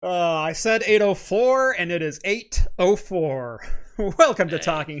I said 8:04 and it is 8:04. Welcome to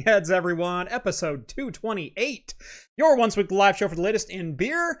Talking Heads, everyone. Episode 228. Your once weekly live show for the latest in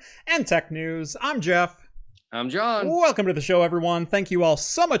beer and tech news. I'm Jeff. I'm John. Welcome to the show, everyone. Thank you all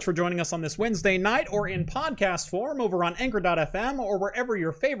so much for joining us on this Wednesday night or in podcast form over on Anchor.fm or wherever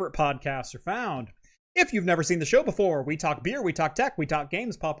your favorite podcasts are found. If you've never seen the show before, we talk beer, we talk tech, we talk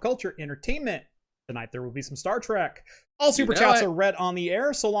games, pop culture, entertainment. Tonight there will be some Star Trek. All super chats are read on the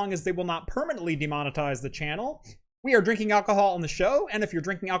air so long as they will not permanently demonetize the channel. We are drinking alcohol on the show, and if you're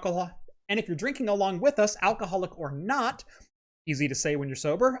drinking alcohol, and if you're drinking along with us, alcoholic or not, easy to say when you're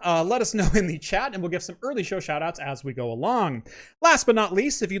sober, let us know in the chat, and we'll give some early show shoutouts as we go along. Last but not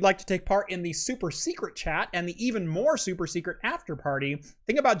least, if you'd like to take part in the super secret chat and the even more super secret after party,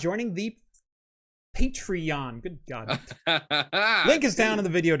 think about joining the Patreon. Good God. Link is down in the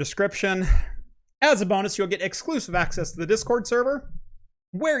video description. As a bonus, you'll get exclusive access to the Discord server,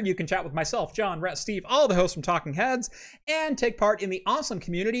 where you can chat with myself, John, Rhett, Steve, all the hosts from Talking Heads, and take part in the awesome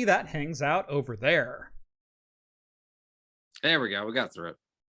community that hangs out over there. There we go. We got through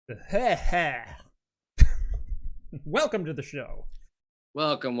it. Welcome to the show.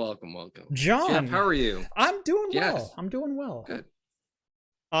 Welcome. John. Jeff, how are you? I'm doing well. I'm doing well. Good.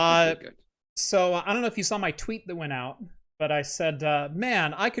 Good. So I don't know if you saw my tweet that went out, but I said,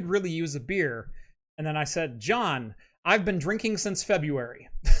 man, I could really use a beer. And then I said, John, I've been drinking since February.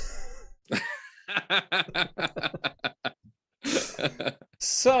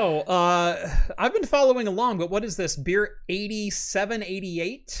 So, I've been following along, but what is this? Beer 87,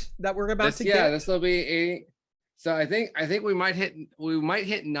 88 that we're about to get? Yeah, this will be 80. So I think we might hit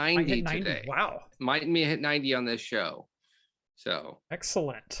 90 today. Wow. Might hit 90 on this show. So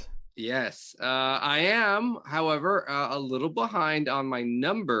excellent. Yes. I am, however, a little behind on my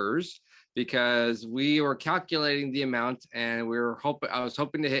numbers because we were calculating the amount and I was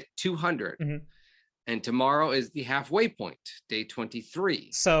hoping to hit 200. Mm-hmm. And tomorrow is the halfway point, day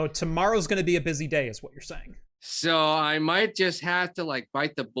 23. So tomorrow's going to be a busy day is what you're saying. So I might just have to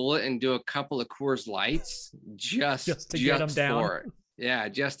bite the bullet and do a couple of Coors Lights just to get them down. For it. Yeah,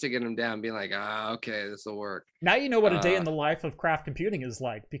 just to get them down, being like, okay, this will work. Now you know what a day in the life of craft computing is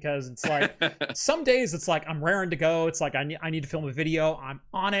like, because it's like some days it's like I'm raring to go. It's like I need to film a video. I'm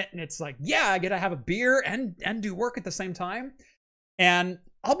on it, and it's like, yeah, I get to have a beer and do work at the same time. And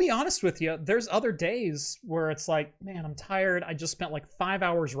I'll be honest with you, there's other days where it's like, man, I'm tired. I just spent like 5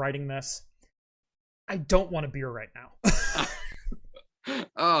 hours writing this. I don't want a beer right now.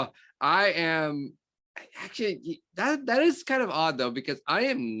 I am. Actually, that is kind of odd though, because I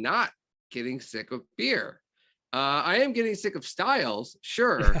am not getting sick of beer. I am getting sick of styles,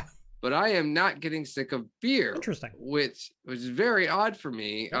 sure, yeah. But I am not getting sick of beer. Interesting. Which is very odd for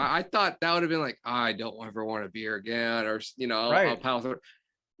me. Yeah. I thought that would have been like, I don't ever want a beer again, or right. I'll power through.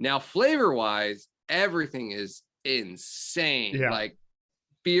 Now, flavor wise, everything is insane. Yeah. Like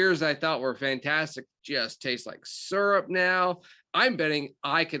beers I thought were fantastic just taste like syrup now. I'm betting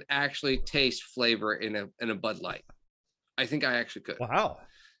I could actually taste flavor in a Bud Light. I think I actually could. Wow.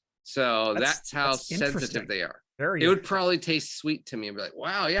 So that's how sensitive they are. Very. It would probably taste sweet to me and be like,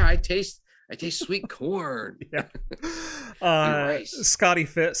 wow, yeah, I taste sweet corn. Yeah. Scotty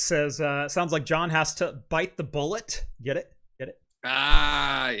Fitz says, sounds like John has to bite the bullet. Get it?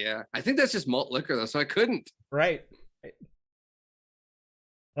 Yeah. I think that's just malt liquor though, so I couldn't. Right.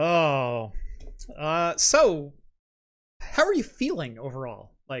 Oh. So how are you feeling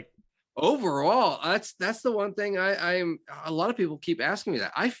overall? Overall, that's the one thing I'm a lot of people keep asking me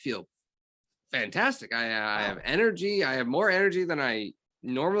that. I feel fantastic. I have energy. I have more energy than I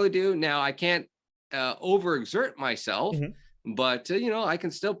normally do. Now I can't overexert myself, but I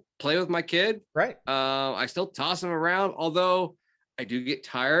can still play with my kid. Right. I still toss him around, although I do get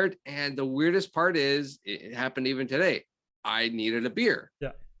tired. And the weirdest part is it happened even today. I needed a beer.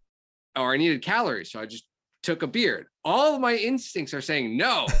 Yeah. Or I needed calories. So I just took a beer. All of my instincts are saying,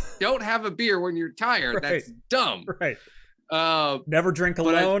 no, don't have a beer when you're tired. Right. That's dumb. Right. Never drink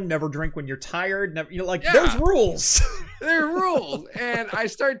alone. Never drink when you're tired. Never, there's rules. There are rules. And I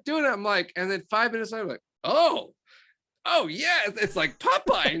start doing it. I'm like, and then 5 minutes later, I'm like, oh yeah. It's like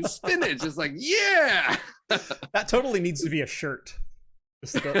Popeye and spinach. It's like, yeah. That totally needs to be a shirt.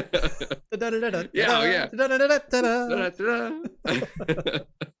 Yeah.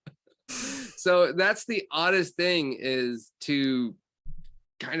 So that's the oddest thing, is to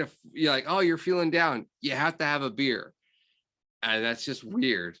kind of, you're like, oh, you're feeling down, you have to have a beer. And that's just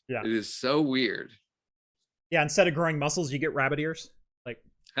weird. Yeah. It is so weird. Yeah. Instead of growing muscles, you get rabbit ears. Right?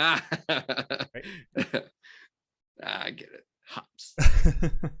 I get it. Hops.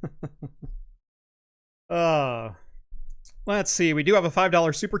 Let's see. We do have a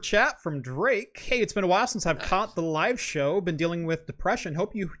 $5 super chat from Drake. Hey, it's been a while since I've caught the live show. Been dealing with depression.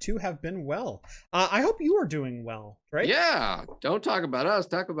 Hope you two have been well. I hope you are doing well, Drake. Yeah. Don't talk about us.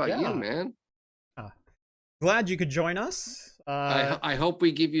 Talk about you, man. Glad you could join us. I hope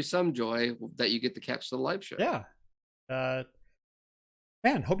we give you some joy that you get to catch the live show. Yeah.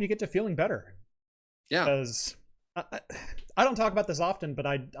 Man, hope you get to feeling better. Yeah. Because I don't talk about this often, but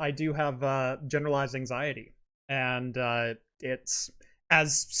I do have generalized anxiety. And it's,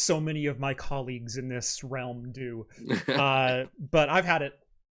 as so many of my colleagues in this realm do. But I've had it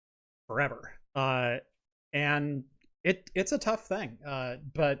forever. And it's a tough thing.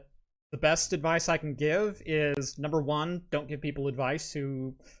 But the best advice I can give is, number one, don't give people advice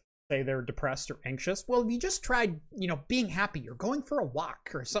who say they're depressed or anxious. Well, you just tried, being happy or going for a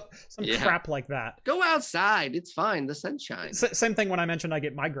walk or some crap like that. Go outside. It's fine. The sun shines. Same thing when I mentioned I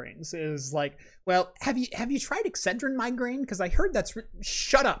get migraines is like, well, have you tried Excedrin migraine? Because I heard that's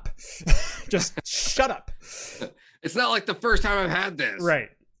shut up. Just shut up. It's not like the first time I've had this. Right.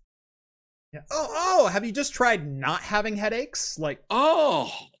 Yeah. Oh, have you just tried not having headaches? Like,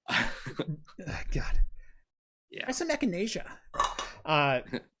 oh, God. Yeah. Try some echinacea.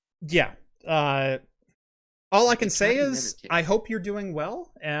 Yeah. All I can say is I hope you're doing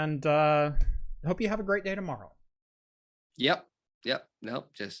well, and I hope you have a great day tomorrow. Yep. Nope.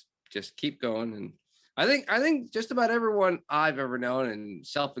 Just keep going. And I think just about everyone I've ever known, and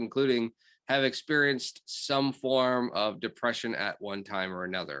self including, have experienced some form of depression at one time or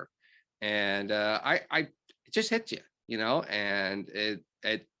another. And it just hits you, and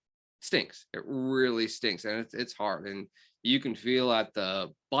it stinks. It really stinks, and it's hard, and you can feel at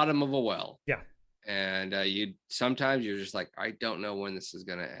the bottom of a well. Yeah. And sometimes you're just like, I don't know when this is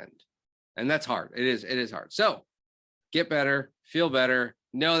going to end. And that's hard. It is hard. So get better, feel better,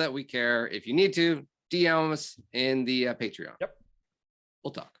 know that we care. If you need to, DM us in the Patreon. Yep.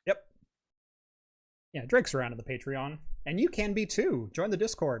 We'll talk. Yep. Yeah, Drake's around in the Patreon, and you can be too. Join the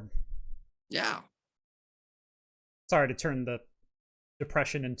Discord. Yeah. Sorry to turn the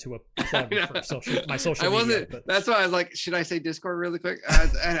depression into a plug for my social media. That's why I was like, should I say Discord really quick?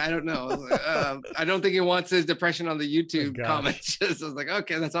 I don't know. I don't think he wants his depression on the YouTube comments. So I was like,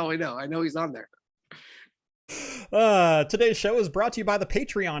 okay, that's all we know. I know he's on there. Today's show is brought to you by the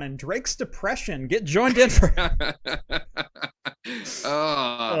Patreon and Drake's depression. Get joined in for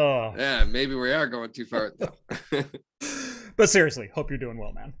yeah, maybe we are going too far. But seriously, hope you're doing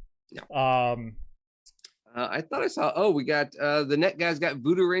well, man. Yeah. I thought I saw. We got the net guy's got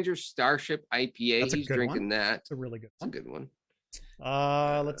Voodoo Ranger Starship IPA. He's drinking that. It's a really good one. It's a good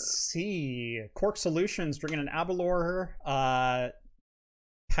one. Let's see. Cork Solutions drinking an Aberlour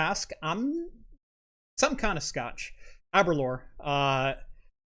cask. Some kind of scotch. Aberlour.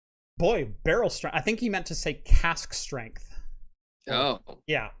 Boy, barrel strength. I think he meant to say cask strength. Oh.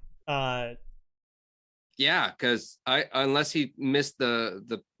 Yeah. Yeah, because unless he missed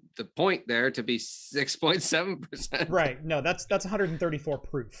the point there to be 6.7%. Right. No, that's 134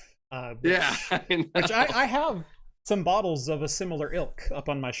 proof. Which I have some bottles of a similar ilk up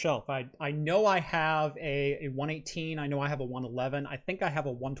on my shelf. I know I have a 118. I know I have a 111. I think I have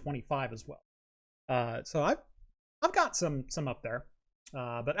a 125 as well. So I've got some up there.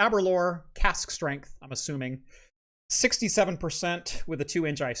 But Aberlour cask strength, I'm assuming 67% with a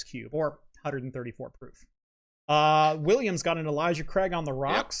 2-inch ice cube, or 134 proof. Williams got an Elijah Craig on the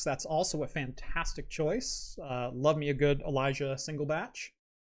rocks. Yep. That's also a fantastic choice. Love me a good Elijah single batch.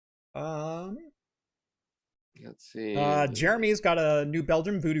 Let's see. Jeremy's got a New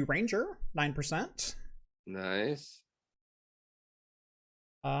Belgium Voodoo Ranger, 9%. Nice.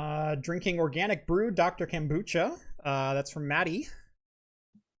 Drinking organic brew Dr. Kombucha. That's from Maddie.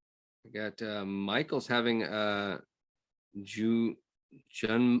 We got Michael's having I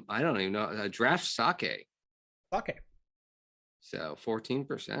don't even know, a draft sake. Sake. So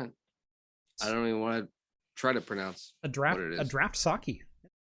 14%. I don't even want to try to pronounce what it is. A draft sake.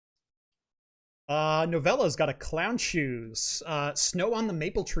 Novella's got a Clown Shoes Snow on the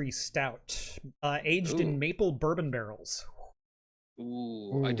Maple Tree Stout, aged in maple bourbon barrels.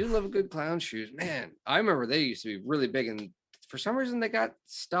 Ooh, I do love a good Clown Shoes, man. I remember they used to be really big, and for some reason they got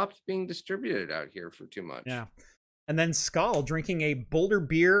stopped being distributed out here for too much. Yeah. And then Skull drinking a Boulder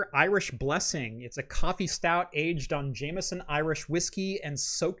Beer Irish Blessing. It's a coffee stout aged on Jameson Irish whiskey and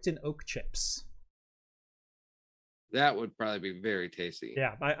soaked in oak chips. That would probably be very tasty.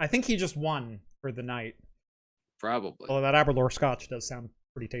 Yeah, I think he just won for the night. Probably. Although that Aberlour Scotch does sound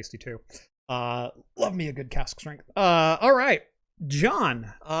pretty tasty too. Love me a good cask strength. All right,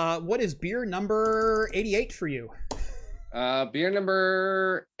 John, what is beer number 88 for you? Beer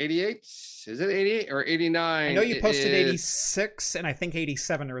number 88. Is it 88 or 89? I know you posted 86 and I think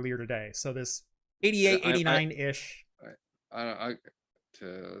 87 earlier today. So this 88, 89-ish.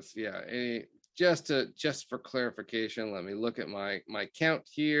 Just for clarification, let me look at my count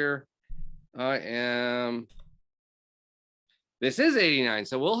here. This is 89,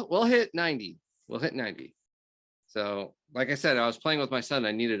 so we'll hit 90. We'll hit 90. So, like I said, I was playing with my son.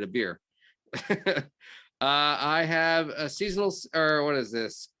 I needed a beer. I have a seasonal, or what is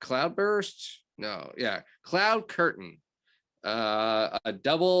this? Cloudburst? No, yeah, Cloud Curtain. A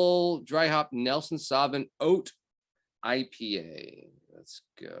double dry hop Nelson Sauvin Oat IPA. Let's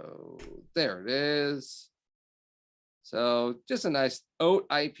go. There it is. So just a nice oat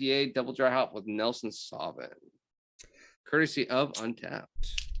IPA, double dry hop with Nelson Sauvin, courtesy of Untappd.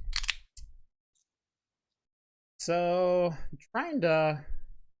 So I'm trying to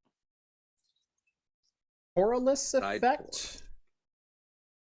Coriolis effect,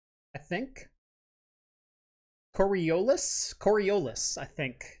 I think. Coriolis, I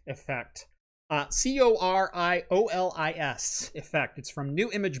think, effect. Coriolis effect. It's from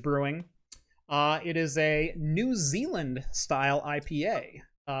New Image Brewing. It is a New Zealand style IPA,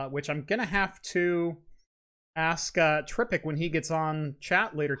 which I'm gonna have to ask Trippic when he gets on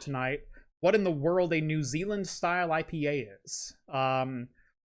chat later tonight what in the world a New Zealand style IPA is.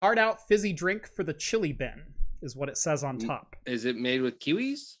 Hard out fizzy drink for the chili bin is what it says on top. Is it made with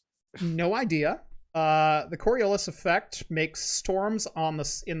kiwis? No idea. The Coriolis effect makes storms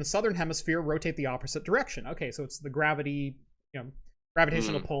in the southern hemisphere rotate the opposite direction. Okay, so it's the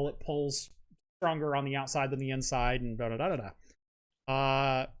gravitational pull. It pulls stronger on the outside than the inside, and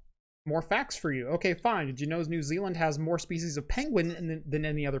more facts for you. Okay, fine. Did you know New Zealand has more species of penguin than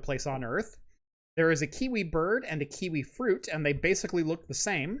any other place on Earth? There is a kiwi bird and a kiwi fruit, and they basically look the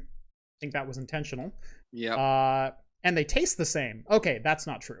same. I think that was intentional. Yeah. And they taste the same. Okay, that's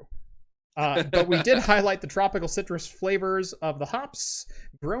not true. But we did highlight the tropical citrus flavors of the hops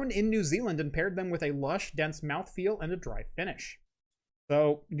grown in New Zealand and paired them with a lush, dense mouthfeel and a dry finish.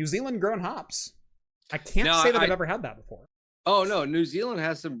 So, New Zealand grown hops. I can't say that I've ever had that before. Oh no, New Zealand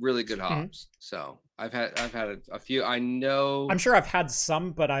has some really good hops. So I've had a few. I know. I'm sure I've had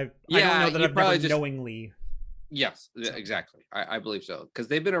some, but I don't know that I've never knowingly. Yes, exactly. I believe so, because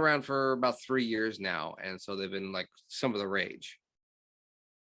they've been around for about 3 years now, and so they've been like some of the rage.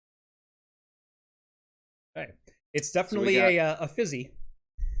 Okay, it's definitely a fizzy.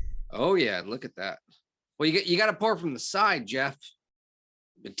 Oh yeah, look at that. Well, you got to pour from the side, Jeff.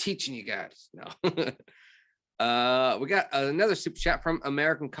 Been teaching you guys. No. We got another super chat from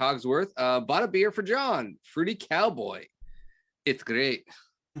American Cogsworth. Bought a beer for John. Fruity Cowboy. It's great.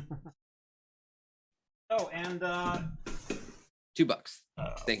 Oh, and $2.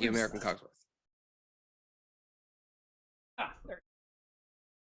 Thank you, American Cogsworth. There.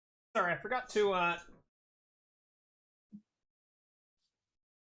 Sorry, I forgot to.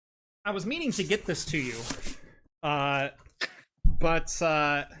 I was meaning to get this to you, but.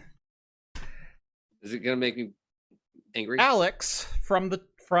 Is it gonna make me angry? Alex from the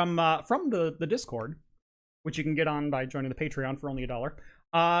Discord, which you can get on by joining the Patreon for only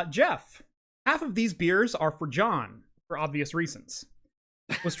 $1. Jeff, half of these beers are for John for obvious reasons.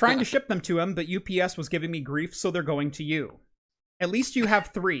 Was trying to ship them to him, but UPS was giving me grief, so they're going to you. At least you have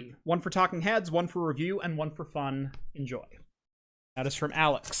 3: one for talking heads, one for review, and one for fun. Enjoy. That is from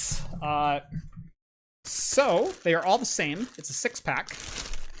Alex. So they are all the same. It's a 6-pack.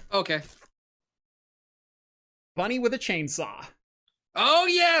 Okay. Bunny with a chainsaw. Oh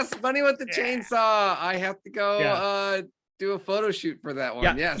yes, Bunny with the chainsaw. I have to go do a photo shoot for that one.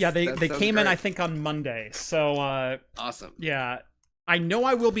 Yeah, yes. They came in I think on Monday. So awesome. Yeah. I know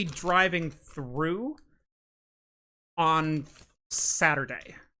I will be driving through on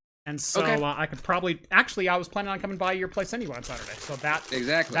Saturday. And so I could probably I was planning on coming by your place anyway on Saturday. So that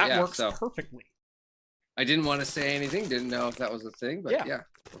works perfectly. I didn't want to say anything, didn't know if that was a thing, but yeah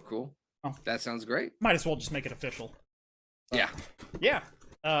cool. Oh. That sounds great. Might as well just make it official. Yeah.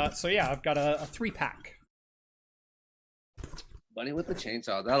 So I've got a 3-pack. Bunny with the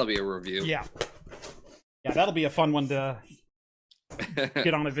chainsaw. That'll be a review. Yeah, that'll be a fun one to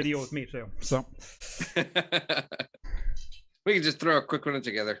get on a video with me too. So we can just throw a quick one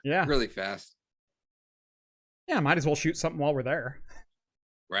together. Yeah. Really fast. Yeah, might as well shoot something while we're there.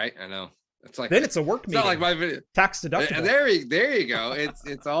 Right, I know. It's like then it's a work meeting. Not like my video. Tax deductible. There you go.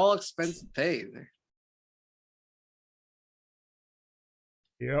 It's all expense paid.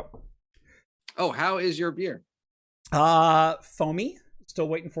 Yep. Oh, how is your beer? Foamy. Still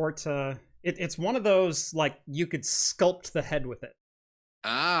waiting for it to. It's one of those like you could sculpt the head with it.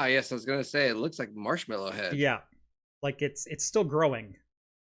 Ah, yes. I was gonna say it looks like marshmallow head. Yeah. Like it's still growing,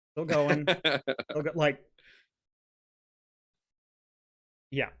 still going, like,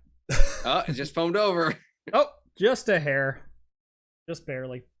 yeah. Oh, it just foamed over. Oh, just a hair, just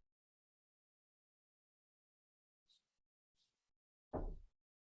barely.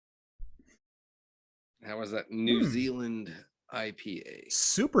 How was that New Zealand IPA?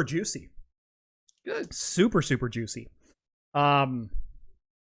 Super juicy. Good. Super juicy. I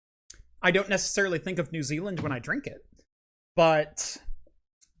don't necessarily think of New Zealand when I drink it, but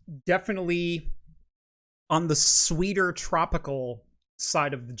definitely on the sweeter tropical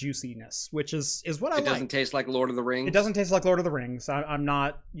side of the juiciness, which is what I like. It doesn't taste like Lord of the Rings. It doesn't taste like Lord of the Rings. I'm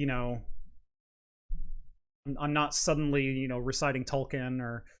not, I'm not suddenly, reciting Tolkien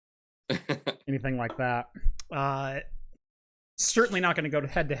or anything like that. Certainly not going to go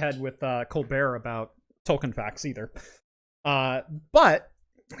head to head with Colbert about Tolkien facts either. But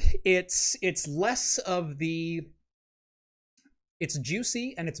it's less of the. It's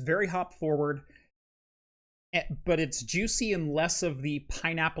juicy and it's very hop forward, but it's juicy and less of the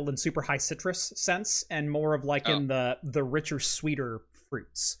pineapple and super high citrus sense, and more of like in the richer, sweeter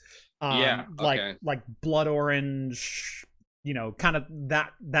fruits. Like blood orange, kind of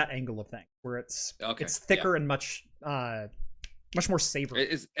that angle of thing where it's thicker and much more savory.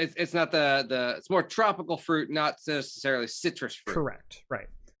 It's not the it's more tropical fruit, not necessarily citrus fruit. Correct. Right.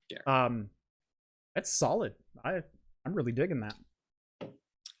 Yeah. That's solid. I'm really digging that.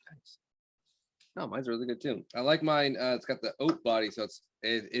 Nice. No, mine's really good too. I like mine. It's got the oat body, so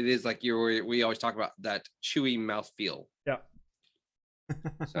it is like we always talk about that chewy mouthfeel. Yeah.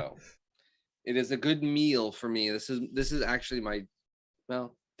 So it is a good meal for me. This is actually my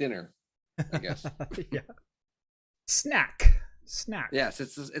dinner, I guess. Yeah. Snack. Yes,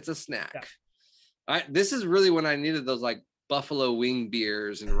 it's a snack. Yeah. This is really when I needed those like buffalo wing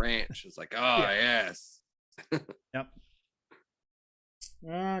beers and ranch. It's like, oh yes. Yep.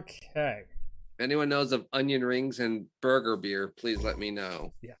 Okay. If anyone knows of onion rings and burger beer, please let me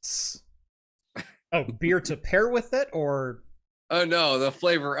know. Yes. Oh, beer to pair with it, or? Oh no, the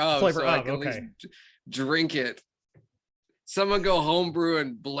flavor of. Flavor so of. I can at least drink it. Someone go homebrew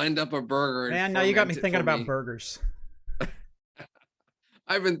and blend up a burger. Man, now you got me thinking about burgers.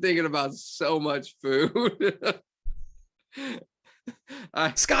 I've been thinking about so much food.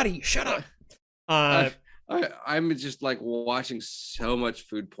 Scotty, shut up. I'm just like watching so much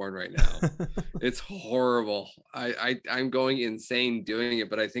food porn right now. It's horrible. I'm going insane doing it,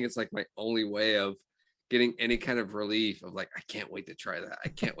 but I think it's like my only way of getting any kind of relief of like, I can't wait to try that. I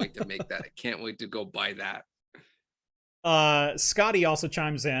can't wait to make that. I can't wait to go buy that. Scotty also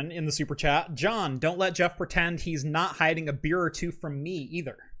chimes in the super chat. John, don't let Jeff pretend he's not hiding a beer or two from me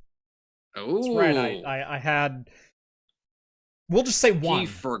either. Oh, that's right. I had. We'll just say one.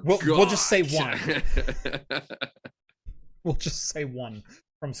 We'll just say one. We'll just say one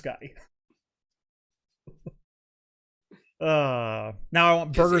from Scotty. Now I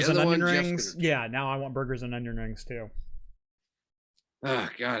want burgers and onion rings. Yeah, now I want burgers and onion rings too. Oh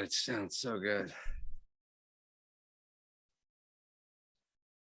God, it sounds so good.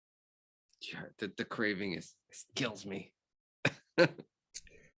 The craving kills me.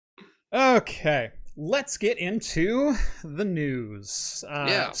 Okay, let's get into the news.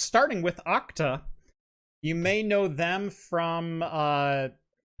 Starting with Okta. You may know them from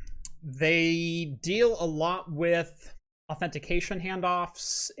they deal a lot with authentication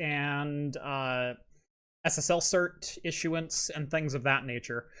handoffs and SSL cert issuance and things of that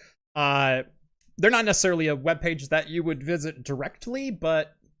nature. They're not necessarily a web page that you would visit directly,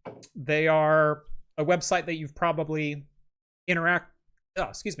 but they are a website that you've probably interacted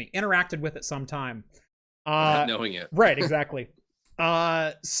with at some time. Not knowing it. Right, exactly.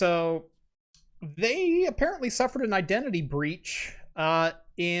 So they apparently suffered an identity breach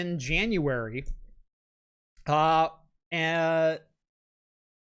in January.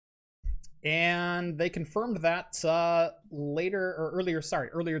 And they confirmed that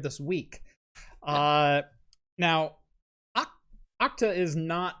earlier this week. Now, Okta is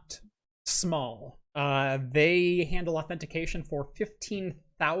not small. They handle authentication for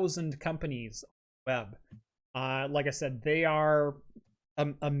 15,000 companies on the web. Like I said, they are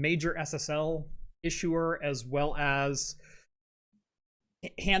a major SSL issuer, as well as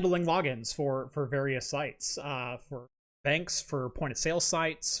handling logins for various sites, for banks, for point of sale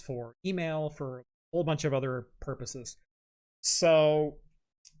sites, for email, for a whole bunch of other purposes. So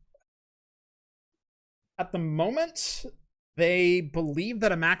at the moment, they believe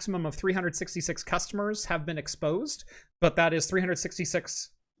that a maximum of 366 customers have been exposed, but that is 366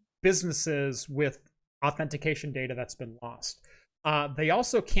 businesses with authentication data that's been lost. They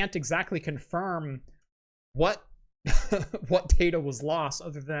also can't exactly confirm what what data was lost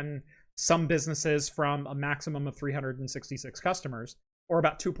other than some businesses from a maximum of 366 customers, or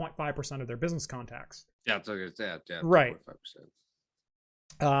about 2.5% of their business contacts. Yeah, it's like that. Yeah, right.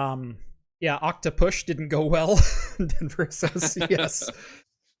 2.5%. Yeah, Octopush didn't go well. Denver says yes.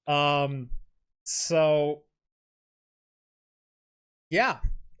 So yeah,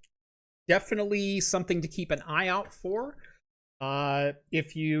 definitely something to keep an eye out for.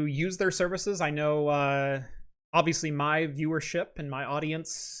 If you use their services, I know obviously my viewership and my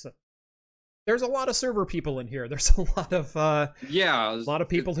audience, there's a lot of server people in here. There's a lot of a lot of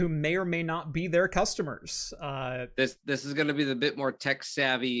people who may or may not be their customers. This is going to be the bit more tech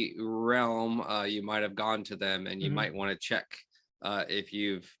savvy realm. You might have gone to them, and you might want to check if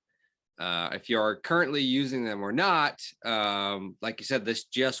you are currently using them or not. Like you said, this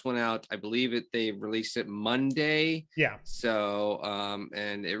just went out. I believe they released it Monday. Yeah. So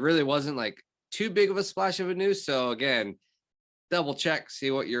and it really wasn't like too big of a splash of a news. So again, double check,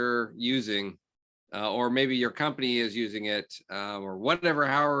 see what you're using, or maybe your company is using it, or whatever.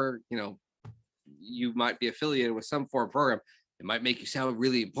 However, you might be affiliated with some form of program. It might make you sound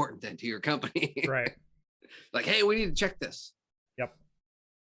really important then to your company. Right. Like, hey, we need to check this. Yep.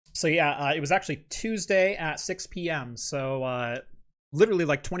 So yeah, it was actually Tuesday at 6 p.m. So literally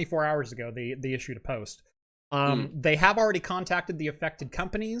like 24 hours ago, they issued a post. They have already contacted the affected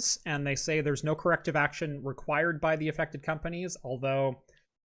companies, and they say there's no corrective action required by the affected companies, although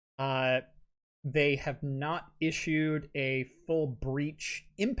they have not issued a full breach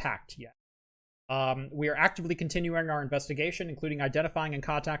impact yet. We are actively continuing our investigation, including identifying and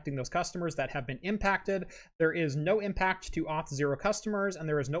contacting those customers that have been impacted. There is no impact to Auth0 customers, and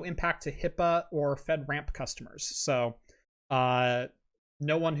there is no impact to HIPAA or FedRAMP customers. So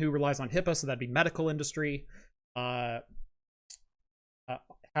no one who relies on HIPAA, so that'd be medical industry, have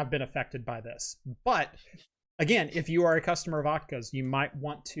been affected by this. But again, if you are a customer of Okta's, you might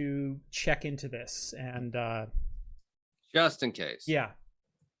want to check into this and just in case. Yeah.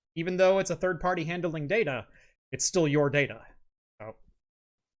 Even though it's a third party handling data, it's still your data. So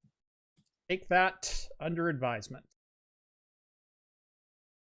take that under advisement.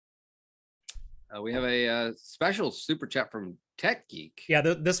 We have a special super chat from Tech Geek. Yeah,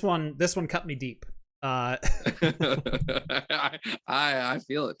 this one cut me deep. I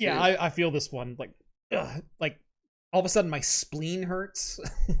feel it. Yeah, I feel this one. Like all of a sudden my spleen hurts.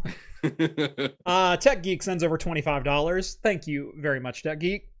 Tech Geek sends over $25. Thank you very much, Tech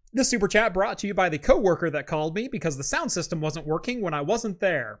Geek. This super chat brought to you by the coworker that called me because the sound system wasn't working when I wasn't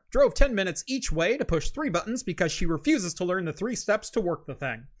there. Drove 10 minutes each way to push 3 buttons because she refuses to learn the 3 steps to work the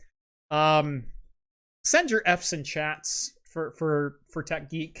thing. Send your F's in chats for Tech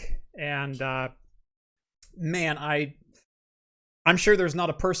Geek, and man, I'm sure there's not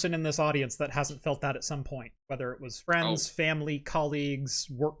a person in this audience that hasn't felt that at some point, whether it was friends, family, colleagues,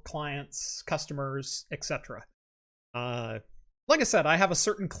 work clients, customers, etc. Like I said, I have a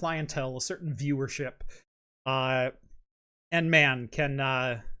certain clientele, a certain viewership, and man, can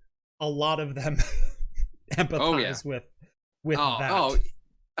a lot of them empathize with that.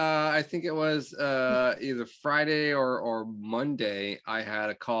 I think it was either Friday or Monday. I had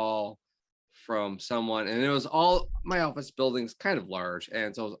a call from someone, and it was all my office building's kind of large,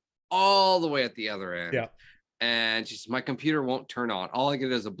 and so it was all the way at the other end. Yeah. And she said, my computer won't turn on. All I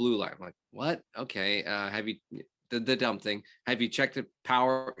get is a blue light. I'm like, what? Okay. Have you the dumb thing? Have you checked the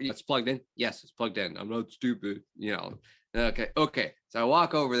power? It's plugged in. Yes, it's plugged in. I'm not stupid. Okay. So I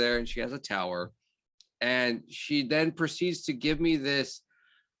walk over there, and she has a tower, and she then proceeds to give me this.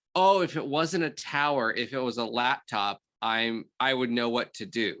 Oh, if it wasn't a tower, if it was a laptop, I would know what to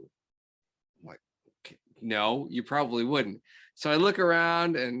do. I'm like, okay, no, you probably wouldn't. So I look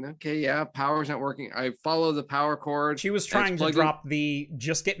around and okay, yeah, power's not working. I follow the power cord. She was trying to drop the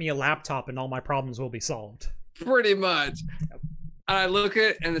just get me a laptop and all my problems will be solved. Pretty much. And I look at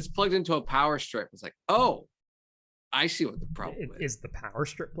it and it's plugged into a power strip. It's like, oh, I see what the problem is. Is the power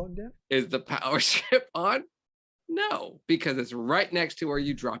strip plugged in? Is the power strip on? No, because it's right next to where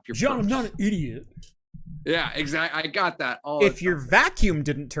you drop your John, purse. I'm not an idiot. Yeah, exactly. I got that. If your vacuum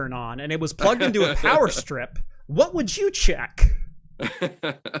didn't turn on and it was plugged into a power strip, what would you check?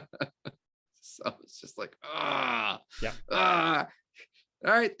 So it's just like, yeah. All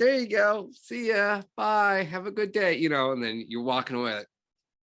right, there you go. See ya. Bye. Have a good day. And then you're walking away.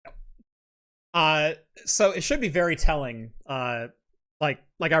 So it should be very telling. Like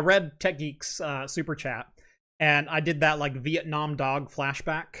I read Tech Geek's super chat. And I did that like Vietnam dog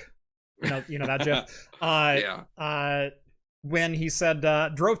flashback, you know that GIF. Yeah. When he said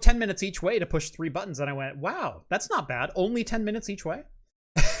drove 10 minutes each way to push 3 buttons, and I went, "Wow, that's not bad. Only 10 minutes each way."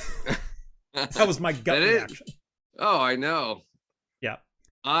 That was my gut reaction. Oh, I know. Yeah.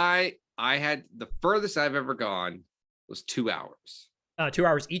 I had the furthest I've ever gone was 2 hours. 2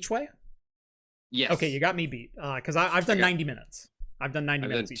 hours each way? Yes. Okay, you got me beat. Because I've done 90 minutes. I've done 90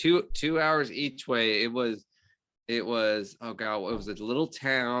 minutes. Two hours each way. It was oh god, it was a little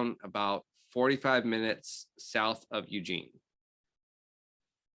town about 45 minutes south of Eugene.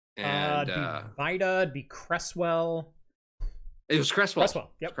 And it'd be Vida, it'd be Cresswell. It was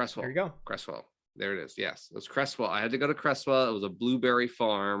Cresswell. Yep. Cresswell. There you go. Cresswell. There it is. Yes, it was Cresswell. I had to go to Cresswell. It was a blueberry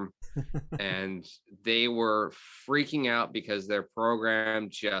farm, and they were freaking out because their program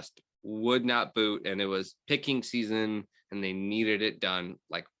just would not boot, and it was picking season, and they needed it done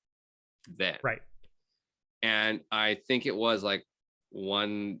like then. Right. And I think it was like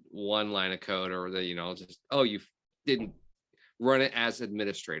one line of code, or just you didn't run it as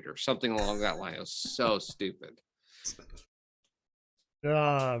administrator, something along that line. It was so stupid.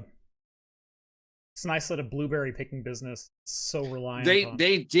 It's nice that a blueberry picking business is so reliant.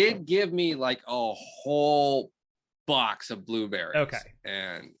 They did give me like a whole box of blueberries. Okay.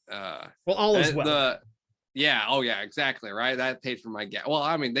 And well, all is well. Exactly, right. That paid for my gas. Well,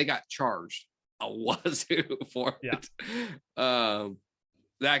 I mean, they got charged a wazoo for it.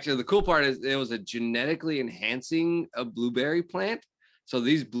 Actually, the cool part is it was a genetically enhancing a blueberry plant. So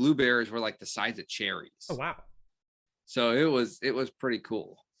these blueberries were like the size of cherries. Oh wow. So it was pretty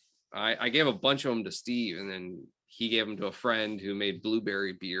cool. I gave a bunch of them to Steve, and then he gave them to a friend who made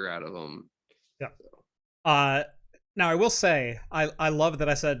blueberry beer out of them. Yeah. Now I will say I love that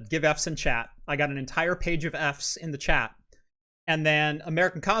I said give F's in chat. I got an entire page of F's in the chat, and then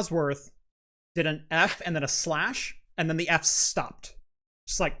American Cosworth did an F and then a slash, and then the F stopped.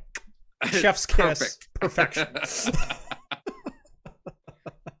 Just like chef's kiss. Perfection.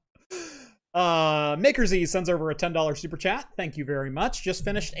 Maker Z sends over a $10 super chat. Thank you very much. Just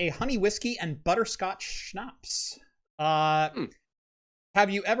finished a honey whiskey and butterscotch schnapps. Have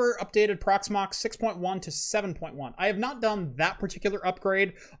you ever updated Proxmox 6.1 to 7.1? I have not done that particular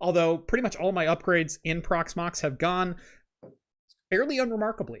upgrade, although pretty much all my upgrades in Proxmox have gone fairly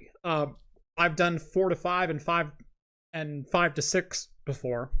unremarkably. I've done 4 to 5 and 5 to 6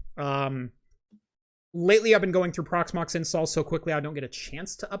 before. Lately I've been going through Proxmox installs so quickly I don't get a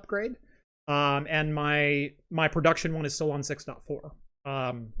chance to upgrade. And my production one is still on 6.4.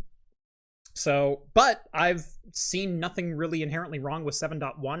 But I've seen nothing really inherently wrong with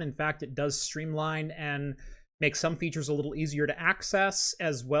 7.1. In fact, it does streamline and make some features a little easier to access,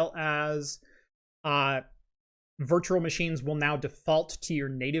 as well as virtual machines will now default to your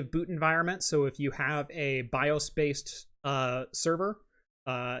native boot environment. So if you have a BIOS-based server,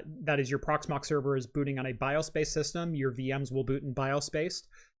 that is your Proxmox server is booting on a BIOS-based system, your VMs will boot in BIOS-based.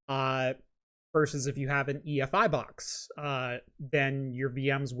 Versus if you have an EFI box, then your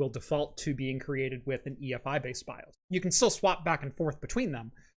VMs will default to being created with an EFI-based BIOS. You can still swap back and forth between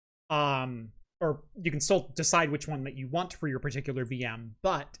them, or you can still decide which one that you want for your particular VM,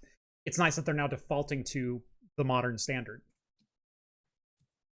 but it's nice that they're now defaulting to the modern standard.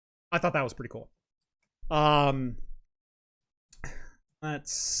 I thought that was pretty cool.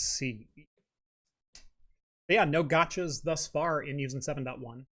 Let's see. Yeah, no gotchas thus far in using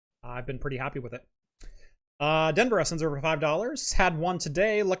 7.1. I've been pretty happy with it. Denver sends over $5. Had one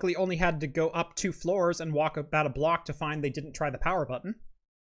today. Luckily only had to go up 2 floors and walk about a block to find they didn't try the power button.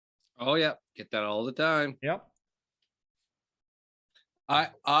 Oh, yeah. Get that all the time. Yep.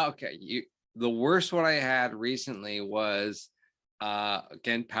 Okay. The worst one I had recently was,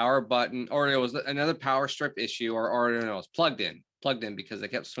 again, power button, or it was another power strip issue, or no, it was plugged in because they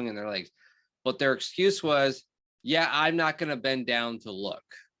kept swinging their legs. But their excuse was, yeah, I'm not going to bend down to look.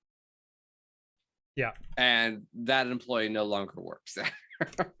 Yeah. And that employee no longer works there.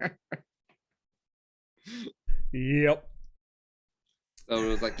 Yep. So it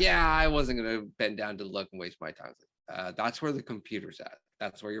was like, yeah, I wasn't going to bend down to look and waste my time. That's where the computer's at.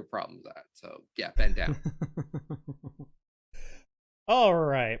 That's where your problem's at. So yeah, bend down. All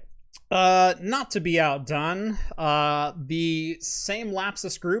right. Not to be outdone, the same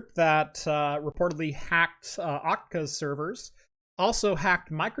Lapsus group that reportedly hacked Okta's servers also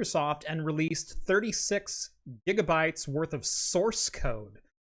hacked Microsoft and released 36 gigabytes worth of source code.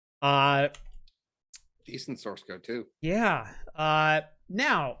 Decent source code too. Yeah.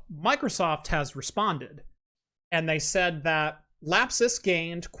 Now, Microsoft has responded, and they said that Lapsus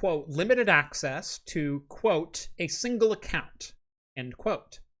gained, quote, limited access to, quote, a single account, end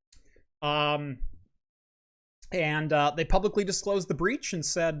quote. And they publicly disclosed the breach and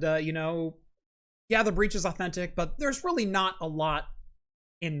said, yeah, the breach is authentic, but there's really not a lot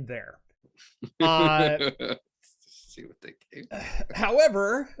in there. see what they gave.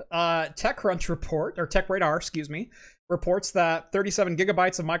 However, TechRadar, excuse me, reports that 37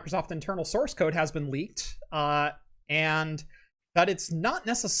 gigabytes of Microsoft internal source code has been leaked, and that it's not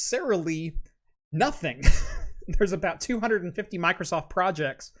necessarily nothing. There's about 250 Microsoft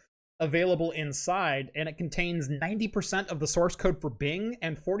projects available inside, and it contains 90% of the source code for Bing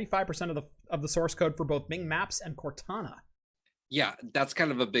and 45% of the source code for both Bing Maps and Cortana. Yeah, that's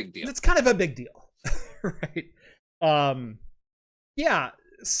kind of a big deal. It's kind of a big deal, right? Yeah,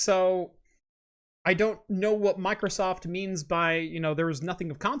 so I don't know what Microsoft means by, there was nothing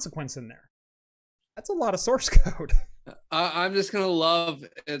of consequence in there. That's a lot of source code. I'm just going to love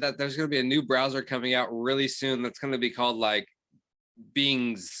that there's going to be a new browser coming out really soon that's going to be called like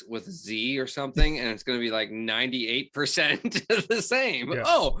Bing's with Z or something, and it's going to be like 98% the same. Yeah.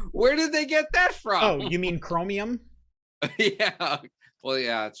 Oh, where did they get that from? Oh, you mean Chromium? Yeah. Well,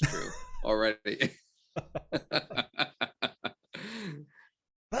 yeah, it's true already.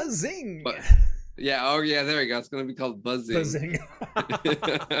 Buzzing. But, yeah. Oh, yeah. There we go. It's going to be called Buzzing. Buzzing.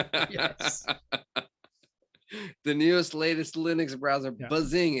 Yes. The newest, latest Linux browser, yeah.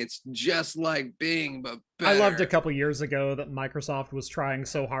 Buzzing. It's just like Bing, but better. I loved a couple years ago that Microsoft was trying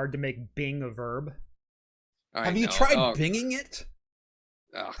so hard to make Bing a verb. Have you tried Binging it?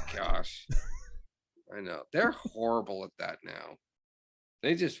 Oh, gosh. I know. They're horrible at that now.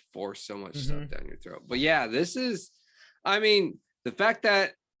 They just force so much stuff down your throat. But yeah, this is, I mean, the fact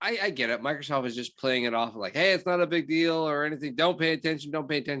that I get it. Microsoft is just playing it off like, hey, it's not a big deal or anything. Don't pay attention.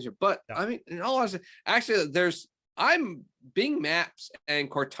 But I mean, in all honesty, actually, Bing Maps and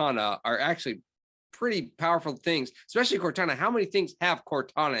Cortana are actually pretty powerful things, especially Cortana. How many things have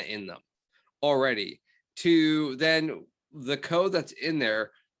Cortana in them already? To then the code that's in there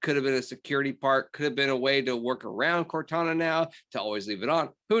could have been a security part, could have been a way to work around Cortana now to always leave it on.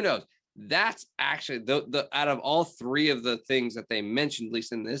 Who knows? That's actually the out of all three of the things that they mentioned, at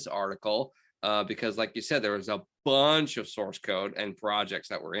least in this article, because like you said, there was a bunch of source code and projects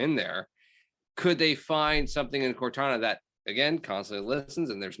that were in there. Could they find something in Cortana that, again, constantly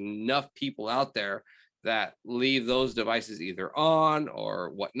listens, and there's enough people out there that leave those devices either on or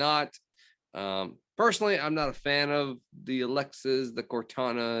whatnot? Personally, I'm not a fan of the Alexas, the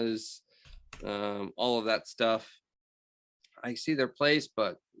Cortanas, all of that stuff. I see their place,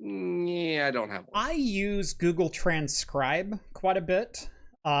 but yeah, I don't have one. I use Google Transcribe quite a bit,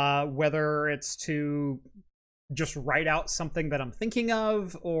 whether it's to just write out something that I'm thinking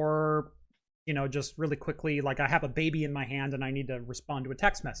of, or, just really quickly, like I have a baby in my hand and I need to respond to a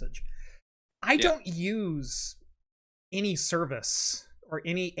text message. I don't use any service or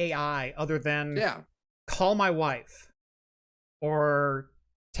any AI other than call my wife or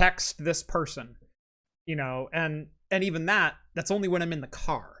text this person, and even that's only when I'm in the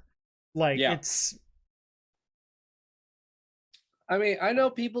car. It's, I mean, I know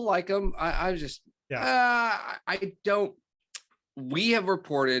people like them. I just, I don't, we have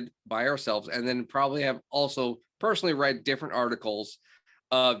reported by ourselves, and then probably have also personally read different articles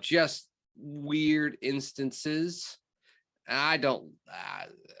of just weird instances. I'm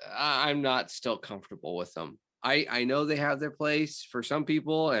not still comfortable with them. I know they have their place for some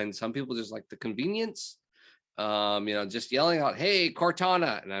people, and some people just like the convenience. Just yelling out, hey,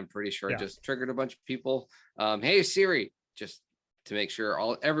 Cortana, and I'm pretty sure it just triggered a bunch of people. Hey, Siri, just to make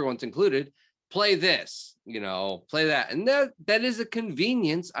sure everyone's included, play this, play that. And that is a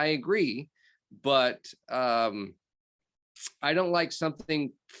convenience, I agree. But I don't like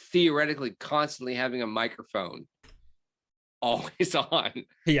something theoretically constantly having a microphone always on.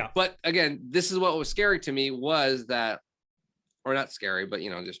 Yeah. But again, this is what was scary to me, was that, or not scary, but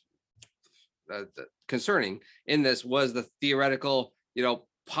just concerning in this was the theoretical,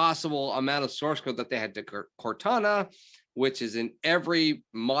 possible amount of source code that they had to Cortana, which is in every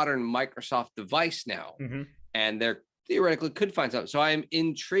modern Microsoft device now. And they're theoretically could find something. So I'm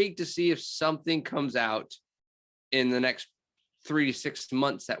intrigued to see if something comes out in the next 3 to 6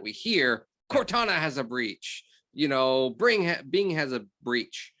 months that we hear Cortana has a breach, Bing has a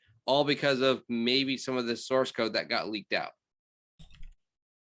breach, all because of maybe some of the source code that got leaked out.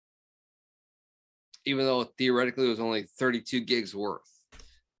 Even though theoretically it was only 32 gigs worth.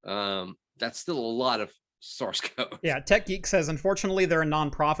 That's still a lot of source code. Yeah, Tech Geek says, unfortunately, they're a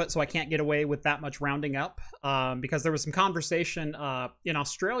nonprofit, so I can't get away with that much rounding up. Because there was some conversation in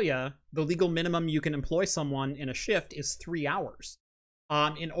Australia, the legal minimum you can employ someone in a shift is 3 hours.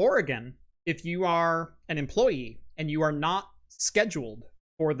 In Oregon, if you are an employee and you are not scheduled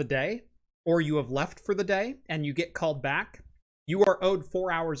for the day, or you have left for the day and you get called back, you are owed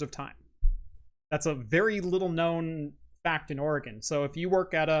 4 hours of time. That's a very little known fact in Oregon. So if you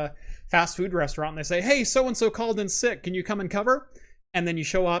work at a fast food restaurant and they say, hey, so-and-so called in sick, can you come and cover? And then you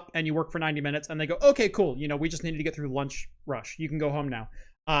show up and you work for 90 minutes and they go, okay, cool. We just needed to get through lunch rush. You can go home now.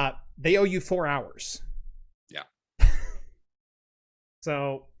 They owe you 4 hours. Yeah.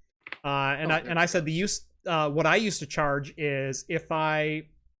 So, I said what I used to charge is if I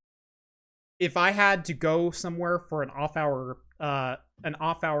had to go somewhere for an off-hour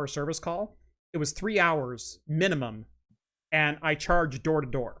service call, it was 3 hours minimum, and I charge door to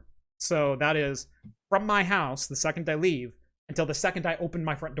door. So that is from my house the second I leave until the second I open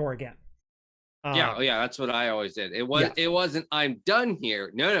my front door again. Yeah, that's what I always did. It wasn't I'm done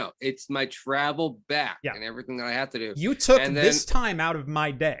here. No, it's my travel back and everything that I have to do. You took this time out of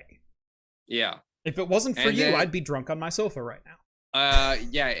my day. Yeah. If it wasn't for you, I'd be drunk on my sofa right now.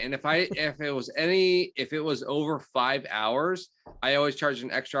 And if it was over 5 hours, I always charge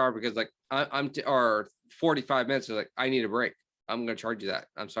an extra hour because like or 45 minutes is like I need a break. I'm gonna charge you that.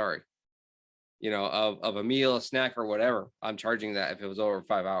 I'm sorry. Of a meal, a snack, or whatever. I'm charging that if it was over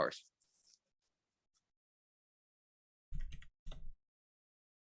 5 hours.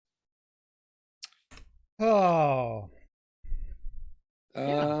 Oh.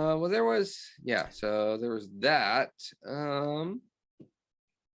 Well, there was so there was that. Do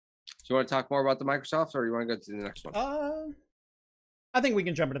you want to talk more about the Microsoft, or you want to go to the next one? I think we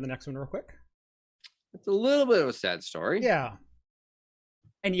can jump into the next one real quick. It's a little bit of a sad story. Yeah.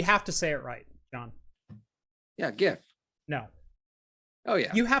 And you have to say it right, John. Yeah, GIF. No. Oh,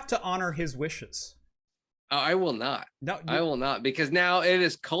 yeah. You have to honor his wishes. Oh, I will not. No, I will not, because now it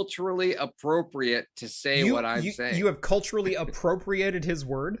is culturally appropriate to say what I'm saying. You have culturally appropriated his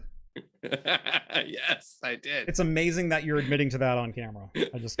word? Yes, I did. It's amazing that you're admitting to that on camera.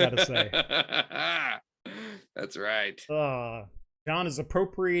 I just gotta say. That's right. John is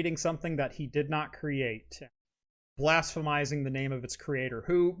appropriating something that he did not create, blasphemizing the name of its creator,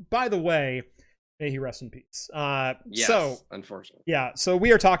 who, by the way, may he rest in peace. Yes, so, unfortunately. Yeah, so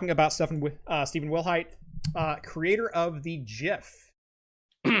we are talking about Stephen Wilhite, creator of the GIF.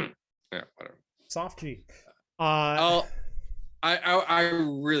 Yeah, whatever. Soft G. I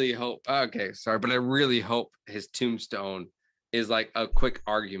really hope. Okay, sorry, but I really hope his tombstone is like a quick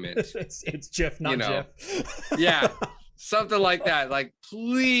argument. it's GIF, not GIF. Yeah, something like that. Like,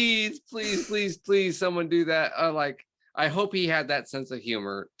 please, someone do that. I hope he had that sense of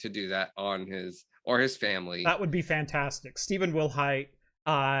humor to do that on his or his family. That would be fantastic. Stephen Wilhite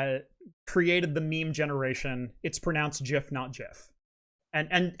created the meme generation. It's pronounced GIF, not GIF.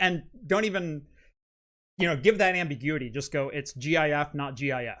 And don't even give that ambiguity. Just go, it's GIF, not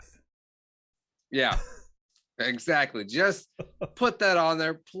GIF. Yeah, exactly. Just put that on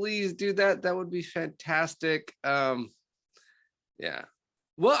there. Please do that. That would be fantastic. Yeah.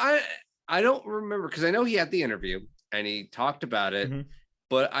 Well, I don't remember, because I know he had the interview and he talked about it,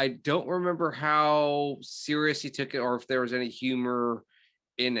 but I don't remember how serious he took it or if there was any humor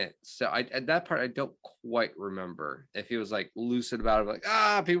in it. So at that part, I don't quite remember if he was like lucid about it,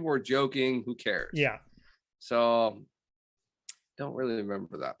 like, people were joking, who cares? Yeah. So don't really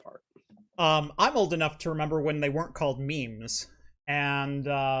remember that part. I'm old enough to remember when they weren't called memes. And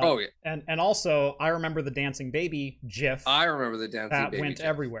and also I remember the dancing baby GIF. I remember the dancing baby that went GIF.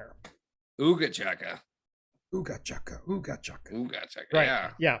 everywhere. Ooga chaka. Ooga chaka. Ooga chaka. Ooga chaka.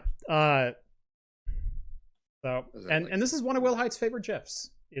 Right. Yeah. So and like? And this is one of Wilhite's favorite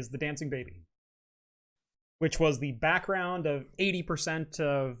GIFs, is the dancing baby, which was the background of 80%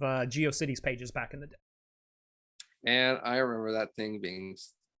 of GeoCities pages back in the day. And I remember that thing being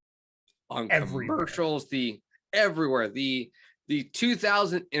on everywhere. Commercials, everywhere. The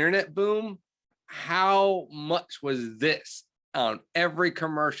 2000 internet boom, how much was this on every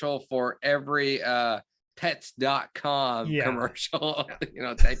commercial for every pets.com commercial,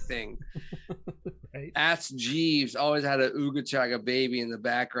 type thing. Right. Ask Jeeves always had a Ooga Chaka baby in the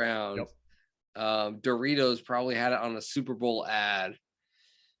background. Yep. Doritos probably had it on a Super Bowl ad.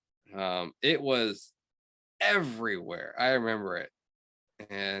 It was everywhere. I remember it.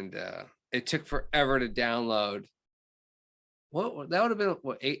 And it took forever to download. What that would have been,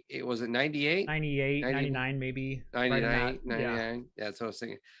 what, was it 98? 98, 99 maybe. 99. Yeah, that's what I was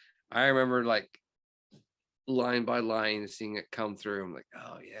thinking. I remember like line by line seeing it come through. I'm like,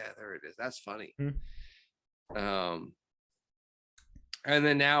 oh yeah, there it is. That's funny. And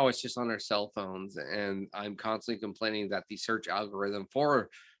then now it's just on our cell phones, and I'm constantly complaining that the search algorithm for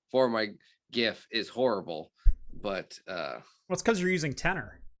my GIF is horrible. But well, it's because you're using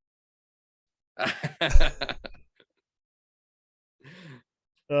Tenor.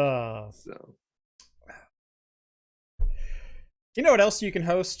 So You know what else you can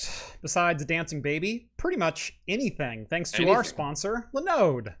host besides Dancing Baby? Pretty much anything, thanks to our sponsor,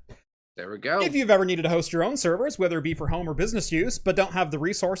 Linode. There we go. If you've ever needed to host your own servers, whether it be for home or business use, but don't have the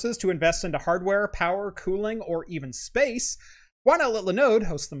resources to invest into hardware, power, cooling, or even space, why not let Linode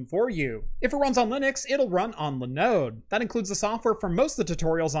host them for you? If it runs on Linux, it'll run on Linode. That includes the software for most of the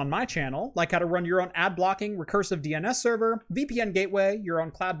tutorials on my channel, like how to run your own ad blocking, recursive DNS server, VPN gateway, your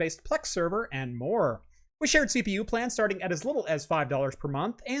own cloud-based Plex server, and more. With shared CPU plans starting at as little as $5 per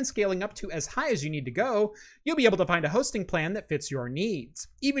month and scaling up to as high as you need to go, you'll be able to find a hosting plan that fits your needs.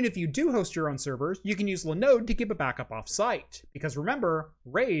 Even if you do host your own servers, you can use Linode to keep a backup off-site. Because remember,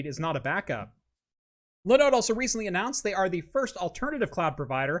 RAID is not a backup. Linode also recently announced they are the first alternative cloud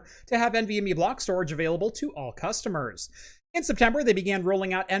provider to have NVMe block storage available to all customers. In September, they began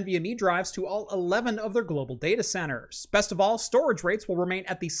rolling out NVMe drives to all 11 of their global data centers. Best of all, storage rates will remain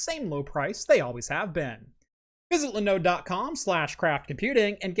at the same low price they always have been. Visit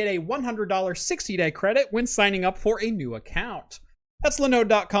linode.com/craftcomputing and get a $100 60-day credit when signing up for a new account. That's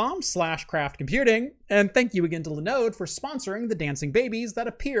linode.com/craftcomputing, and thank you again to Linode for sponsoring the dancing babies that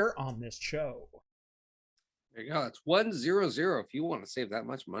appear on this show. There you go. It's 100 if you want to save that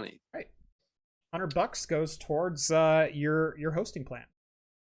much money. Right. $100 goes towards your hosting plan.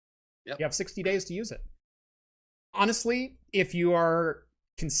 Yep. You have 60 days to use it. Honestly, if you are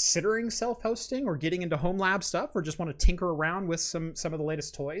considering self-hosting or getting into home lab stuff, or just want to tinker around with some of the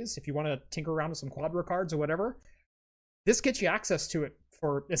latest toys, if you want to tinker around with some Quadro cards or whatever, this gets you access to it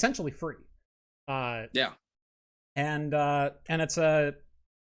for essentially free. Yeah. And it's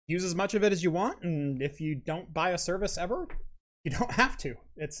use as much of it as you want, and if you don't buy a service ever, you don't have to.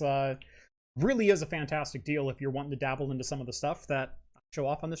 It's really is a fantastic deal if you're wanting to dabble into some of the stuff that I show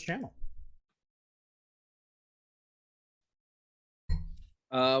off on this channel.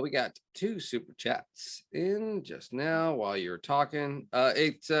 We got 2 super chats in just now while you're talking.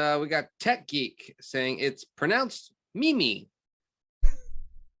 We got Tech Geek saying it's pronounced Mimi.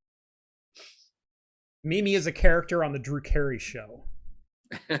 Mimi is a character on the Drew Carey show.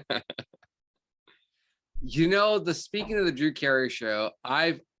 You know, speaking of the Drew Carey show,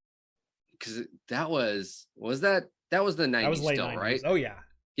 because that was the 90s, that was late still 90s. Right? Oh yeah.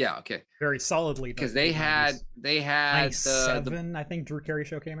 Yeah, okay. Very solidly. Because they had 97, I think Drew Carey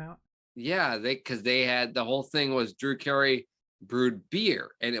show came out. Yeah, because they had the whole thing was Drew Carey brewed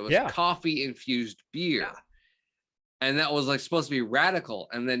beer, and it was coffee infused beer. Yeah. And that was like supposed to be radical.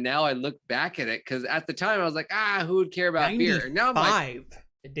 And then now I look back at it, because at the time I was like, who would care about beer? And now I'm like,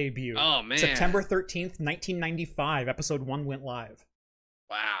 it debuted. Oh man. September 13th, 1995, episode 1 went live.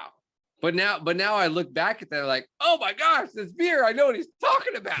 Wow. But now I look back at that like, oh my gosh, this beer, I know what he's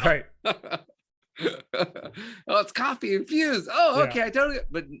talking about. Right. Oh, it's coffee infused. Oh, okay, I totally.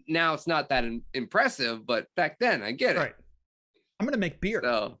 But now it's not that impressive. But back then, I get it. Right. I'm gonna make beer.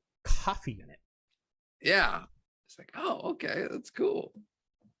 So, coffee in it. Yeah. It's like, oh, okay, that's cool.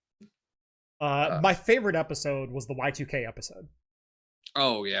 My favorite episode was the Y2K episode.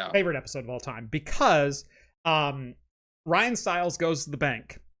 Oh yeah. Favorite episode of all time, because Ryan Stiles goes to the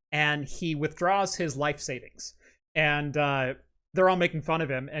bank and he withdraws his life savings, and they're all making fun of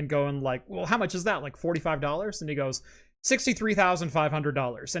him and going like, well, how much is that? Like $45? And he goes,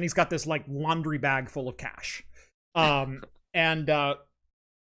 $63,500. And he's got this like laundry bag full of cash. And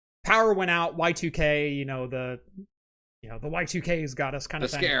power went out, Y2K, the Y2K's got us kind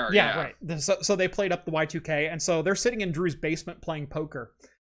of thing. Scare, yeah, right. So they played up the Y2K, and so they're sitting in Drew's basement playing poker.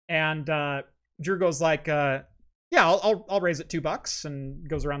 And Drew goes like, yeah, I'll raise it $2, and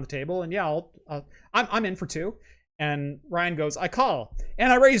goes around the table, and yeah, I'm in for 2. And Ryan goes, I call,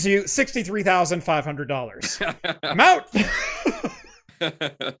 and I raise you $63,500. I'm out.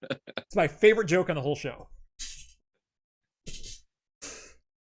 It's my favorite joke on the whole show.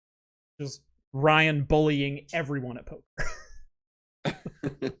 Just Ryan bullying everyone at poker.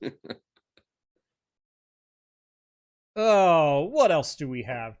 Oh, what else do we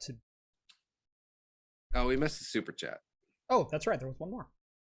have to? Oh, we missed the super chat. Oh, that's right. There was one more.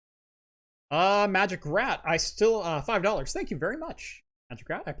 Magic Rat. I still $5. Thank you very much, Magic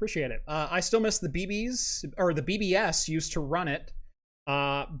Rat. I appreciate it. I still miss the BBs, or the BBS used to run it.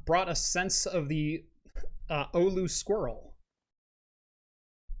 Brought a sense of the Olu squirrel.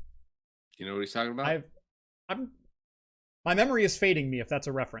 You know what he's talking about? My memory is fading me if that's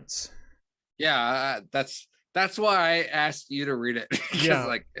a reference. Yeah, that's why I asked you to read it. Yeah,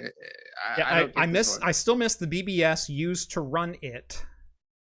 like I still miss the BBS used to run it.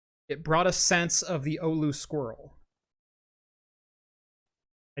 It brought a sense of the Olu squirrel.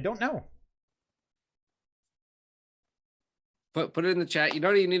 I don't know. Put it in the chat. You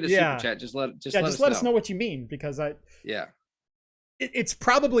don't even need a super chat. Just let us know what you mean, because yeah. It's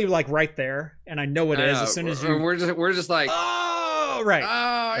probably like right there, and I know it is as soon as you. We're just like, oh right. Oh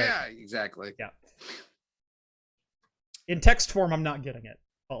right. Yeah, exactly. Yeah. In text form, I'm not getting it.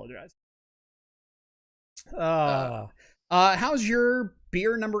 Apologize. How's your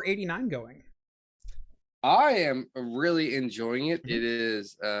beer number 89 going? I am really enjoying it. It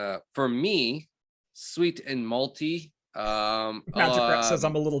is for me, sweet and malty. Magic Rat says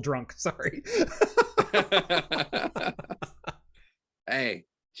I'm a little drunk. Sorry. Hey,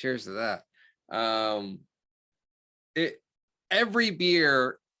 cheers to that. Every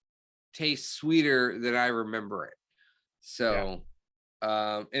beer tastes sweeter than I remember it. So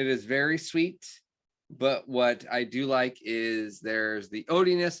it is very sweet, but what I do like is there's the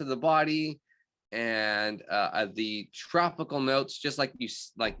oatiness of the body and the tropical notes, just like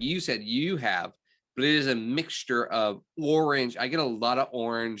you said you have, but it is a mixture of orange. I get a lot of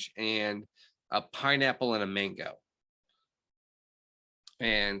orange and a pineapple and a mango.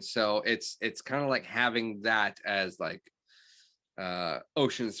 And so it's kind of like having that as like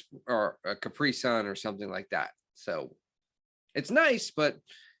Oceans or a Capri Sun or something like that. So it's nice, but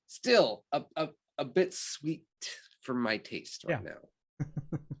still a bit sweet for my taste right now.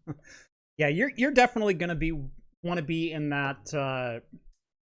 Yeah, you're definitely gonna want to be in that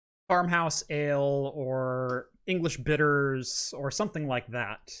farmhouse ale or English bitters or something like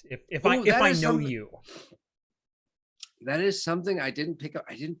that. If I know you. That is something I didn't pick up.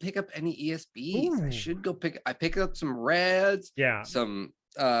 I didn't pick up any ESBs. Ooh. I should go I picked up some reds. Yeah. Some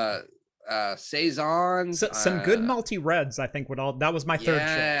saisons. Some good malty reds. I think that was my third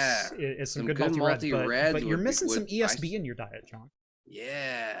choice. Is some good malty reds. But you're missing some ESB in your diet, John.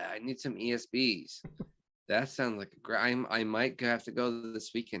 Yeah, I need some ESBs. That sounds like I might have to go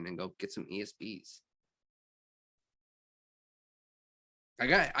this weekend and go get some ESBs. I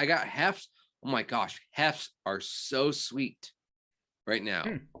got halves. Oh my gosh, hefts are so sweet right now.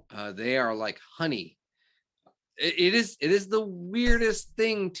 They are like honey. It is the weirdest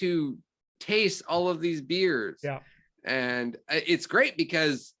thing to taste all of these beers. Yeah. And it's great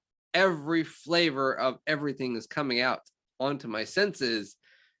because every flavor of everything is coming out onto my senses,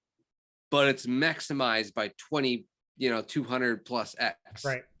 but it's maximized by 200 plus X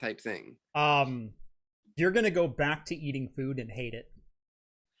type thing. You're going to go back to eating food and hate it.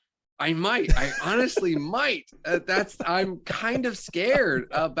 I might. I honestly might. I'm kind of scared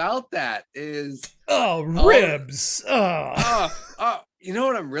about that. Ribs. You know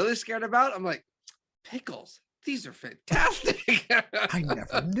what I'm really scared about? I'm like, pickles. These are fantastic. I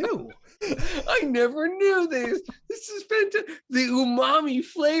never knew. I never knew this. This is fantastic. The umami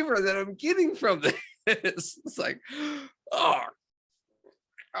flavor that I'm getting from this. It's like, I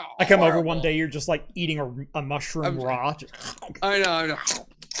come over one day, you're just like eating a mushroom raw. I know.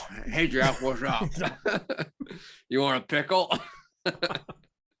 Hey, Jeff, what's up? You want a pickle? They're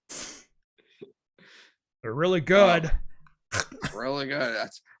really good. Really good.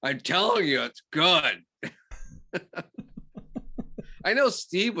 I'm telling you, it's good. I know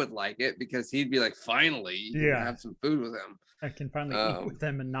Steve would like it because he'd be like, finally, you can have some food with him. I can finally eat with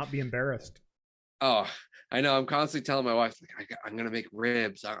them and not be embarrassed. Oh, I know. I'm constantly telling my wife, like, I'm going to make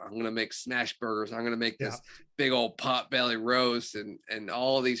ribs. I'm going to make smash burgers. I'm going to make this big old pot belly roast and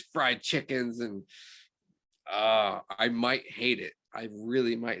all these fried chickens. And I might hate it. I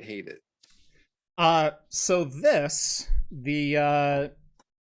really might hate it. So you're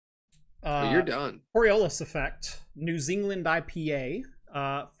done. Coriolis Effect, New Zealand IPA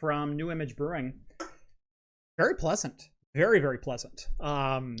from New Image Brewing. Very pleasant. Very, very pleasant.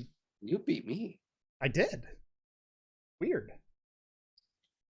 You beat me. I did. Weird. I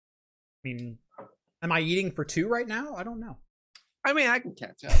mean, am I eating for two right now? I don't know. I mean, I can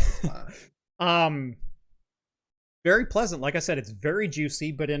catch up. It's fine. Very pleasant. Like I said, it's very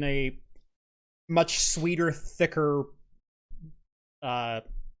juicy, but in a much sweeter, thicker,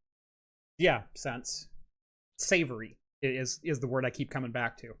 sense. Savory is the word I keep coming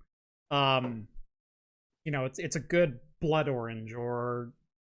back to. It's a good blood orange or,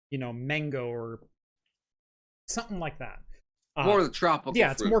 mango or something like that. More of the tropical fruit.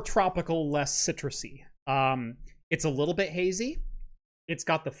 It's more tropical, less citrusy. It's a little bit hazy. It's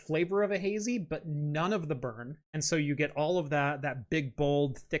got the flavor of a hazy, but none of the burn. And so you get all of that big,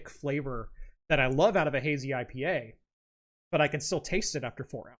 bold, thick flavor that I love out of a hazy IPA, but I can still taste it after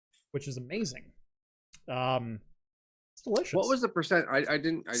 4 hours, which is amazing. It's delicious. What was the percent? I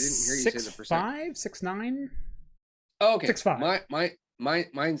didn't hear you say the percent. 6.5, 6.9. Oh, okay. 6.5.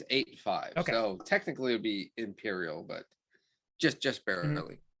 Mine's 8.5. Okay. So technically it would be imperial, but just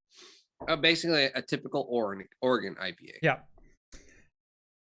barely. Basically a typical Oregon IPA. Yeah.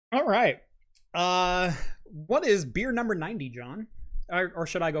 All right. What is beer number 90, John? or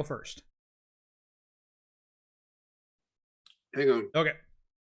should I go first? Hang on. Okay.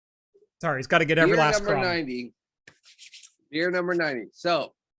 Sorry, he's got to get every last crumb. 90. Beer number 90.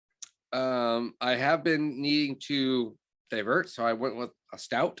 So, I have been needing to divert, so I went with a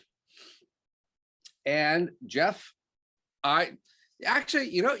stout. And Jeff, I actually,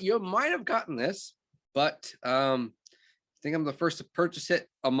 you might have gotten this, but I think I'm the first to purchase it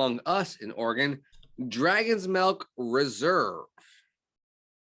among us in Oregon. Dragon's Milk Reserve.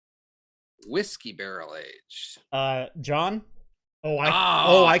 Whiskey barrel aged. John?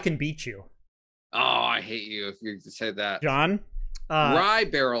 I can beat you. Oh, I hate you if you say that. John? Rye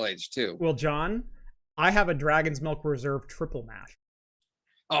barrel aged too. Well, John, I have a Dragon's Milk Reserve triple mash.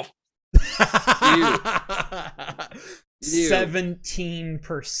 Oh.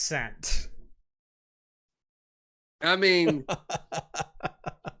 17%. I mean,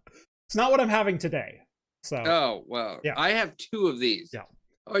 it's not what I'm having today. So. Oh well, yeah. I have 2 of these. Yeah.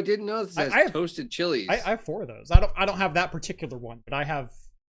 Oh, I didn't know this has toasted chilies. I have 4 of those. I don't have that particular one, but I have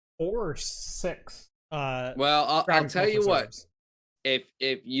 4 or 6. Well, I'll tell you what. If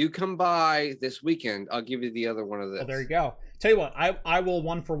you come by this weekend, I'll give you the other one of this. Well, there you go. Tell you what, I will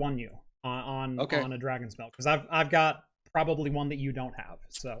 1-for-1 you on a Dragon's Milk, because I've got probably one that you don't have.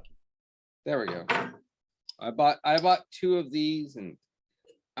 So there we go. I bought 2 of these, and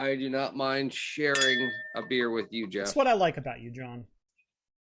I do not mind sharing a beer with you, Jeff. That's what I like about you, John.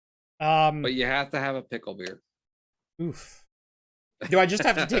 But you have to have a pickle beer. Oof. Do I just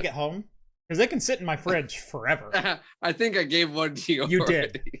have to take it home? Because it can sit in my fridge forever. I think I gave one to you. You already.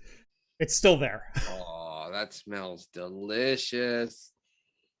 did. It's still there. Oh, that smells delicious.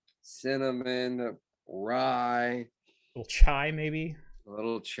 Cinnamon, rye. A little chai, maybe? A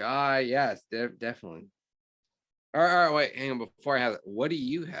little chai. Yes, definitely. All right, wait, hang on. Before I have it, what do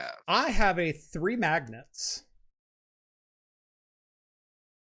you have? I have a 3 Magnets.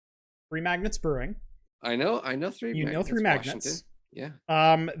 3 Magnets Brewing. I know 3 Magnets. You know 3 Magnets. Yeah.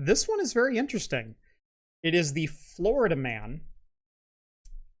 This one is very interesting. It is the Florida Man.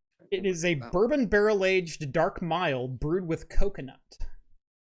 It is a bourbon barrel-aged dark mild brewed with coconut.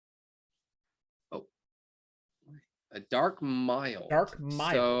 Oh. A dark mild. Dark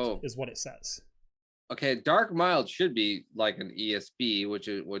mild is what it says. Okay, dark mild should be like an ESB, which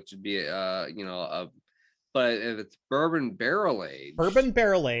would be but if it's bourbon barrel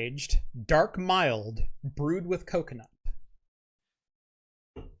aged, dark mild, brewed with coconut.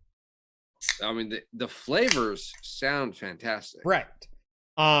 I mean, the flavors sound fantastic. Right.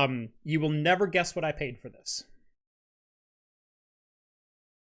 You will never guess what I paid for this.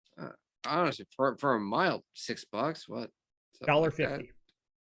 Honestly, for a mild, $6. What? $1.50.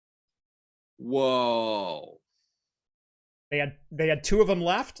 Whoa. They had 2 of them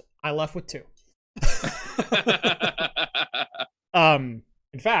left. I left with 2. In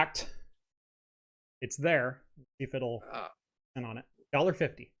fact, it's there. Let's see if it'll send on it.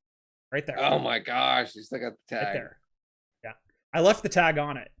 $1.50. Right there. Oh my gosh, you still got the tag. Right there. Yeah. I left the tag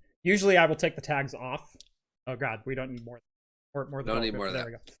on it. Usually I will take the tags off. Oh god, we don't need more than don't need more of that.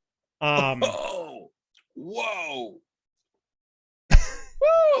 There we go. Whoa.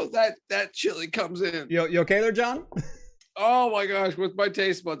 Whoa, that chili comes in. You okay there, John? Oh my gosh, with my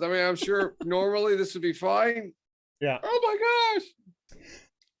taste buds. I mean, I'm sure normally this would be fine. Yeah. Oh my gosh.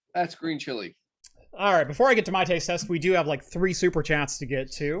 That's green chili. All right, before I get to my taste test, we do have like 3 super chats to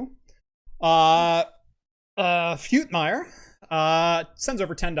get to. Futmeyer sends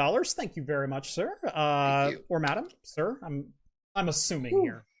over $10. Thank you very much, sir. Or madam, sir. I'm assuming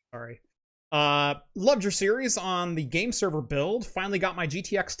here. Sorry. Loved your series on the game server build. Finally got my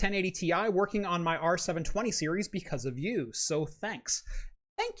GTX 1080 Ti working on my R720 series because of you. So thanks.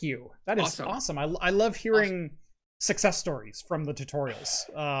 Thank you. That is awesome. I love hearing success stories from the tutorials.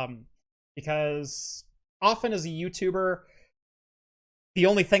 Because often as a YouTuber, the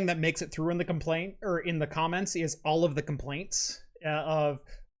only thing that makes it through in the complaint or in the comments is all of the complaints of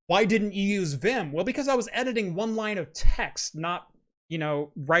why didn't you use Vim? Well, because I was editing 1 line of text, not,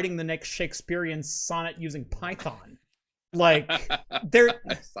 writing the next Shakespearean sonnet using Python. Like I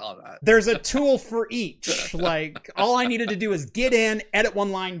saw that. There's a tool for each. Like all I needed to do is get in, edit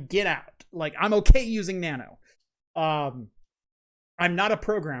 1 line, get out. Like I'm okay using Nano. I'm not a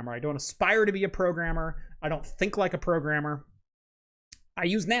programmer. I don't aspire to be a programmer. I don't think like a programmer. I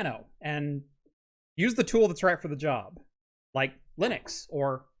use Nano and use the tool that's right for the job, like Linux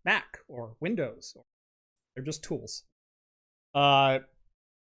or Mac or Windows. They're just tools. But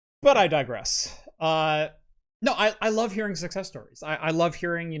I digress. No, I love hearing success stories. I love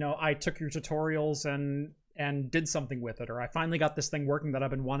hearing, I took your tutorials and did something with it, or I finally got this thing working that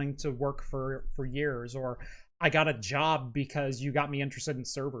I've been wanting to work for years, or I got a job because you got me interested in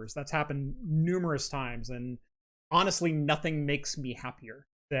servers. That's happened numerous times. And honestly, nothing makes me happier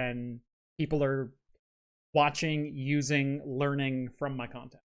than people are watching, using, learning from my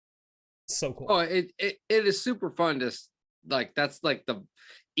content. It's so cool. Oh, it is super fun to like, that's like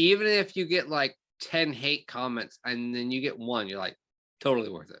even if you get like 10 hate comments and then you get one, you're like, totally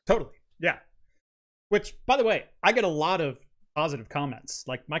worth it. Totally. Yeah. Which, by the way, I get a lot of positive comments.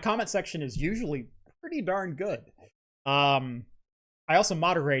 Like, my comment section is usually pretty darn good. I also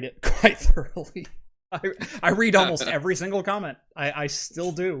moderate it quite thoroughly. I read almost every single comment. I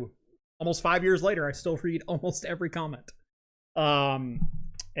still do. Almost 5 years later, I still read almost every comment. And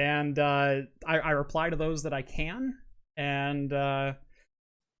I reply to those that I can. And yeah,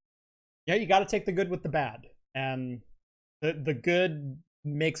 you got to take the good with the bad. And the good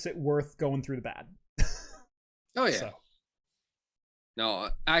makes it worth going through the bad. Oh, yeah. So. No,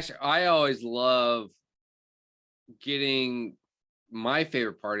 actually, I always love getting, my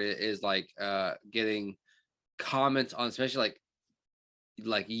favorite part is like getting comments on, especially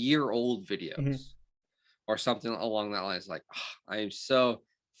like year-old videos or something along that line. It's like, oh, I am so,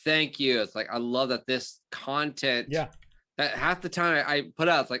 thank you. It's like, I love that this content, that half the time I put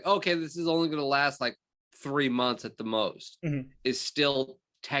out, it's like, okay, this is only going to last like 3 months at the most, is still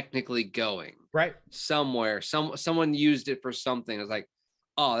technically going right somewhere. Someone used it for something. It's like,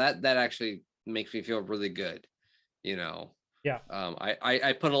 oh, that actually makes me feel really good, you know. Yeah.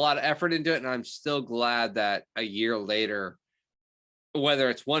 I put a lot of effort into it, and I'm still glad that a year later, whether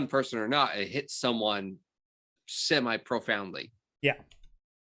it's one person or not, it hits someone semi profoundly. Yeah.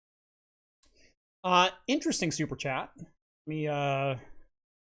 Interesting super chat. Let me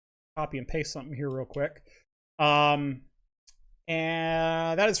copy and paste something here real quick. And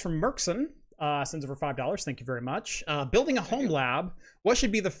that is from Merkson. Sends over $5. Thank you very much. Building a home lab. What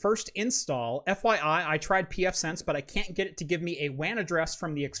should be the first install? FYI, I tried pfSense, but I can't get it to give me a WAN address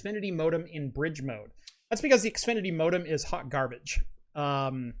from the Xfinity modem in bridge mode. That's because the Xfinity modem is hot garbage.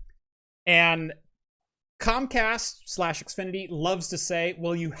 And Comcast/Xfinity loves to say,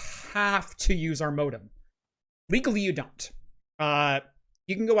 well, you have to use our modem. Legally, you don't.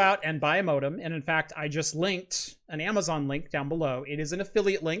 You can go out and buy a modem. And in fact, I just linked an Amazon link down below. It is an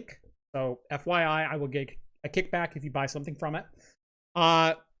affiliate link. So FYI, I will get a kickback if you buy something from it.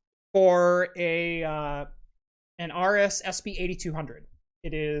 For an RS SP8200.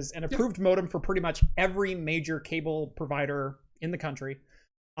 It is an approved modem for pretty much every major cable provider in the country.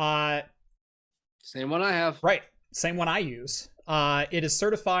 Same one I have. Right. Same one I use. It is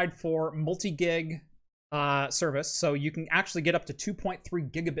certified for multi-gig service, so you can actually get up to 2.3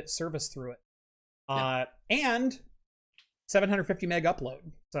 gigabit service through it. And 750 meg upload.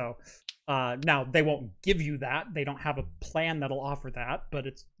 So now they won't give you that. They don't have a plan that'll offer that, but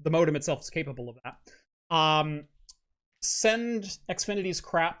the modem itself is capable of that. Send Xfinity's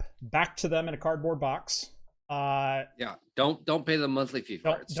crap back to them in a cardboard box. Don't pay the monthly fee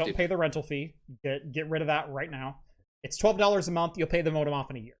for it. Don't pay the rental fee. Get rid of that right now. It's $12 a month. You'll pay the modem off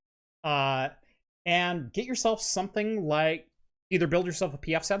in a year. And get yourself something like, either build yourself a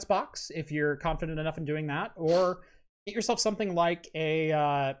pfSense box if you're confident enough in doing that, or get yourself something like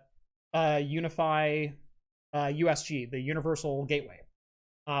a Unify USG, the Universal Gateway.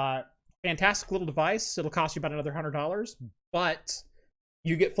 Fantastic little device. It'll cost you about another $100, but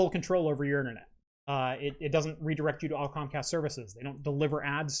you get full control over your internet. It doesn't redirect you to all Comcast services. They don't deliver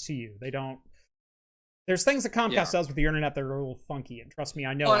ads to you. They don't. There's things that Comcast does with the internet that are a little funky, and trust me,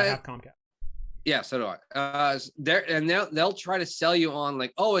 I know. I have Comcast. Yeah, so do I. They'll try to sell you on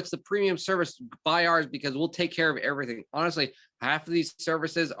like, oh, it's the premium service, buy ours because we'll take care of everything. Honestly, half of these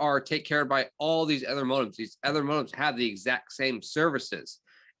services are taken care of by all these other modems. These other modems have the exact same services.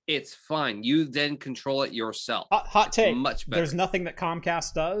 It's fine. You then control it yourself. Hot take. Much better. There's nothing that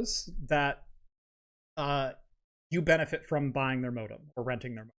Comcast does that you benefit from buying their modem or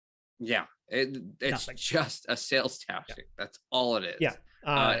renting their modem. Yeah, it's nothing. Just a sales tactic. Yeah. That's all it is. Yeah.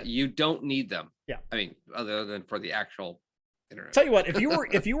 You don't need them. Yeah. I mean, other than for the actual internet. Tell you what, if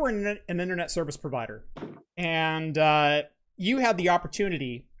you were an internet service provider and you had the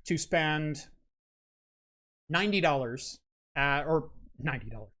opportunity to spend $90 or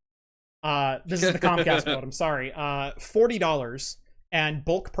 $90. This is the Comcast modem. Sorry, $40 and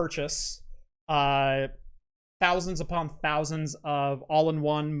bulk purchase thousands upon thousands of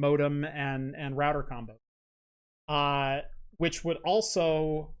all-in-one modem and router combo, which would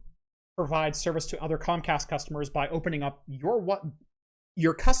also provide service to other Comcast customers by opening up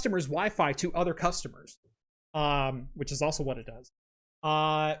your customer's Wi-Fi to other customers, which is also what it does.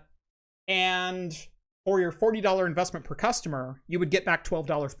 And for your $40 investment per customer, you would get back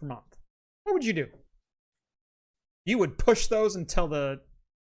 $12 per month. What would you do? You would push those until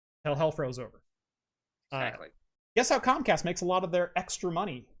hell froze over. Exactly. Guess how Comcast makes a lot of their extra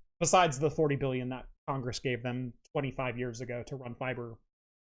money besides the $40 billion that Congress gave them 25 years ago to run fiber,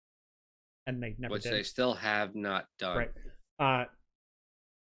 and they never did. Which they still have not done. Right.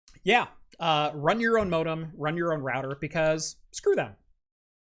 Run your own modem, run your own router, because screw them.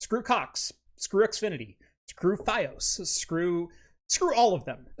 Screw Cox. Screw Xfinity. Screw Fios. Screw all of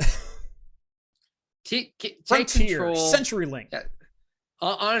them. Take Frontier, control. CenturyLink. Yeah.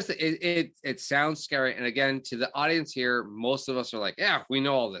 Honestly, it sounds scary. And again, to the audience here, most of us are like, yeah, we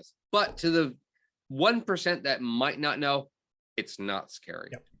know all this. But to the 1% that might not know, it's not scary.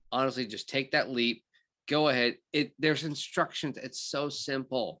 Yep. Honestly, just take that leap. Go ahead. There's instructions. It's so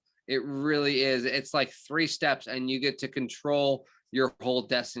simple. It really is. It's like 3 steps and you get to control your whole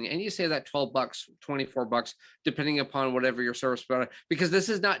destiny. And you save that $12, $24, depending upon whatever your service provider, because this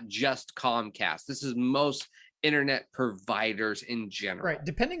is not just Comcast. This is most internet providers in general. Right.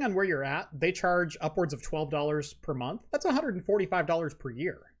 Depending on where you're at, they charge upwards of $12 per month. That's $145 per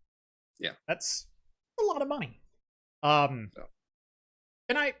year. Yeah. That's a lot of money. Can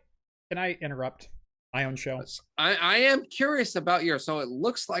I interrupt my own show? I am curious about yours. So it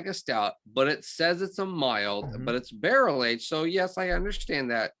looks like a stout, but it says it's a mild, but it's barrel aged. So yes, I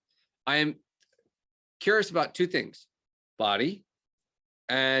understand that. I am curious about 2 things: body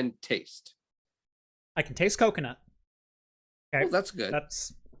and taste. I can taste coconut. Okay, well, that's good.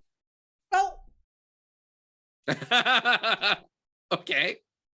 That's okay.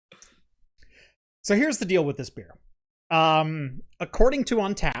 So here's the deal with this beer. According to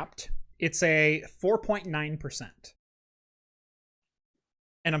Untappd, it's a 4.9%.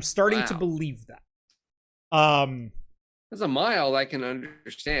 And I'm starting to believe that. That's a mild, I can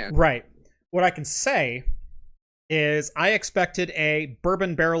understand. Right. What I can say is I expected a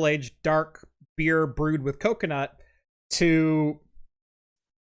bourbon barrel-aged dark beer brewed with coconut to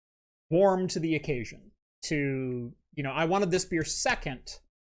warm to the occasion. I wanted this beer second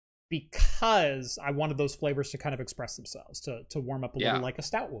because I wanted those flavors to kind of express themselves, to warm up a little like a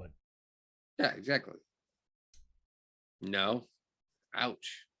stout would. Yeah, exactly. No.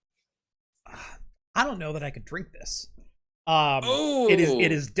 Ouch. I don't know that I could drink this.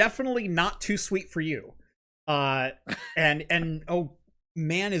 It is definitely not too sweet for you. And oh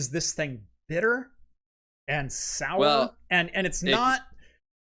man, is this thing bitter and sour? Well, and it's not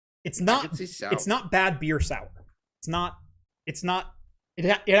bad beer sour. It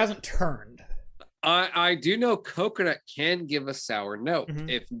hasn't turned. I do know coconut can give a sour note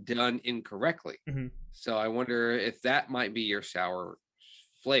if done incorrectly. So I wonder if that might be your sour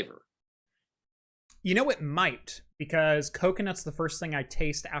flavor. You know, it might, because coconut's the first thing I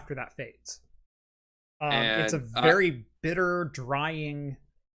taste after that fades. It's a very bitter, drying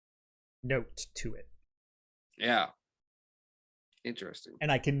note to it. Yeah. Interesting.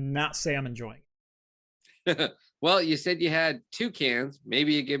 And I cannot say I'm enjoying it. Well, you said you had 2 cans.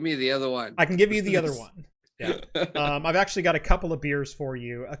 Maybe you give me the other one. I can give you the other one. Yeah. I've actually got a couple of beers for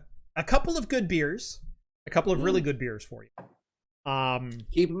you. A couple of good beers. A couple of really good beers for you.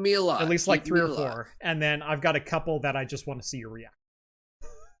 Keeping me alive. At least like 3 or 4. And then I've got a couple that I just want to see you react.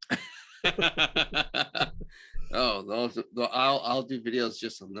 Oh, those! I'll do videos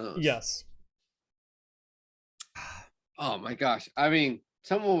just on those. Yes. Oh my gosh! I mean,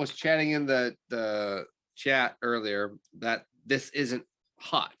 someone was chatting in the chat earlier that this isn't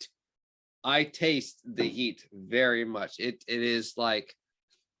hot. I taste the heat very much. It is like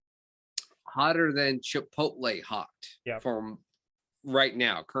hotter than Chipotle hot from right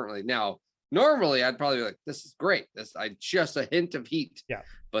now, currently. Now, normally I'd probably be like, this is great. I just a hint of heat. Yeah.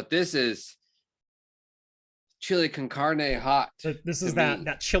 But this is chili con carne hot. So this is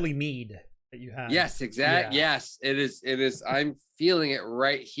that chili mead that you have. Yes, exactly. Yeah. Yes, it is. I'm feeling it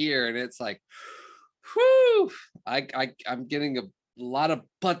right here, and it's like, whew. I'm getting a lot of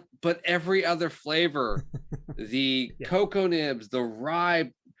but every other flavor. The cocoa nibs, the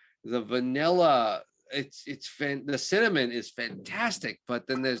rye, the vanilla. The cinnamon is fantastic, but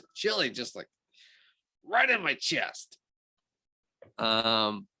then there's chili just like right in my chest.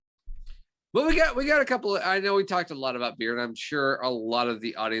 But we got a couple of, I know we talked a lot about beer, and I'm sure a lot of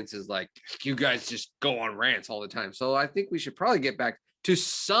the audience is like, you guys just go on rants all the time. So I think we should probably get back to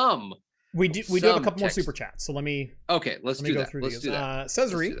some. We do have a couple more super chats. So let me go through these.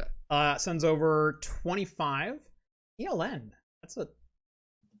 Cesare sends over 25 ELN. That's a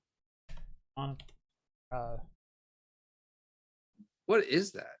what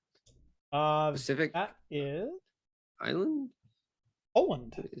is that? Pacific. That is Island.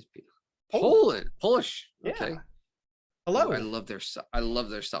 Poland. Poland. Polish. Yeah. Okay. Hello. Ooh, I love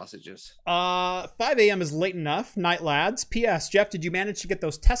their sausages. 5 a.m. is late enough. Night lads. P.S. Jeff, did you manage to get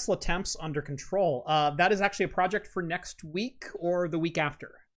those Tesla temps under control? That is actually a project for next week or the week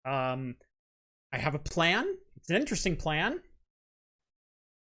after. I have a plan. It's an interesting plan.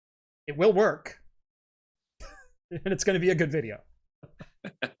 It will work. And it's going to be a good video.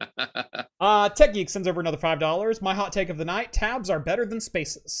 Tech Geek sends over another $5. My hot take of the night: tabs are better than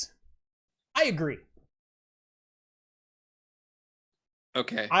spaces. I agree.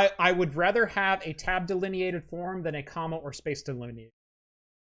 Okay. I would rather have a tab delineated form than a comma or space delineated.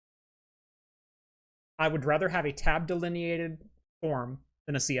 I would rather have a tab delineated form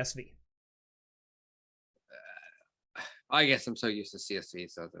than a CSV. I guess I'm so used to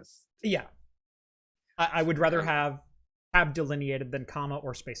CSV, so this. Yeah. I would rather have tab delineated than comma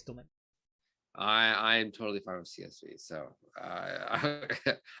or space delineated. I am totally fine with CSV, so I'm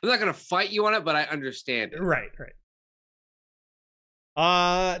not gonna fight you on it, but I understand it. Right.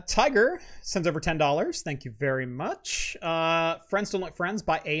 Tiger sends over $10. Thank you very much. Friends Don't Like Friends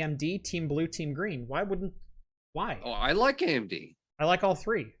by AMD, Team Blue, Team Green. Why? Oh, I like AMD. I like all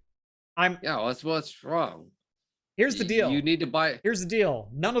three. What's wrong? Here's the deal. You need to buy. Here's the deal.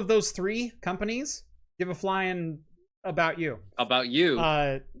 None of those three companies give a flying about you. About you.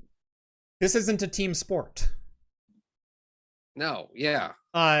 This isn't a team sport. No, yeah.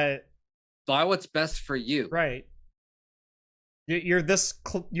 Buy what's best for you. Right. You're this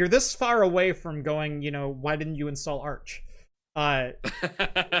far away from going, why didn't you install Arch? Yeah.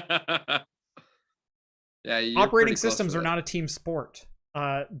 Operating systems are not a team sport.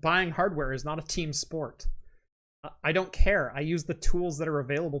 Buying hardware is not a team sport. I don't care. I use the tools that are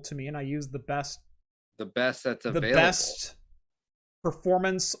available to me, and I use the best that's available. The best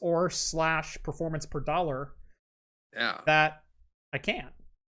performance or / performance per dollar. Yeah. That I can.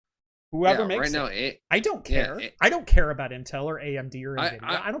 Whoever makes right now, I don't care. I don't care about Intel or AMD or NVIDIA.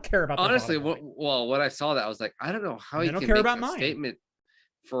 I don't care about that. Honestly, when I saw that, I was like, I don't know how you can make a statement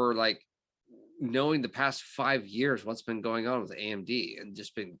for like knowing the past 5 years what's been going on with AMD and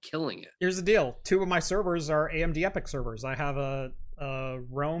just been killing it. Here's the deal. 2 of my servers are AMD EPYC servers. I have a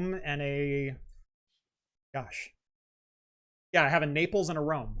Rome and I have a Naples and a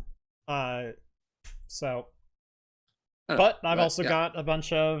Rome. But I've also got a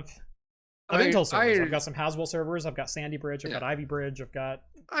bunch of Intel servers. I've got some Haswell servers. I've got Sandy Bridge. I've got Ivy Bridge. I've got.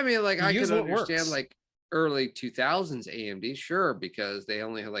 I mean, like I can understand like early 2000s AMD, sure, because they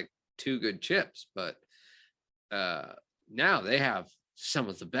only had like 2 good chips, but now they have some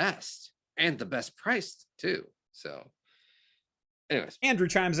of the best and the best priced too. So, anyways, Andrew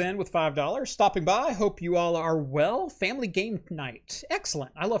chimes in with $5, stopping by. Hope you all are well. Family game night,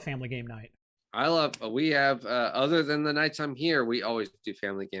 excellent. I love family game night. We have, other than the nights I'm here, we always do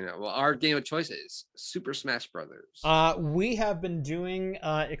family game night. Well, our game of choice is Super Smash Brothers. We have been doing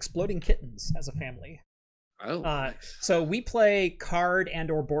Exploding Kittens as a family. Oh, nice. So we play card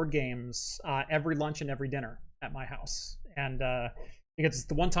and or board games every lunch and every dinner at my house. And because it's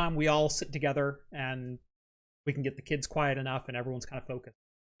the one time we all sit together and we can get the kids quiet enough and everyone's kind of focused.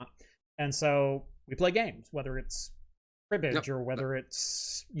 And so we play games, whether it's cribbage or whether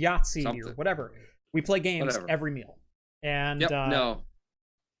it's Yahtzee or whatever. We play games every meal. And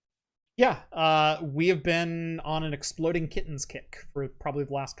we have been on an Exploding Kittens kick for probably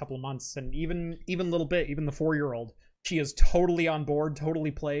the last couple of months, and even little bit, even the 4-year-old, she is totally on board,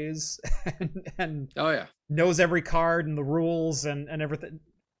 totally plays, and knows every card and the rules and everything.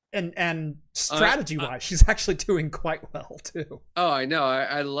 And strategy wise, she's actually doing quite well too. Oh, I know.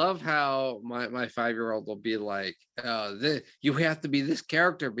 I love how my 5-year-old will be like, you have to be this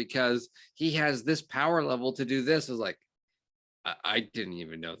character because he has this power level to do this. I was like, I didn't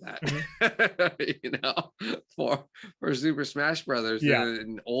even know that. Mm-hmm. For Super Smash Brothers,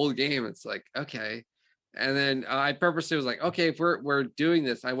 an old game, it's like, okay. And then I purposely was like, okay, if we're doing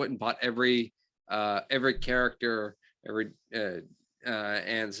this, I wouldn't bought every character,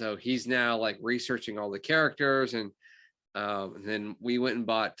 and so he's now like researching all the characters, and then we went and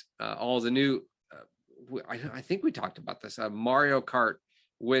bought all the new. I think we talked about this Mario Kart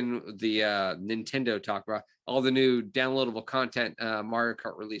when the Nintendo talked about all the new downloadable content. Mario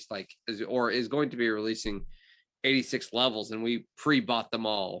Kart released is going to be releasing 86 levels, and we pre-bought them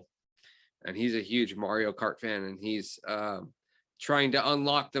all. And he's a huge Mario Kart fan, and he's trying to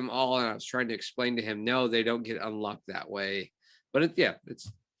unlock them all. And I was trying to explain to him, no, they don't get unlocked that way. But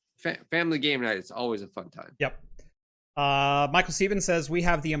it's family game night. It's always a fun time. Yep. Michael Stevens says we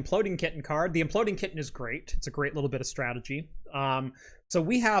have the Imploding Kitten card. The Imploding Kitten is great. It's a great little bit of strategy. So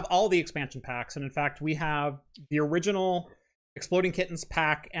we have all the expansion packs, and in fact, we have the original Exploding Kittens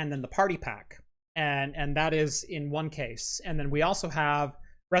pack and then the party pack. and that is in one case. And then we also have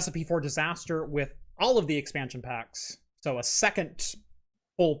Recipe for Disaster with all of the expansion packs. So a second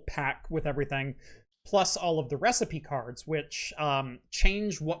full pack with everything, plus all of the recipe cards, which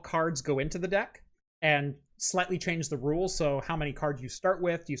change what cards go into the deck and slightly change the rules. So how many cards you start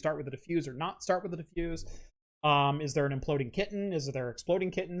with? Do you start with a diffuse or not start with a diffuse? Is there an imploding kitten? Is there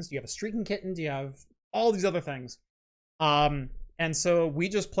exploding kittens? Do you have a streaking kitten? Do you have all these other things? And so we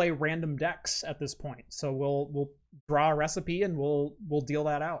just play random decks at this point. So we'll draw a recipe and we'll deal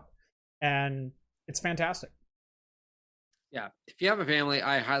that out, and it's fantastic. Yeah, if you have a family,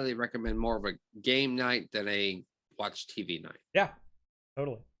 I highly recommend more of a game night than a watch TV night. Yeah,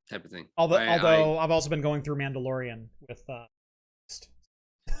 totally. Type of thing. Although I've also been going through Mandalorian with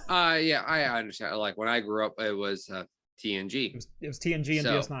yeah, I understand. Like when I grew up, it was TNG. It was TNG and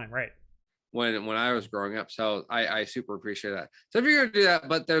DS9, right? When I was growing up, so I super appreciate that. So if you're gonna do that,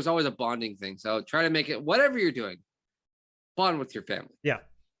 but there's always a bonding thing. So try to make it whatever you're doing, bond with your family. Yeah.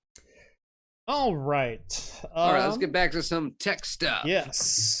 All right. All right. Let's get back to some tech stuff.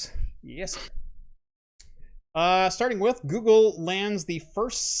 Yes. Starting with, Google lands the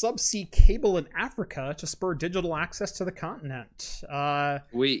first subsea cable in Africa to spur digital access to the continent.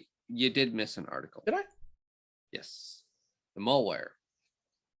 You did miss an article. Did I? Yes. The malware.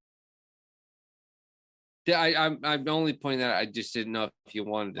 I'm only pointing that out. I just didn't know if you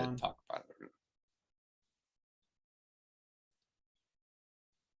wanted to talk about it or not.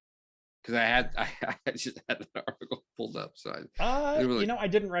 Because I just had an article pulled up. So I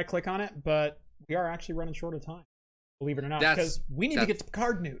didn't right click on it, but we are actually running short of time, believe it or not, because we need to get to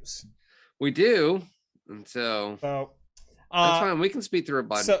card news. We do, and so that's fine. We can speed through a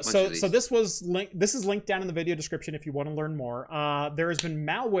bunch. So this is linked down in the video description if you want to learn more. There has been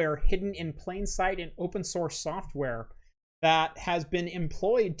malware hidden in plain sight in open source software that has been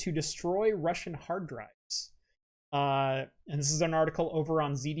employed to destroy Russian hard drives. And this is an article over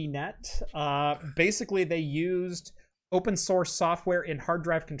on ZDNet. Basically, they used open source software in hard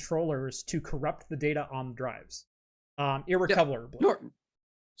drive controllers to corrupt the data on the drives, irrecoverably. Yeah, Norton.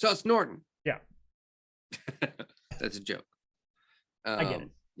 So it's Norton. Yeah. That's a joke. I get it.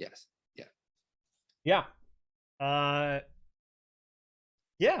 Yes. Yeah.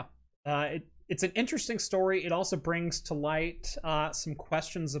 It's an interesting story. It also brings to light some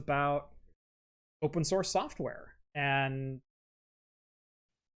questions about open source software. And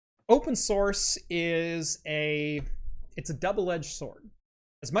open source is it's a double-edged sword.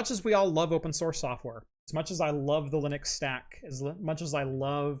 As much as we all love open source software, as much as I love the Linux stack, as much as I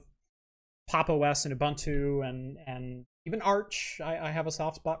love Pop! OS and Ubuntu and even Arch, I have a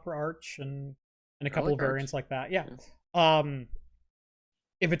soft spot for Arch and a couple of variants like that. Yeah.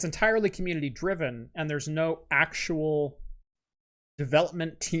 If it's entirely community driven and there's no actual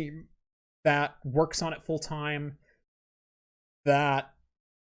development team that works on it full time, that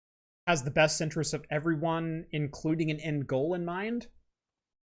has the best interests of everyone, including an end goal in mind,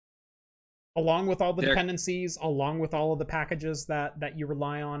 along with all the dependencies, along with all of the packages that you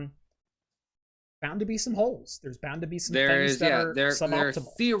rely on, bound to be some holes. There's bound to be some things that are suboptimal. There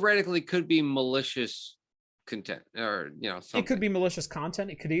theoretically could be malicious content, or something. It could be malicious content.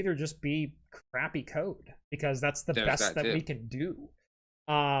 It could either just be crappy code, because that's the best that we can do.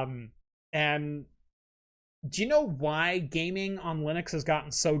 And do you know why gaming on Linux has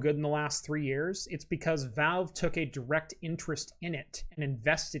gotten so good in the last 3 years? It's because Valve took a direct interest in it and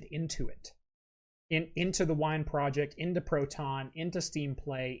invested into it, into the Wine project, into Proton, into Steam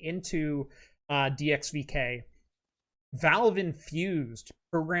Play, into DXVK. Valve infused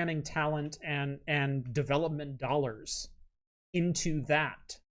programming talent and development dollars into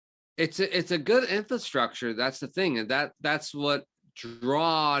that. It's a good infrastructure. That's the thing, and that's what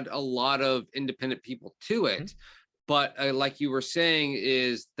drawed a lot of independent people to it. Mm-hmm. But like you were saying,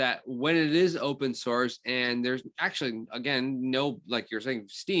 is that when it is open source and there's actually, again, no, like you're saying,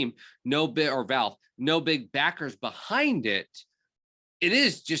 Steam, or Valve, no big backers behind it, it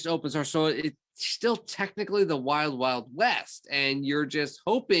is just open source. So it's still technically the wild, wild west. And you're just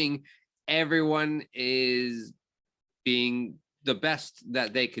hoping everyone is being the best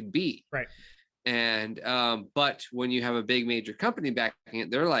that they could be. Right. And but when you have a big major company backing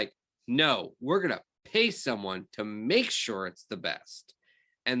it, they're like, no, we're gonna pay someone to make sure it's the best.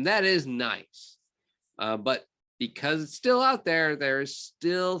 And that is nice. But because it's still out there, there's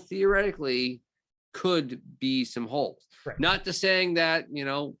still theoretically could be some holes. Right. Not to saying that,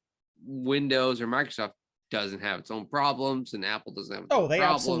 Windows or Microsoft doesn't have its own problems and Apple doesn't have its own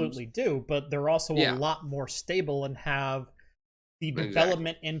problems. Absolutely do, but they're also a lot more stable and have the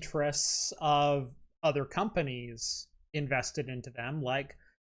development interests of other companies invested into them, like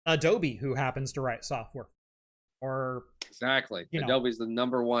Adobe, who happens to write software, or exactly, Adobe's the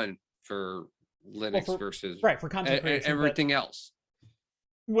number one for Linux versus for content creation, everything else.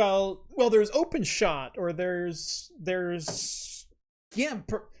 Well, there's OpenShot, or there's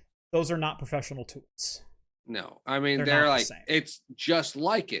GIMP. Those are not professional tools. No, I mean they're like it's just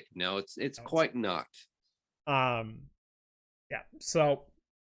like it. No, it's quite not. Yeah. So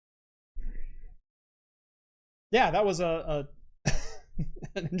yeah, that was a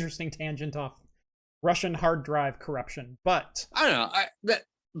an interesting tangent off Russian hard drive corruption, but I don't know.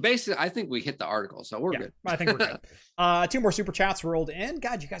 Basically, I think we hit the article, so we're good. I think we're good. 2 more super chats rolled in.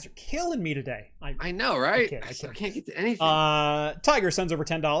 God, you guys are killing me today. I know, right? I can't get to anything. Tiger sends over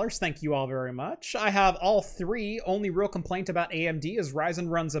 $10. Thank you all very much. I have all 3. Only real complaint about AMD is Ryzen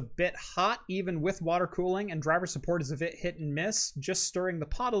runs a bit hot, even with water cooling, and driver support is a bit hit and miss. Just stirring the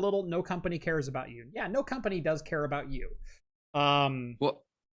pot a little. No company cares about you. Yeah, no company does care about you. Well,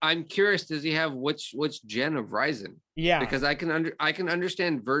 I'm curious, does he have which gen of Ryzen? Yeah, because I can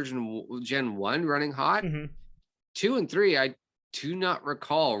understand Gen 1 running hot. 2 and 3, I do not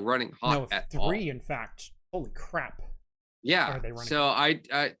recall running hot at 3, all. 3, in fact. Holy crap. Yeah. So I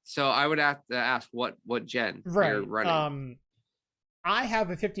would have to ask what gen you're running. I have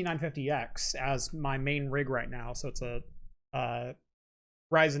a 5950X as my main rig right now. So it's a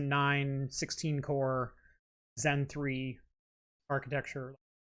Ryzen 9 16 core Zen 3 architecture.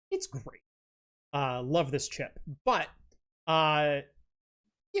 It's great. Love this chip, but it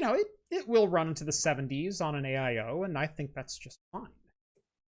will run into the 70s on an AIO, and I think that's just fine.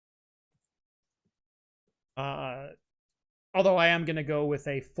 Although I am gonna go with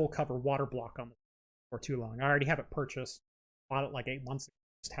a full cover water block on it for too long. I already have it purchased. Bought it like 8 months ago.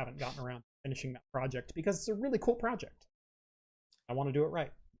 Just haven't gotten around to finishing that project because it's a really cool project. I want to do it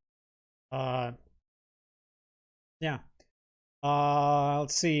right. Yeah.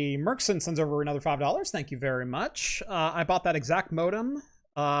 Let's see. Merkson sends over another $5. Thank you very much. I bought that exact modem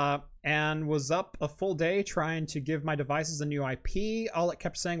and was up a full day trying to give my devices a new IP. All it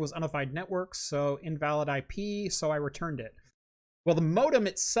kept saying was unified networks, so invalid IP, so I returned it. Well, the modem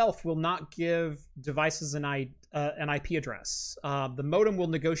itself will not give devices an IP address. The modem will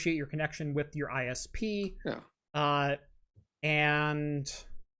negotiate your connection with your ISP. Yeah.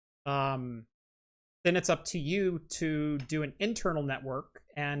 Then it's up to you to do an internal network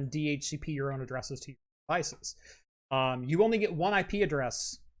and DHCP your own addresses to your devices. You only get one IP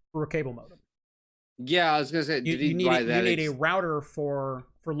address for a cable modem. Yeah, I was gonna say, you need a router for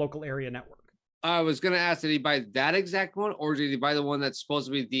local area network. I was gonna ask, did he buy that exact one, or did he buy the one that's supposed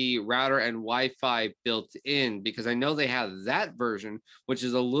to be the router and Wi-Fi built in? Because I know they have that version, which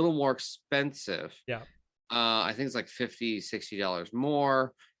is a little more expensive. Yeah. I think it's like $50-$60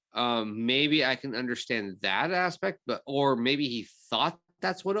 more. Maybe I can understand that aspect, or maybe he thought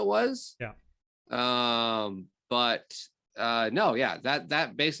that's what it was. Yeah. But no, yeah,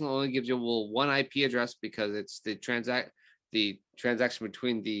 that basically only gives you one IP address because it's the transaction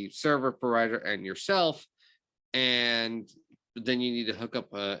between the server provider and yourself, and then you need to hook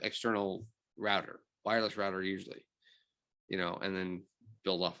up an external router, wireless router usually, and then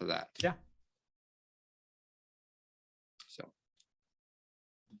build off of that. Yeah.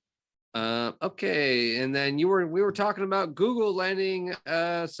 Okay, and then we were talking about Google landing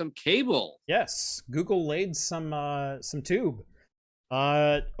some cable. Yes, Google laid some tube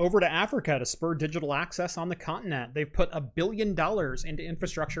over to Africa to spur digital access on the continent. They've put $1 billion into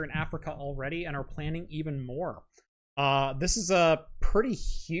infrastructure in Africa already and are planning even more. This is a pretty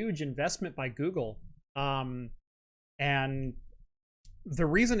huge investment by Google, and the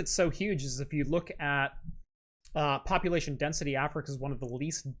reason it's so huge is if you look at population density, Africa is one of the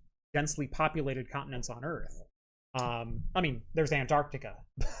least densely populated continents on Earth. I mean, there's Antarctica,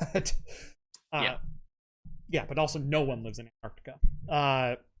 but but also no one lives in Antarctica.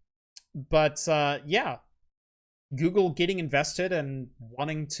 Yeah, Google getting invested and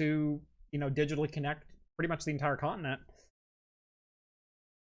wanting to, digitally connect pretty much the entire continent.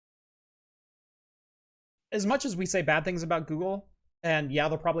 As much as we say bad things about Google, and yeah,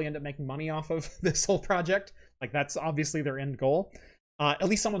 they'll probably end up making money off of this whole project. Like, that's obviously their end goal. At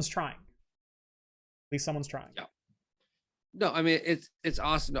least someone's trying. Yeah. No, I mean, it's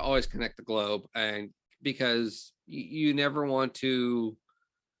awesome to always connect the globe, and because you never want to.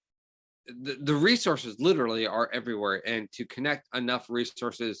 The resources literally are everywhere, and to connect enough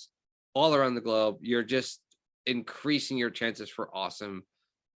resources all around the globe, you're just increasing your chances for awesome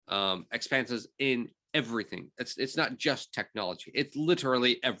expanses in everything. It's not just technology; it's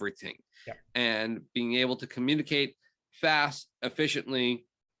literally everything. Yeah. And being able to communicate fast, efficiently.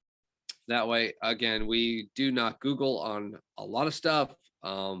 That way, again, we do not Google on a lot of stuff,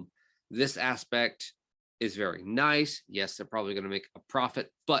 This aspect is very nice. Yes, they're probably going to make a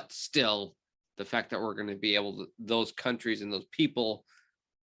profit, but still, the fact that we're going to be able to, those countries and those people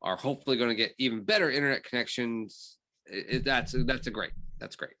are hopefully going to get even better internet connections. That's great.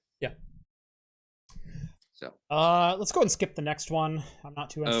 Yeah. So let's go and skip the next one. I'm not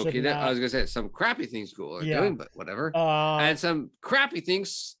too interested in that. I was gonna say some crappy things Google are doing, but whatever. And some crappy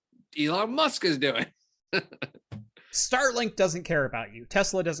things Elon Musk is doing. Starlink doesn't care about you.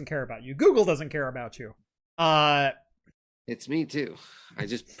 Tesla doesn't care about you. Google doesn't care about you. It's me too. I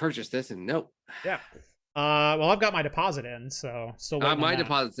just purchased this and nope. Yeah. Well, I've got my deposit in, so still waiting my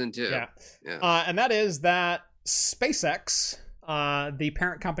deposit's in too. Yeah. And that is that SpaceX, the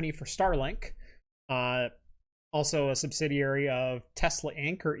parent company for Starlink, also a subsidiary of Tesla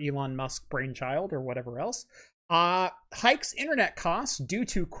Inc. or Elon Musk brainchild or whatever else, hikes internet costs due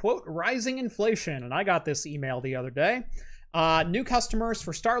to, quote, rising inflation. And I got this email the other day. New customers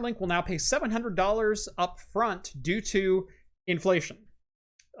for Starlink will now pay $700 up front due to inflation.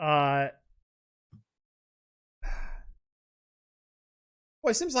 Boy,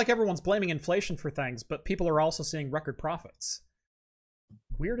 it seems like everyone's blaming inflation for things, but people are also seeing record profits.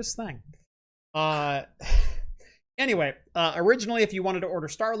 Weirdest thing. Anyway, originally, if you wanted to order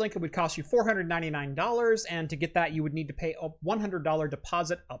Starlink, it would cost you $499, and to get that, you would need to pay a $100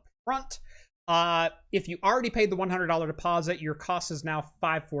 deposit up front. If you already paid the $100 deposit, your cost is now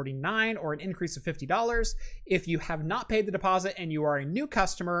 $549, or an increase of $50. If you have not paid the deposit and you are a new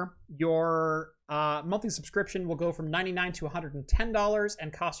customer, your monthly subscription will go from $99 to $110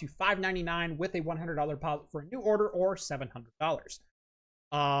 and cost you $599 with a $100 deposit for a new order, or $700.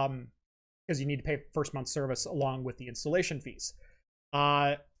 Because you need to pay first month service along with the installation fees.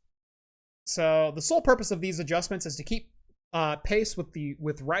 So the sole purpose of these adjustments is to keep pace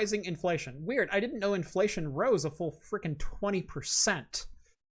with rising inflation. Weird, I didn't know inflation rose a full freaking 20%. It's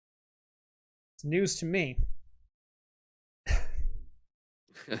news to me.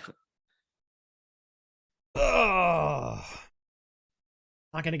 Ugh.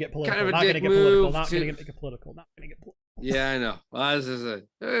 Not gonna get political. Not gonna get political. Not gonna get political. Not gonna get political. Yeah, I know. Well, this is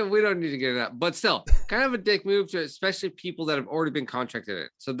we don't need to get it out, but still, kind of a dick move to especially people that have already been contracted in.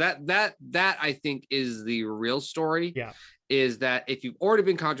 So that I think is the real story. Yeah, is that if you've already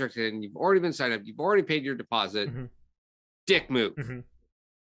been contracted and you've already been signed up, you've already paid your deposit, dick move.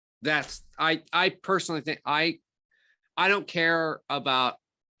 That's I personally think I don't care about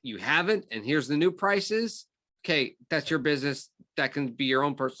you haven't, and here's the new prices. Okay, that's your business. That can be your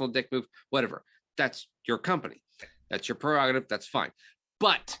own personal dick move, whatever. That's your company. That's your prerogative. That's fine.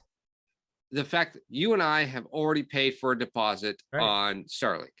 But the fact that you and I have already paid for a deposit on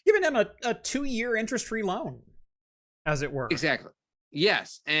Starlink. Giving them a 2-year interest-free loan, as it were. Exactly.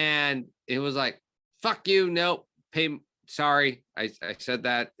 Yes. And it was like, fuck you. Nope. Pay. Sorry. I said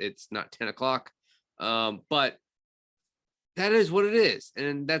that. It's not 10 o'clock. But that is what it is.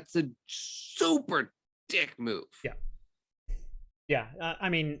 And that's a super dick move. Yeah. Yeah, I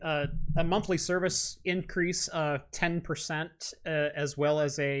mean, a monthly service increase of 10%, as well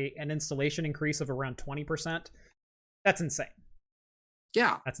as an installation increase of around 20%. That's insane.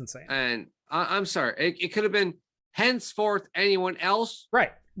 Yeah. That's insane. And I'm sorry. It could have been henceforth anyone else.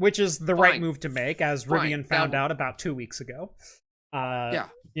 Right. Which is the right move to make, as Rivian found out about 2 weeks ago. Yeah.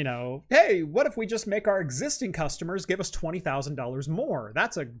 You know, hey, what if we just make our existing customers give us $20,000 more?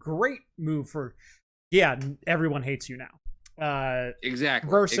 That's a great move for, yeah, everyone hates you now.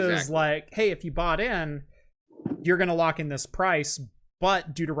 Exactly. Versus like, hey, if you bought in, you're going to lock in this price,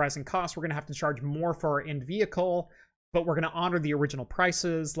 but due to rising costs, we're going to have to charge more for our end vehicle, but we're going to honor the original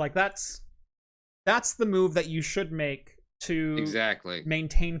prices. Like that's the move that you should make to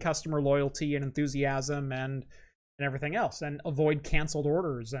maintain customer loyalty and enthusiasm and everything else, and avoid canceled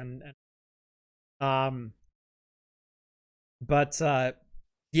orders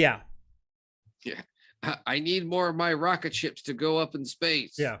yeah. I need more of my rocket ships to go up in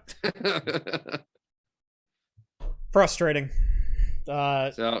space. Yeah. Frustrating.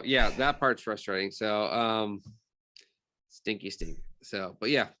 So yeah, that part's frustrating. So stinky. So, but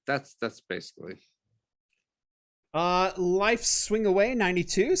yeah, that's basically. Life Swing Away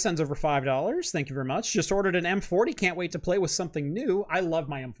 92 sends over $5. Thank you very much. Just ordered an M40. Can't wait to play with something new. I love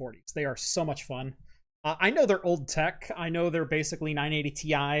my M40s. They are so much fun. I know they're old tech. I know they're basically 980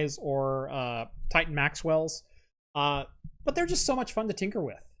 Ti's or Titan Maxwells, but they're just so much fun to tinker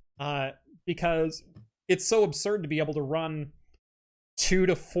with because it's so absurd to be able to run 2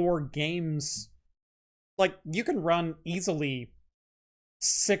 to 4 games. Like, you can run easily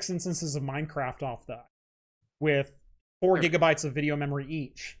 6 instances of Minecraft off that with 4 gigabytes of video memory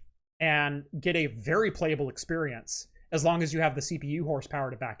each and get a very playable experience as long as you have the CPU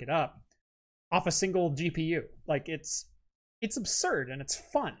horsepower to back it up, off a single GPU. Like, it's absurd and it's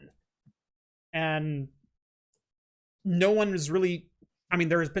fun. And no one is really, I mean,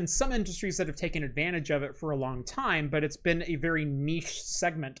 there's been some industries that have taken advantage of it for a long time, but it's been a very niche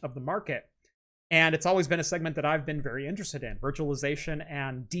segment of the market. And it's always been a segment that I've been very interested in, virtualization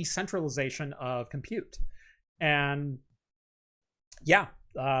and decentralization of compute. And yeah,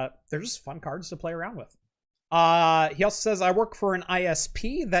 they're just fun cards to play around with. He also says, I work for an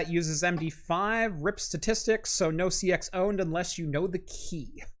ISP that uses MD5, RIP statistics, so no CX owned unless you know the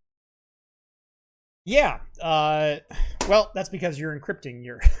key. Yeah, well, that's because you're encrypting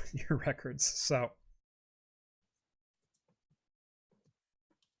your records, so.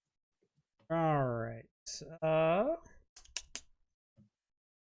 All right.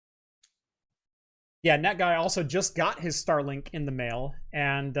 Yeah, NetGuy also just got his Starlink in the mail,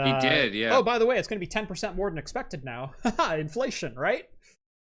 and he did, yeah. Oh, by the way, it's going to be 10% more than expected now. Inflation, right?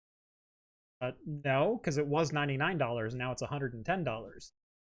 No, because it was $99, and now it's $110.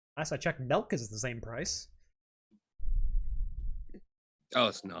 Last I checked, milk is the same price. Oh,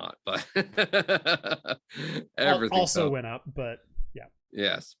 it's not, but everything also went up, but yeah.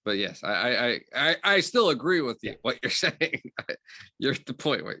 Yes, but yes, I still agree with you, what you're saying. You're at the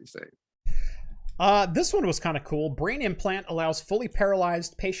point what you're saying. This one was kind of cool. Brain implant allows fully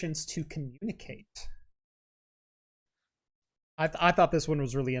paralyzed patients to communicate. I thought this one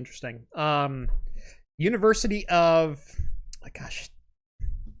was really interesting. University of, gosh,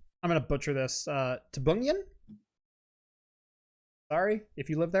 I'm gonna butcher this. Tübingen? Sorry if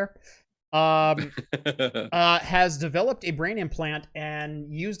you live there. Has developed a brain implant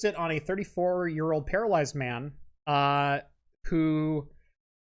and used it on a 34-year-old paralyzed man who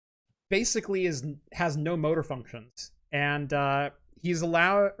basically has no motor functions, and he's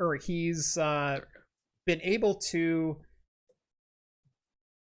been able to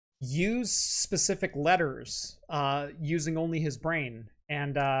use specific letters using only his brain,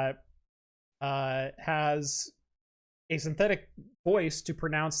 and has a synthetic voice to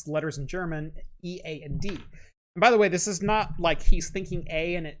pronounce letters in German, E, A, and D. And by the way, this is not like he's thinking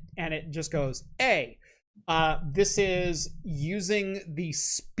A and it just goes A. This is using the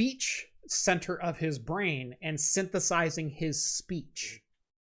speech center of his brain and synthesizing his speech.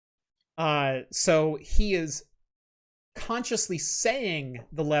 So he is consciously saying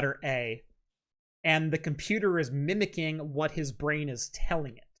the letter A, and the computer is mimicking what his brain is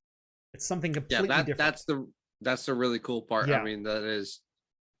telling it. It's something completely different. That's the really cool part. Yeah. I mean, that is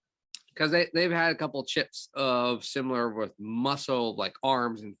because they've had a couple chips of similar with muscle, like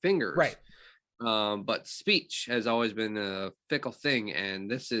arms and fingers, right? But speech has always been a fickle thing,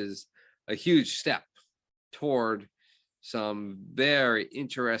 and this is a huge step toward some very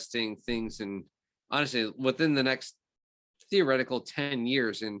interesting things. And honestly, within the next theoretical 10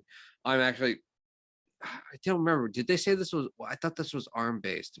 years, and I don't remember. Did they say this was? I thought this was ARM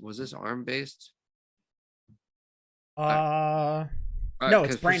based. Was this ARM based? No,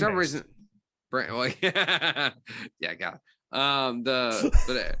 it's brain for some reason. Well, yeah, got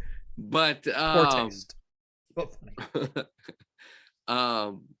but poor taste, but funny.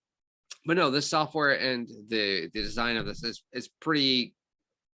 But no, this software and the design of this is pretty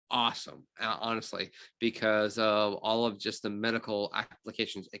awesome, honestly, because of all of just the medical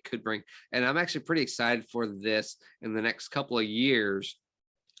applications it could bring. And I'm actually pretty excited for this in the next couple of years,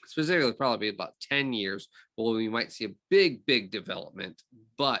 specifically probably about 10 years, where we might see a big development.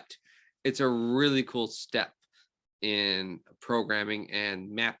 But it's a really cool step in programming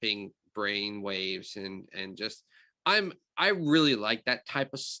and mapping brain waves, and just I really like that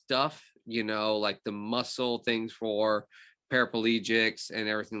type of stuff, like the muscle things for paraplegics and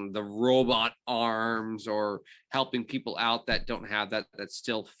everything, the robot arms, or helping people out that don't have that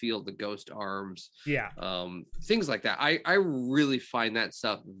still feel the ghost arms, things like that. I really find that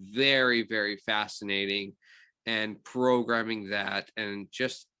stuff very, very fascinating, and programming that, and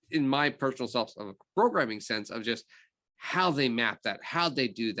just in my personal self of a programming sense of just how they map that, how they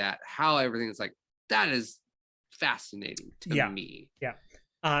do that, how everything is like, that is fascinating to me.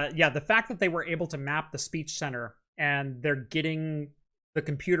 The fact that they were able to map the speech center and they're getting the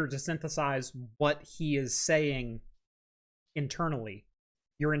computer to synthesize what he is saying internally.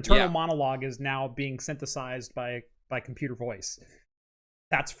 Your internal monologue is now being synthesized by computer voice.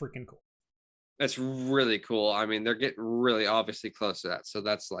 That's freaking cool. That's really cool. I mean, they're getting really obviously close to that. So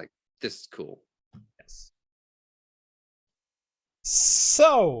that's like, this is cool. Yes.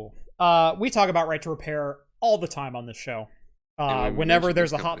 So, we talk about right to repair all the time on this show. Whenever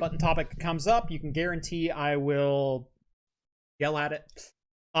there's a hot button topic that comes up, you can guarantee I will yell at it.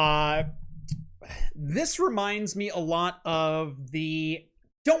 this reminds me a lot of the,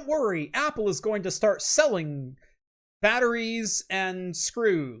 don't worry, Apple is going to start selling batteries and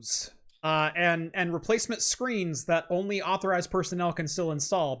screws and replacement screens that only authorized personnel can still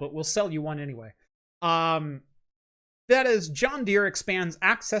install, but we'll sell you one anyway. That is, John Deere expands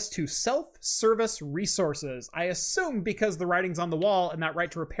access to self-service resources. I assume because the writing's on the wall and that right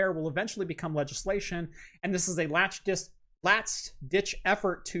to repair will eventually become legislation, and this is a last-ditch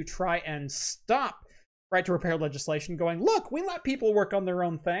effort to try and stop right to repair legislation going, look, we let people work on their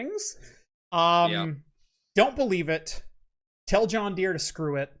own things. Don't believe it. Tell John Deere to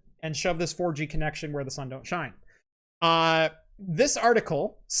screw it and shove this 4G connection where the sun don't shine. This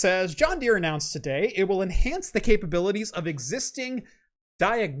article says John Deere announced today it will enhance the capabilities of existing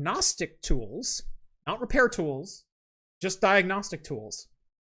diagnostic tools, not repair tools, just diagnostic tools.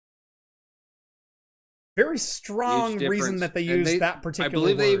 Very strong reason that they use that particular I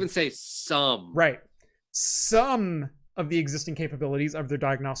believe word. They even say some. Right. Some of the existing capabilities of their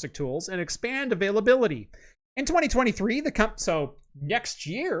diagnostic tools and expand availability. In 2023, so next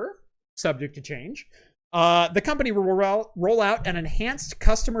year, subject to change, the company will roll out an enhanced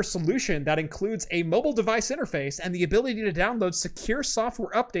customer solution that includes a mobile device interface and the ability to download secure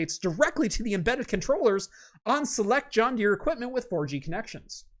software updates directly to the embedded controllers on select John Deere equipment with 4G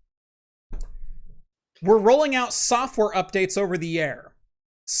connections. We're rolling out software updates over the air,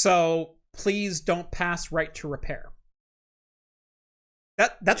 so please don't pass right to repair.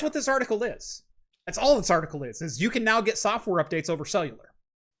 That's what this article is. That's all this article is you can now get software updates over cellular.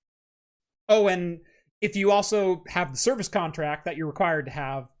 Oh, and if you also have the service contract that you're required to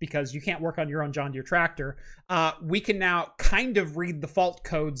have because you can't work on your own John Deere tractor, we can now kind of read the fault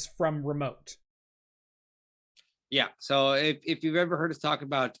codes from remote. Yeah. So if you've ever heard us talk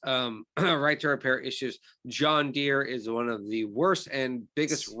about right to repair issues, John Deere is one of the worst and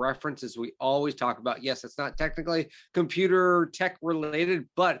biggest references we always talk about. Yes, it's not technically computer tech related,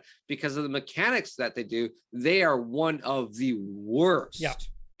 but because of the mechanics that they do, they are one of the worst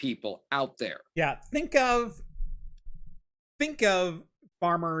people out there. Yeah. Think of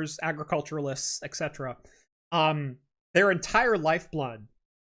farmers, agriculturalists, etc. Their entire lifeblood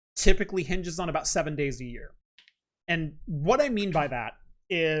typically hinges on about 7 days a year. And what I mean by that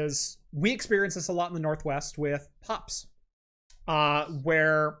is we experience this a lot in the Northwest with hops,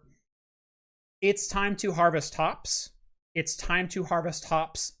 where it's time to harvest hops. It's time to harvest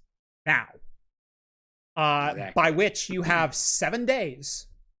hops now, exactly. By which you have 7 days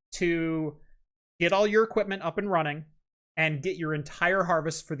to get all your equipment up and running and get your entire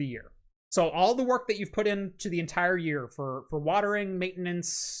harvest for the year. So all the work that you've put into the entire year for watering,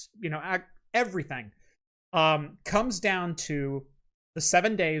 maintenance, everything, comes down to the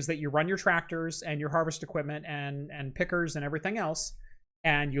 7 days that you run your tractors and your harvest equipment and pickers and everything else,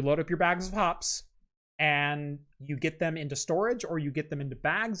 and you load up your bags of hops and you get them into storage or you get them into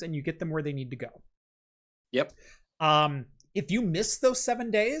bags and you get them where they need to go. Yep. If you miss those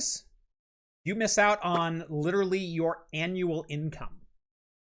 7 days, you miss out on literally your annual income.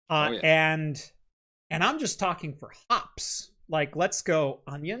 And I'm just talking for hops. Like, let's go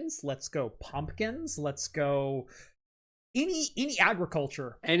onions, let's go pumpkins, let's go any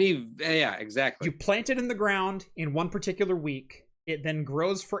agriculture. Yeah, exactly. You plant it in the ground in one particular week. It then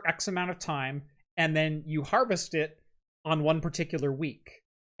grows for X amount of time, and then you harvest it on one particular week.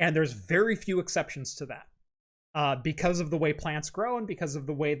 And there's very few exceptions to that, because of the way plants grow and because of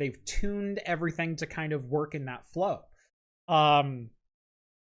the way they've tuned everything to kind of work in that flow.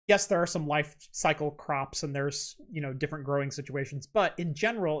 Yes, there are some life cycle crops and there's, different growing situations. But in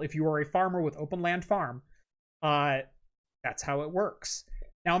general, if you are a farmer with open land farm, that's how it works.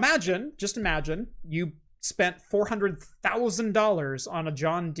 Now just imagine you spent $400,000 on a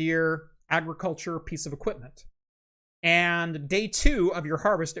John Deere agriculture piece of equipment. And day 2 of your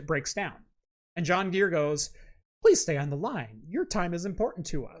harvest, it breaks down. And John Deere goes, please stay on the line. Your time is important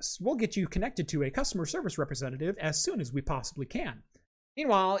to us. We'll get you connected to a customer service representative as soon as we possibly can.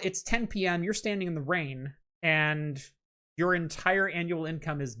 Meanwhile, it's 10 p.m., you're standing in the rain, and your entire annual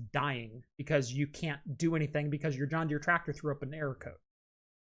income is dying because you can't do anything because your John Deere tractor threw up an error code.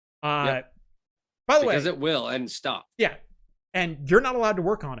 Yep. By the way... Because it will, and stop. Yeah. And you're not allowed to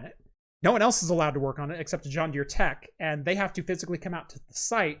work on it. No one else is allowed to work on it except a John Deere tech, and they have to physically come out to the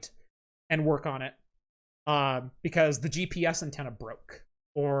site and work on it because the GPS antenna broke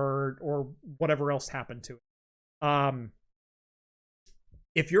or whatever else happened to it.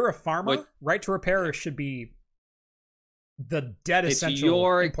 If you're a farmer, right to repair should be the dead essential. It's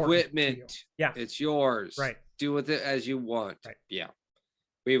your equipment. You. Yeah. It's yours. Right. Do with it as you want. Right. Yeah.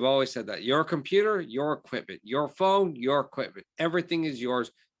 We've always said that. Your computer, your equipment. Your phone, your equipment. Everything is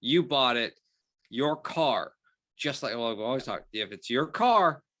yours. You bought it. your car, just like I've always talked, if it's your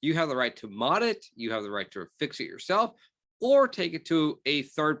car, you have the right to mod it, you have the right to fix it yourself, or take it to a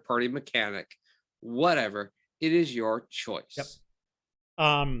third-party mechanic, whatever. It is your choice. Yep.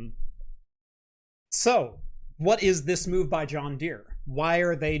 So what is this move by John Deere? Why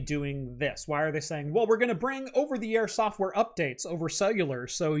are they doing this? Why are they saying, well, we're going to bring over-the-air software updates over cellular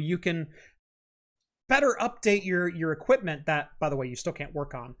so you can better update your equipment that, by the way, you still can't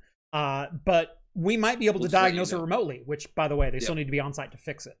work on. But we might be able to diagnose it remotely, which, by the way, they still need to be on site to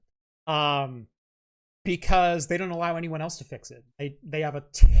fix it. Because they don't allow anyone else to fix it. They have a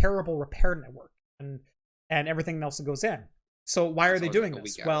terrible repair network and everything else that goes in. So why are they doing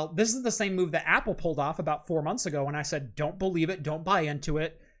this? Well, this is the same move that Apple pulled off about 4 months ago, and I said, don't believe it, don't buy into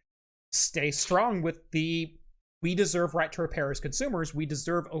it. Stay strong with we deserve right to repair as consumers. We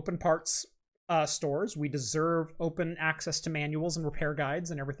deserve open parts stores. We deserve open access to manuals and repair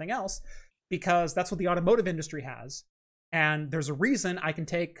guides and everything else, because that's what the automotive industry has. And there's a reason I can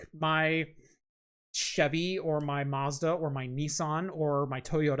take my Chevy or my Mazda or my Nissan or my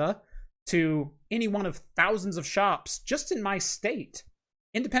Toyota to any one of thousands of shops just in my state,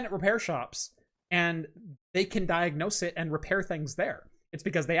 independent repair shops, and they can diagnose it and repair things there. It's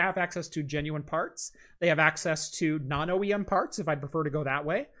because they have access to genuine parts. They have access to non-OEM parts if I prefer to go that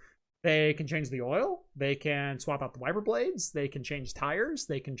way. They can change the oil. They can swap out the wiper blades. They can change tires.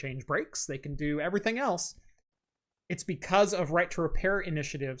 They can change brakes. They can do everything else. It's because of right to repair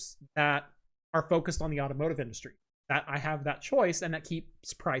initiatives that are focused on the automotive industry that I have that choice, and that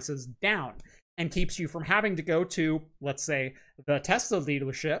keeps prices down and keeps you from having to go to, let's say, the Tesla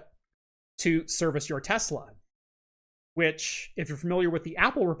dealership to service your Tesla. Which, if you're familiar with the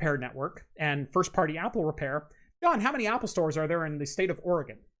Apple repair network and first-party Apple repair, John, how many Apple stores are there in the state of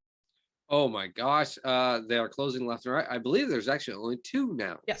Oregon? Oh my gosh, they are closing left and right. I believe there's actually only 2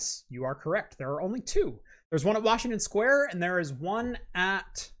 now. Yes, you are correct. There are only 2. There's one at Washington Square, and there is one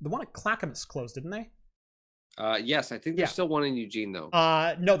at Clackamas closed, didn't they? Yes, I think there's still one in Eugene though.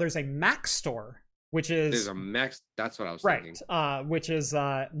 No, there's a Mac store, which is there's a Mac. That's what I was thinking. Right, which is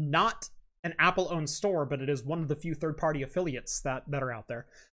not an Apple-owned store, but it is one of the few third-party affiliates that are out there.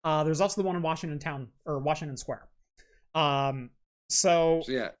 There's also the one in Washington Square. So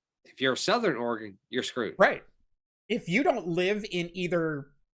yeah, if you're Southern Oregon, you're screwed. Right. If you don't live in either,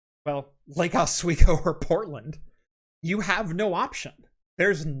 well, Lake Oswego or Portland, you have no option.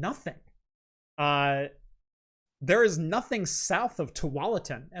 There's nothing. There is nothing south of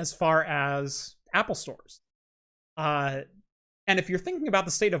Tualatin as far as Apple stores. And if you're thinking about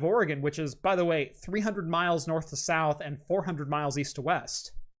the state of Oregon, which is, by the way, 300 miles north to south and 400 miles east to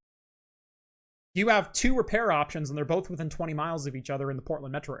west, you have 2 repair options, and they're both within 20 miles of each other in the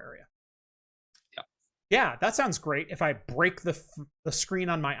Portland metro area. Yeah, that sounds great. If I break the screen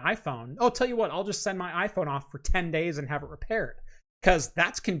on my iPhone, tell you what, I'll just send my iPhone off for 10 days and have it repaired. Because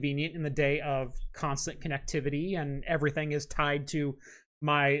that's convenient in the day of constant connectivity and everything is tied to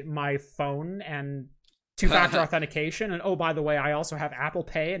my phone and 2-factor authentication. And by the way, I also have Apple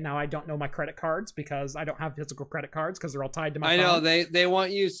Pay, and now I don't know my credit cards because I don't have physical credit cards because they're all tied to my phone. I know they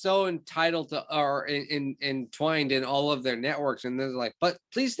want you so entitled to or entwined in all of their networks, and they're like, but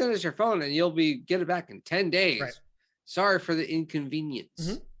please send us your phone and you'll get it back in 10 days. Right. Sorry for the inconvenience.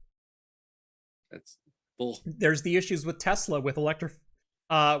 Mm-hmm. That's bull. There's the issues with Tesla with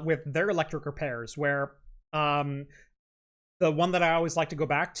their electric repairs, where the one that I always like to go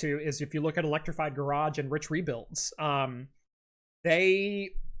back to is if you look at Electrified Garage and Rich Rebuilds, they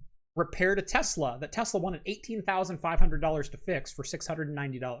repaired a Tesla that Tesla wanted $18,500 to fix for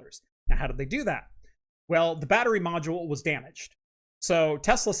 $690. Now, how did they do that? Well, the battery module was damaged. So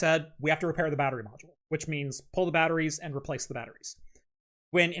Tesla said, we have to repair the battery module, which means pull the batteries and replace the batteries.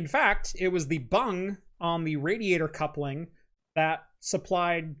 When, in fact, it was the bung on the radiator coupling that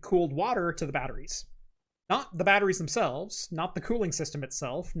supplied cooled water to the batteries. Not the batteries themselves, not the cooling system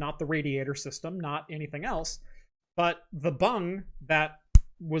itself, not the radiator system, not anything else, but the bung that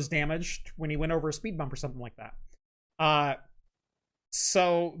was damaged when he went over a speed bump or something like that.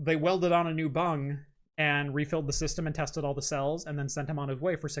 So they welded on a new bung and refilled the system and tested all the cells and then sent him on his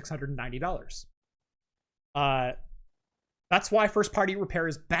way for $690. That's why first-party repair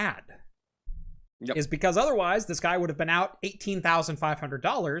is bad. Yep. Is because otherwise this guy would have been out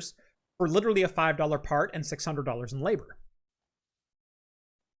 $18,500 for literally a $5 part and $600 in labor.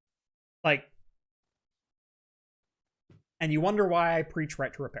 And you wonder why I preach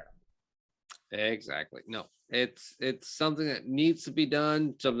right to repair. Exactly. No, it's something that needs to be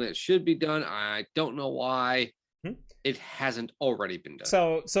done, something that should be done. I don't know why it hasn't already been done.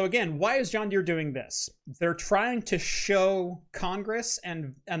 So again, why is John Deere doing this? They're trying to show Congress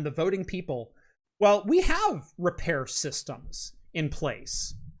and the voting people Well, we have repair systems in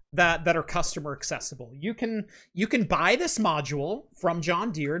place that are customer accessible. You can buy this module from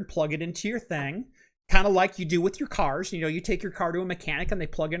John Deere and plug it into your thing, kind of like you do with your cars. You know, you take your car to a mechanic and they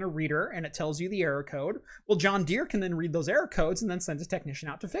plug in a reader and it tells you the error code. Well, John Deere can then read those error codes and then send a technician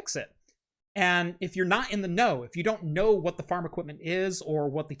out to fix it. And if you're not in the know, if you don't know what the farm equipment is or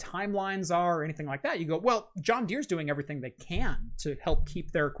what the timelines are or anything like that, you go, well, John Deere's doing everything they can to help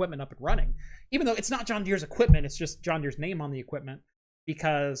keep their equipment up and running. Even though it's not John Deere's equipment, it's just John Deere's name on the equipment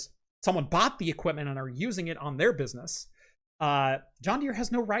because someone bought the equipment and are using it on their business. John Deere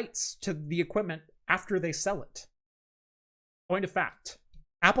has no rights to the equipment after they sell it. Point of fact.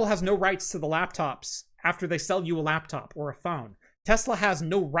 Apple has no rights to the laptops after they sell you a laptop or a phone. Tesla has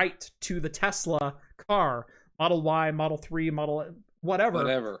no right to the Tesla car, Model Y, Model 3, Model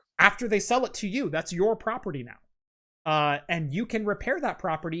whatever. After they sell it to you. That's your property now. And you can repair that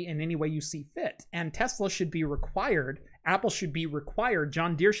property in any way you see fit. And Tesla should be required, Apple should be required,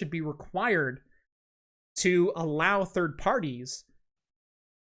 John Deere should be required to allow third parties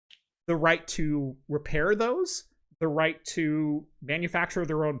the right to repair those, the right to manufacture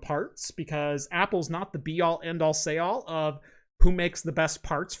their own parts, because Apple's not the be-all, end-all, say-all of who makes the best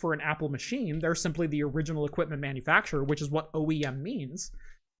parts for an Apple machine. They're simply the original equipment manufacturer, which is what OEM means.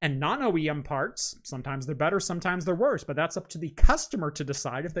 And non-OEM parts, sometimes they're better, sometimes they're worse, but that's up to the customer to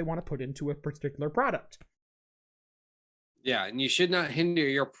decide if they want to put into a particular product. Yeah, and you should not hinder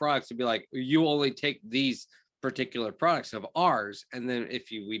your products to be like, you only take these particular products of ours, and then if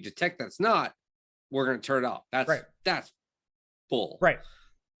we detect that's not, we're going to turn it off. That's bull. Right.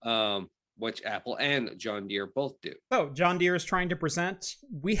 Which Apple and John Deere both do. So John Deere is trying to present,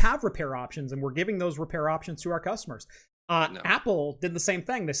 we have repair options, and we're giving those repair options to our customers. No. Apple did the same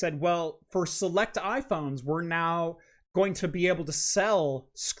thing. They said, well, for select iPhones, we're now going to be able to sell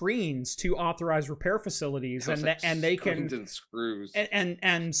screens to authorized repair facilities, and they can and screws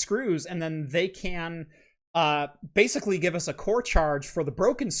and screws, and then they can basically give us a core charge for the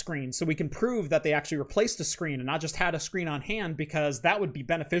broken screen, so we can prove that they actually replaced a screen and not just had a screen on hand, because that would be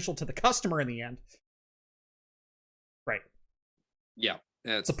beneficial to the customer in the end. Right. Yeah.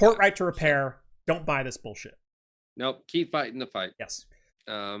 Support right to repair. Don't buy this bullshit. Nope. Keep fighting the fight. Yes.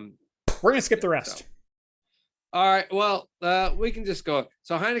 We're gonna skip the rest. So. All right. Well, we can just go.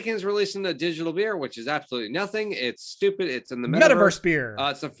 So Heineken's releasing a digital beer, which is absolutely nothing. It's stupid. It's in the metaverse beer.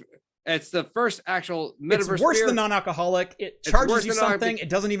 It's the first actual metaverse. It's worse than non-alcoholic. It charges you something. It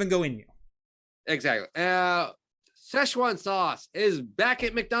doesn't even go in you. Exactly. Szechuan sauce is back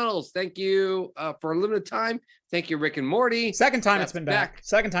at McDonald's. Thank you for a limited time. Thank you, Rick and Morty. Second time it's been back.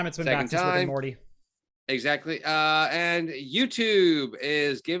 Second time it's been back since Rick and Morty. Exactly. And YouTube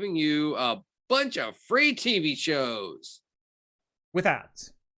is giving you a bunch of free TV shows. With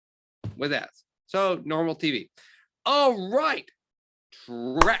ads. So normal TV. All right.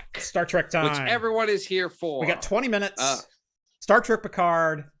 Star Trek time. Which everyone is here for. We got 20 minutes. Star Trek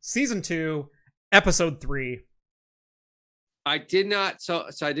Picard, Season 2, Episode 3. I did not, so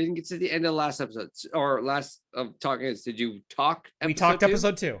I didn't get to the end of the last episode, or last of talking. Did you talk? We talked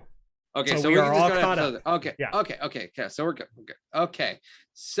Episode 2. Okay, so we are all caught up. Okay, yeah. Okay, so we're good. Okay,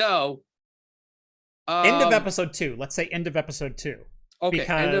 so end of Episode 2. Let's say end of Episode 2. Okay,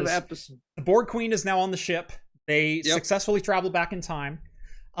 because end of episode. The Borg Queen is now on the ship. They successfully traveled back in time,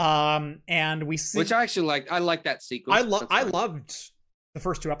 and we see, which I actually liked. I like that sequence. I loved the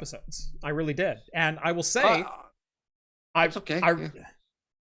first 2 episodes. I really did, and I will say, okay.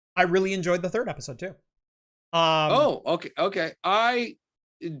 I really enjoyed the 3rd episode too. Okay.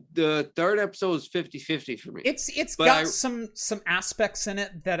 The 3rd episode was 50-50 for me. It's got some aspects in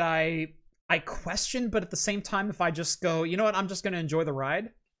it that I question, but at the same time, if I just go, you know what, I'm just going to enjoy the ride.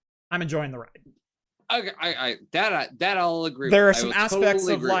 I'm enjoying the ride. Okay, that I'll agree. There are some aspects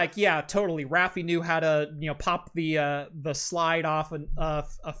of like, yeah, totally. Raffi knew how to, pop the slide off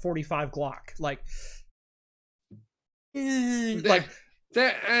a 45 Glock, like and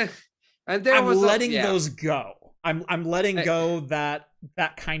I'm letting those go. I'm letting go that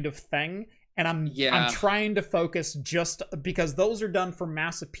kind of thing, and I'm trying to focus just because those are done for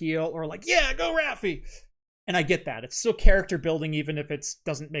mass appeal or like, yeah, go Raffi. And I get that. It's still character building, even if it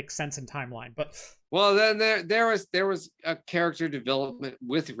doesn't make sense in timeline. But well, then there was a character development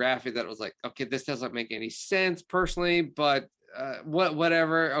with Raffi that was like, okay, this doesn't make any sense personally, but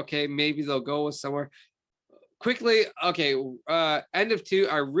whatever. Okay, maybe they'll go with somewhere quickly. Okay, end of 2.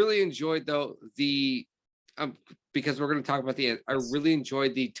 I really enjoyed though the because we're going to talk about the end. I really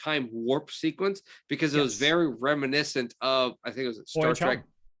enjoyed the time warp sequence because it was very reminiscent of, I think it was Star Trek.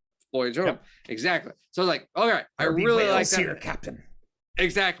 Voyage home. Exactly. So like, all right, I really like that. Here, Captain.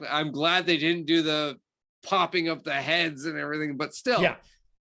 Exactly. I'm glad they didn't do the popping up the heads and everything, but still. Yeah.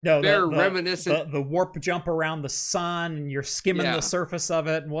 No, very reminiscent. The warp jump around the sun, and you're skimming the surface of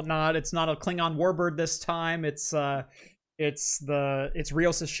it and whatnot. It's not a Klingon warbird this time. It's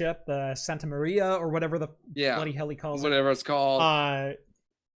Rios' ship, the Santa Maria or whatever the bloody hell he calls whatever it's called.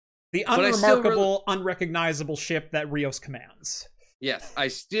 The unremarkable, unrecognizable ship that Rios commands. Yes, I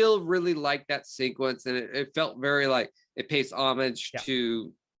still really like that sequence, and it felt very like it pays homage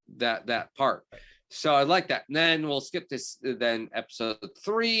to that part. So I like that. And then we'll skip this. Then episode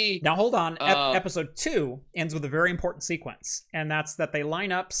 3. Now hold on. Episode 2 ends with a very important sequence, and that's that they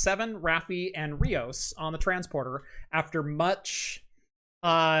line up Seven, Raffi, and Rios on the transporter after much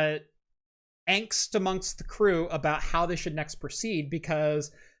angst amongst the crew about how they should next proceed,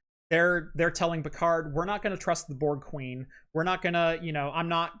 because they're telling Picard, we're not going to trust the Borg Queen. We're not going to, I'm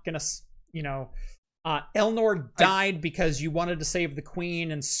not going to, Elnor died because you wanted to save the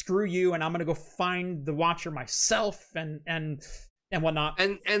Queen, and screw you, and I'm going to go find the Watcher myself and whatnot.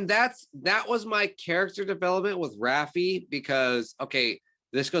 And that was my character development with Raffi, because, okay,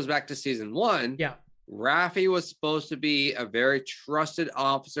 this goes back to season 1. Yeah. Raffi was supposed to be a very trusted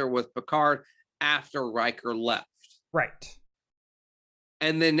officer with Picard after Riker left. Right.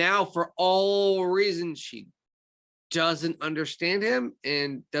 And then now, for all reasons, she doesn't understand him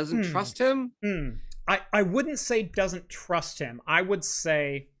and doesn't trust him. I wouldn't say doesn't trust him. I would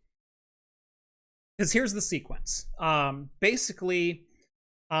say, because here's the sequence. Basically,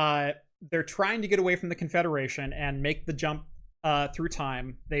 they're trying to get away from the Confederation and make the jump through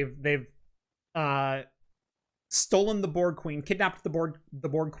time. They've stolen the Borg Queen, kidnapped the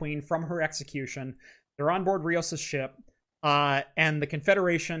Borg Queen from her execution. They're on board Rios' ship. And the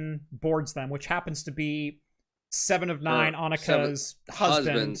Confederation boards them, which happens to be 7 of 9, Annika's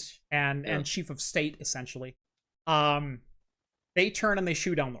husband and chief of state, essentially. They turn and they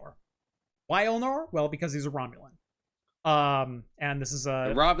shoot Elnor. Why Elnor? Well, because he's a Romulan. And this is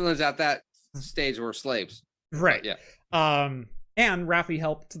the Romulans at that stage were slaves. Right. Yeah. And Raffi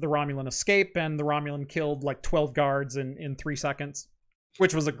helped the Romulan escape, and the Romulan killed like 12 guards in 3 seconds,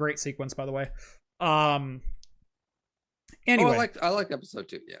 which was a great sequence, by the way. Anyway, I like episode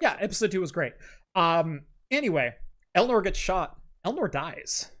 2. Yeah, episode 2 was great. Anyway, Elnor gets shot. Elnor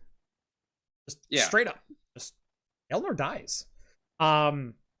dies. Just straight up. Just Elnor dies.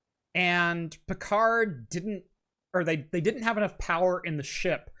 And Picard didn't have enough power in the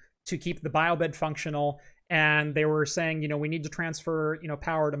ship to keep the biobed functional, and they were saying, we need to transfer,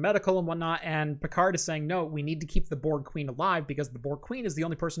 power to medical and whatnot, and Picard is saying, no, we need to keep the Borg Queen alive, because the Borg Queen is the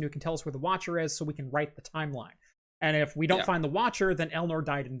only person who can tell us where the Watcher is, so we can write the timeline. And if we don't find the Watcher, then Elnor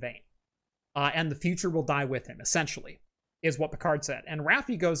died in vain. And the future will die with him, essentially, is what Picard said. And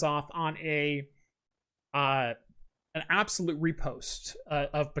Raffi goes off on an absolute repost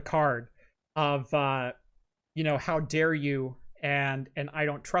of Picard of, how dare you, and I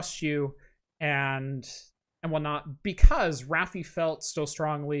don't trust you, and whatnot, because Raffi felt so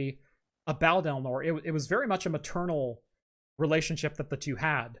strongly about Elnor. It was very much a maternal relationship that the two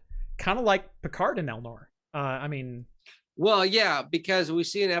had, kind of like Picard and Elnor. Well, yeah, because we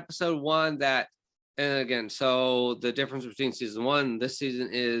see in episode 1 that, and again, so the difference between season 1 and this season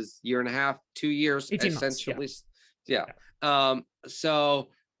is 1.5, 2 years, 18 essentially. Months, yeah. So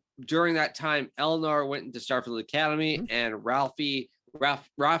during that time, Elnor went into Starfleet Academy, and Raffi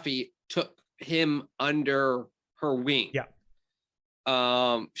took him under her wing. Yeah.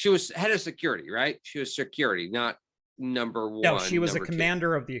 She was head of security, right? She was security, not number 1. No, she was a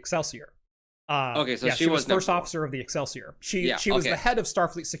commander of the Excelsior. Okay, so she was first officer of the Excelsior. She was the head of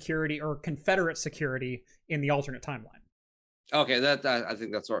Starfleet security, or Confederate security, in the alternate timeline. Okay, that I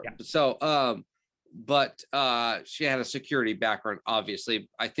think that's right. Yeah. So, but she had a security background, obviously.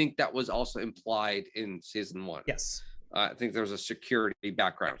 I think that was also implied in season 1. Yes. I think there was a security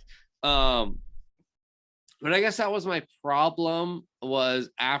background. But I guess that was my problem, was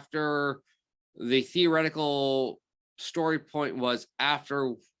after the theoretical story point was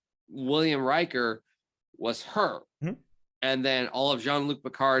after William Riker was her. And then all of Jean-Luc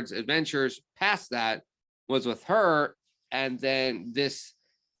Picard's adventures past that was with her. And then this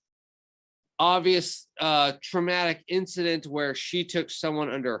obvious traumatic incident where she took someone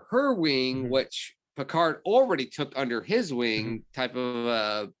under her wing, which Picard already took under his wing, type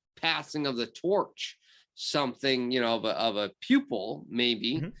of passing of the torch, something, of a pupil,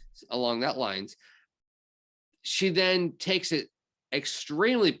 maybe along that lines. She then takes it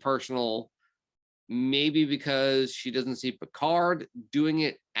extremely personal, maybe because she doesn't see Picard doing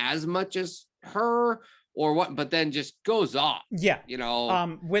it as much as her, or what, but then just goes off. Yeah.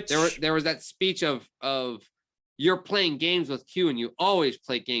 Which there was that speech of you're playing games with Q and you always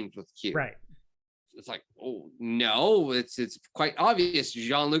play games with Q. Right. It's like, oh no, it's quite obvious.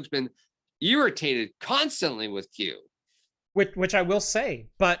 Jean-Luc's been irritated constantly with Q. Which I will say,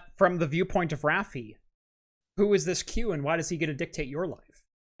 but from the viewpoint of Raffi, who is this Q and why does he get to dictate your life?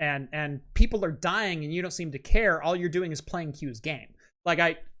 And people are dying and you don't seem to care. All you're doing is playing Q's game. Like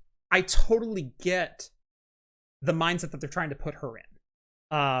I totally get the mindset that they're trying to put her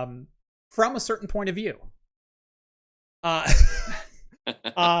in. From a certain point of view.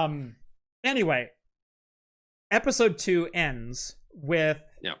 Anyway, episode 2 ends with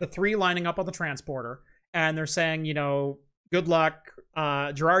the 3 lining up on the transporter, and they're saying, you know, good luck.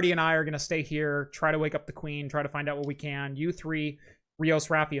 Girardi and I are going to stay here, try to wake up the queen, try to find out what we can. You 3, Rios,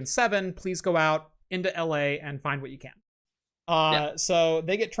 Raffi, and Seven, please go out into LA and find what you can. So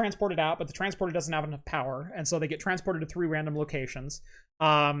they get transported out, but the transporter doesn't have enough power, and so they get transported to 3 random locations.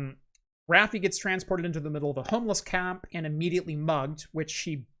 Raffi gets transported into the middle of a homeless camp and immediately mugged, which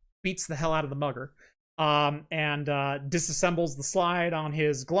she beats the hell out of the mugger. And disassembles the slide on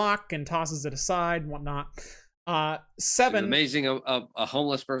his Glock and tosses it aside and whatnot. Seven, it's amazing a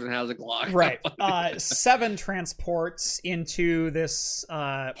homeless person has a Glock. Right. Seven transports into this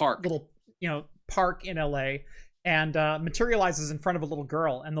little park in LA and materializes in front of a little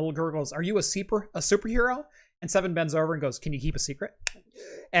girl, and the little girl goes, "Are you a superhero?" And Seven bends over and goes, "Can you keep a secret?"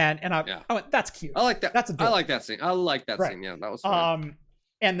 And I went, "That's cute. I like that. That's adorable. I like that scene. I like that scene. Yeah, that was fun.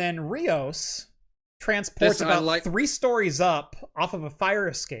 And then Rios transports about 3 stories up off of a fire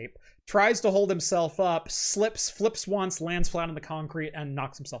escape, tries to hold himself up, slips, flips once, lands flat on the concrete, and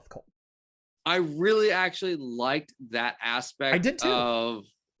knocks himself cold. I really actually liked that aspect. I did too. Of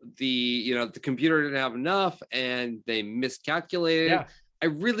the computer didn't have enough and they miscalculated. Yeah. I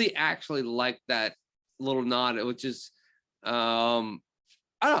really actually liked that little nod, which is I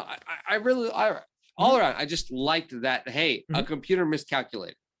don't know. All around, I just liked that. Hey, a computer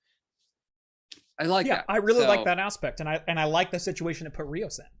miscalculated. I like that. I really like that aspect, and I like the situation it put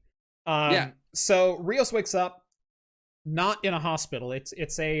Rios in. So Rios wakes up not in a hospital.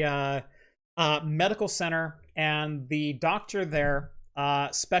 It's a medical center, and the doctor there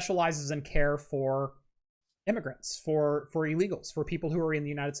specializes in care for immigrants, for illegals, for people who are in the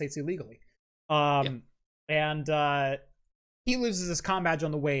United States illegally. And he loses his comm badge on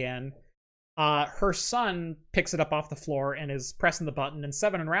the way in. Her son picks it up off the floor and is pressing the button, and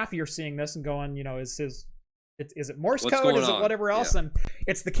Seven and Raffi are seeing this and going, is it Morse code? Is it whatever else? And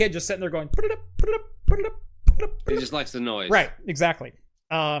it's the kid just sitting there going, put it up, put it up, put it up, put it up. He just likes the noise. Right, exactly.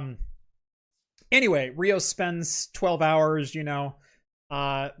 Anyway, Rios spends 12 hours,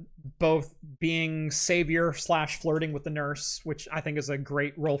 both being savior / flirting with the nurse, which I think is a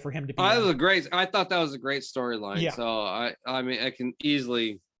great role for him to be. I thought that was a great storyline. Yeah. So I mean, I can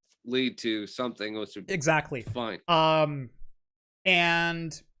easily lead to something which would exactly fine.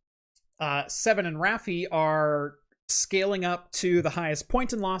 And Seven and Raffi are scaling up to the highest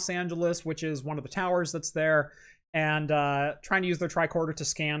point in Los Angeles, which is one of the towers that's there, and trying to use their tricorder to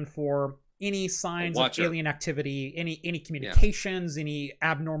scan for any signs of alien activity, any communications, any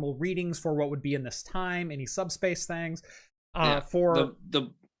abnormal readings for what would be in this time, any subspace things. For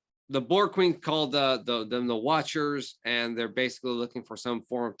the Borg Queen called them the Watchers, and they're basically looking for some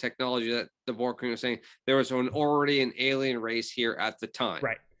form of technology that the Borg Queen was saying there was already an alien race here at the time.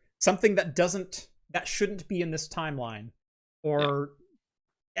 Right. Something that shouldn't be in this timeline, or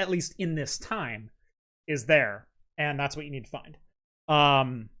at least in this time, is there, and that's what you need to find.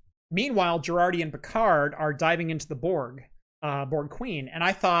 Meanwhile, Girardi and Picard are diving into the Borg Queen, and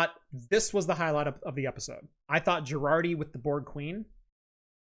I thought this was the highlight of the episode. I thought Girardi with the Borg Queen,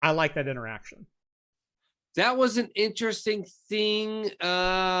 I like that interaction. That was an interesting thing.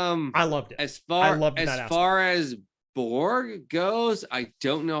 I loved it. As far as Borg goes, I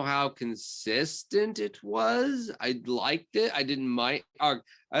don't know how consistent it was. I liked it. I didn't mind. I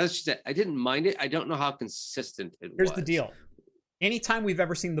didn't mind it. I don't know how consistent it was. Here's the deal. Anytime we've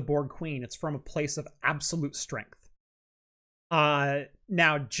ever seen the Borg Queen, it's from a place of absolute strength.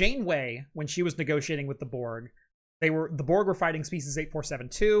 Now, Janeway, when she was negotiating with the Borg, the Borg were fighting Species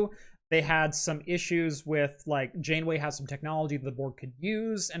 8472. They had some issues with, Janeway has some technology the Borg could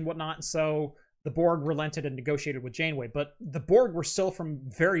use and whatnot, so the Borg relented and negotiated with Janeway. But the Borg were still from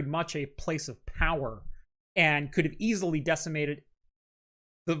very much a place of power and could have easily decimated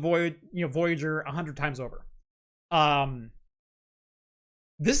the Voyager 100 times over.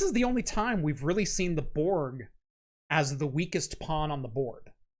 This is the only time we've really seen the Borg as the weakest pawn on the board.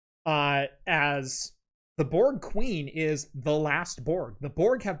 As the Borg Queen is the last Borg. The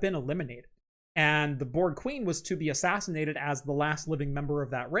Borg have been eliminated. And the Borg Queen was to be assassinated as the last living member of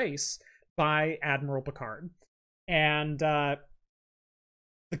that race by Admiral Picard. And the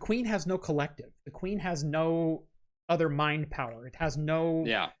Queen has no collective. The Queen has no other mind power. It has no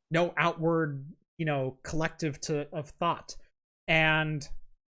outward, collective of thought. And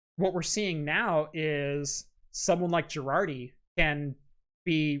what we're seeing now is someone like Girardi can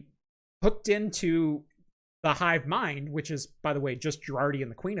be hooked into the hive mind, which is, by the way, just Girardi and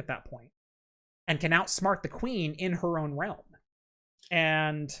the Queen at that point, and can outsmart the Queen in her own realm.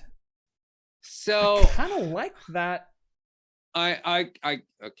 And so I kind of like that.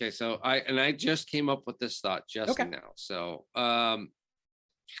 Okay, so I just came up with this thought just now. So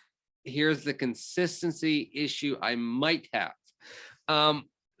here's the consistency issue I might have.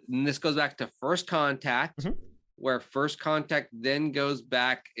 And this goes back to First Contact, where First Contact then goes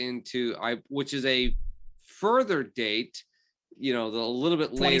back into which is a further date, a little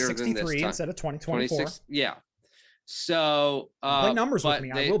bit later than this time. Instead of 2024. Yeah. So play numbers with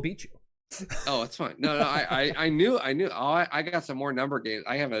me. I will beat you. Oh, it's fine. No, I knew. Oh, I got some more number games.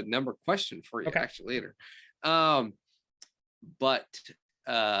 I have a number question for you actually later. But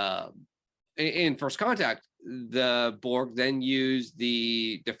in First Contact, the Borg then used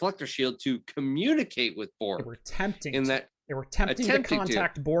the deflector shield to communicate with Borg. They were attempting to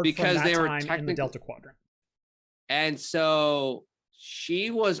contact Borg because from that time in the Delta Quadrant. And so she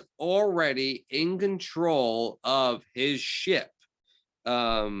was already in control of his ship.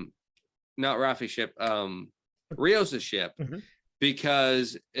 Not Rafi's ship, Rios' ship,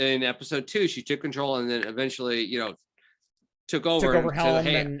 because in episode 2 she took control and then eventually, took over helm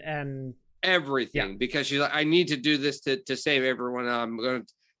and everything because she's like, I need to do this to save everyone. I'm going to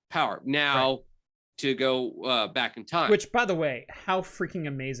power now to go back in time. Which, by the way, how freaking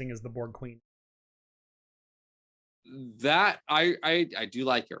amazing is the Borg Queen? That I do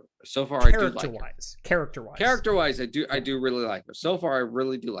like her so far. I do like her. Character-wise, I do really like her. So far, I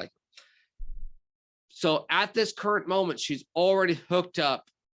really do like her. So at this current moment, she's already hooked up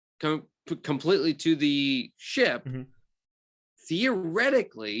completely to the ship.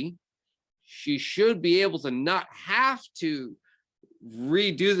 Theoretically, she should be able to not have to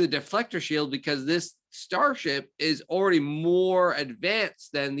redo the deflector shield because this starship is already more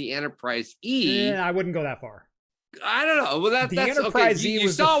advanced than the Enterprise E. Yeah, I wouldn't go that far. I don't know. Well, that's Enterprise okay. E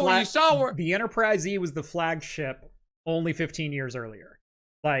was the Enterprise E was the flagship only 15 years earlier.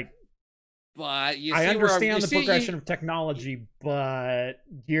 Like, but I understand the progression of technology, but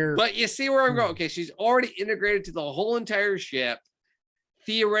you see where I'm going. Okay, she's already integrated to the whole entire ship.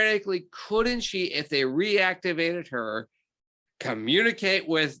 Theoretically, couldn't she, if they reactivated her, communicate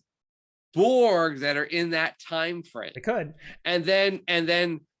with Borg that are in that time frame? They could, and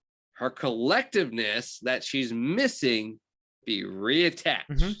then her collectiveness that she's missing be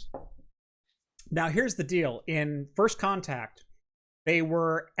reattached. Now, here's the deal. In First Contact, they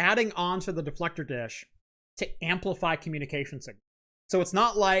were adding on to the deflector dish to amplify communication signals. So it's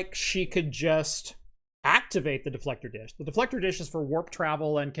not like she could just activate the deflector dish. The deflector dish is for warp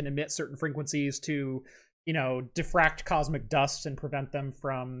travel and can emit certain frequencies to, diffract cosmic dust and prevent them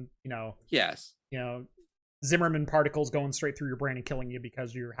from, Zimmerman particles going straight through your brain and killing you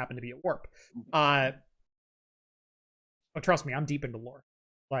because you happen to be at warp. But trust me, I'm deep into lore.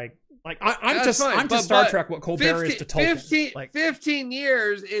 I'm to Star Trek what Colbert is to Tolkien. 15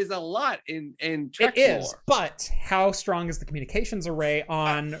 years is a lot in Trek lore. It is, but how strong is the communications array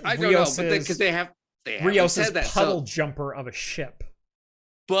on Rios's puddle jumper of a ship?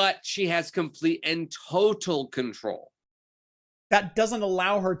 But she has complete and total control. That doesn't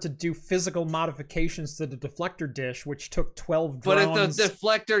allow her to do physical modifications to the deflector dish, which took 12 drones. But if the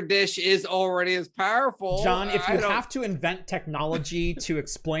deflector dish is already as powerful... John, if you have to invent technology to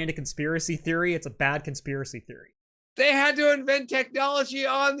explain a conspiracy theory, it's a bad conspiracy theory. They had to invent technology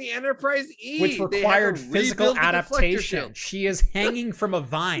on the Enterprise E. Which required physical adaptation. She is hanging from a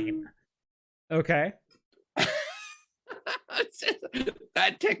vine. Okay?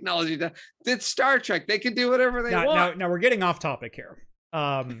 That technology, it's Star Trek. They can do whatever they want. Now we're getting off topic here,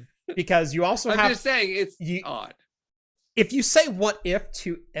 because you also I'm just saying it's odd. If you say "what if"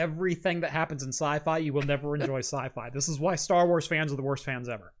 to everything that happens in sci-fi, you will never enjoy sci-fi. This is why Star Wars fans are the worst fans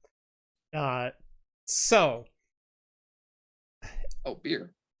ever.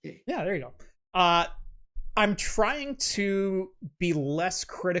 Beer. Yeah, there you go. I'm trying to be less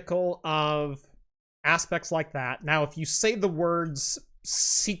critical of aspects like that. Now, if you say the words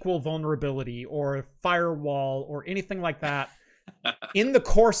sequel vulnerability or firewall or anything like that in the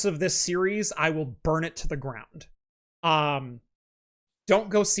course of this series, I will burn it to the ground. Don't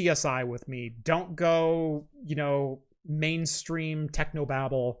go CSI with me. Don't go, mainstream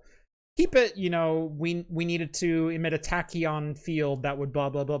technobabble. Keep it, we needed to emit a tachyon field that would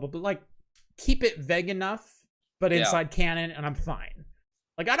blah, blah, blah, blah, blah. Like, keep it vague enough but inside canon, and I'm fine.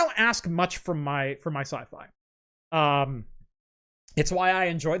 Like, I don't ask much from my sci-fi. It's why I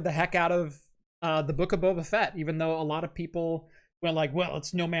enjoyed the heck out of the Book of Boba Fett, even though a lot of people went like, well,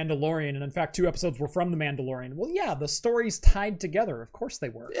 it's no Mandalorian, and in fact 2 episodes were from the Mandalorian. Well, yeah, the stories tied together. Of course they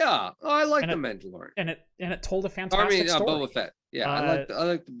were. Yeah, I like the Mandalorian, and it told a fantastic story. Boba Fett. Yeah, I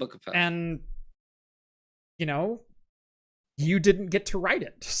like the Book of Fett. And you know, you didn't get to write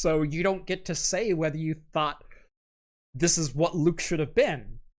it, so you don't get to say whether you thought this is what Luke should have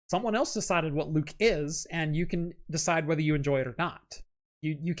been. Someone else decided what Luke is, and you can decide whether you enjoy it or not.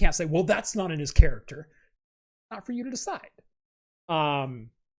 You can't say, well, that's not in his character. Not for you to decide.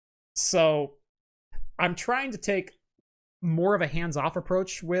 So I'm trying to take more of a hands-off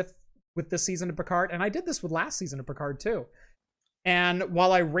approach with this season of Picard, and I did this with last season of Picard too. And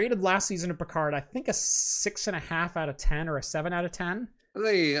while I rated last season of Picard, I think a 6.5 out of 10 or a 7 out of 10.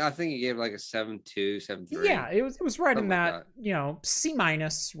 I think he gave like a 7.2, 7.3. Yeah, it was right in that, C-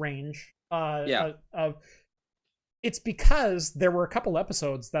 range. It's because there were a couple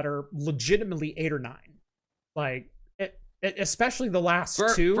episodes that are legitimately 8 or 9. Like, especially the last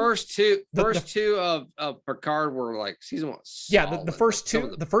two. First two of Picard were like season 1. Yeah, the first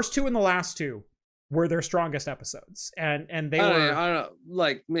two, the first two and the last two were their strongest episodes, and they were. I don't know,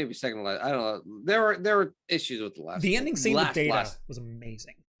 like maybe second to last. I don't know. There were issues with the last. The ending scene with Data was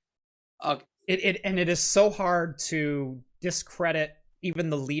amazing. It is so hard to discredit even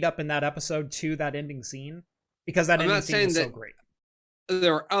the lead up in that episode to that ending scene, because that ending scene is so great.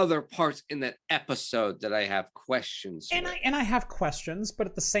 There are other parts in that episode that I have questions with. And I have questions, but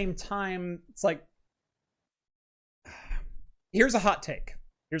at the same time, it's like, here's a hot take.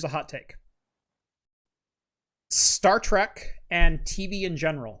 Star Trek and TV in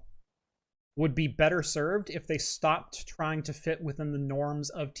general would be better served if they stopped trying to fit within the norms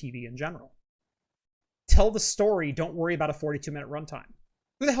of TV in general. Tell the story, don't worry about a 42-minute runtime.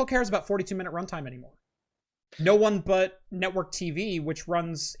 Who the hell cares about 42-minute runtime anymore? No one but network TV, which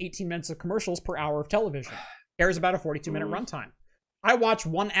runs 18 minutes of commercials per hour of television, cares about a 42-minute runtime. I watch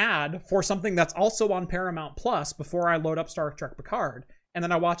one ad for something that's also on Paramount Plus before I load up Star Trek Picard, and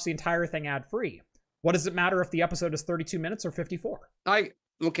then I watch the entire thing ad-free. What does it matter if the episode is 32 minutes or 54?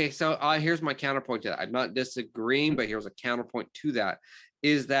 So here's my counterpoint to that. I'm not disagreeing, but here's a counterpoint to that,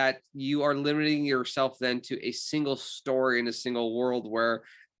 is that you are limiting yourself then to a single story in a single world, where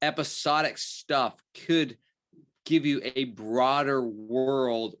episodic stuff could give you a broader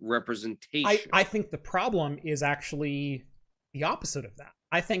world representation. I think the problem is actually the opposite of that.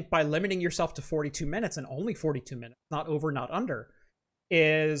 I think by limiting yourself to 42 minutes and only 42 minutes, not over, not under,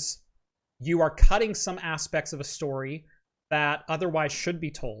 is you are cutting some aspects of a story that otherwise should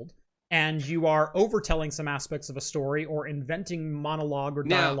be told, and you are overtelling some aspects of a story or inventing monologue or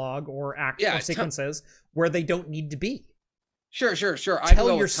dialogue or sequences where they don't need to be. Sure.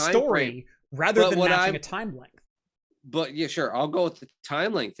 Tell your story rather than matching a time length. But yeah, sure, I'll go with the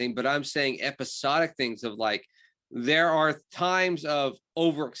time length thing, but I'm saying episodic things of like, there are times of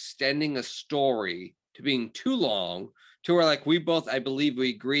overextending a story to being too long, to where like I believe we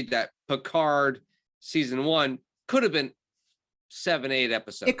agreed that Picard season 1 could have been 7-8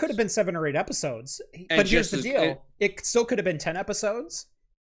 episodes. It could have been 7 or 8 episodes. But here's the deal. It still could have been 10 episodes,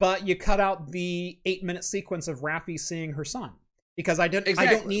 but you cut out the 8-minute sequence of Raffi seeing her son. Because I don't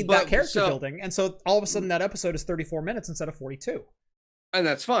need that character building. And so all of a sudden that episode is 34 minutes instead of 42. And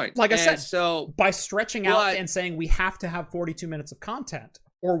that's fine. Like I said, so by stretching out and saying we have to have 42 minutes of content,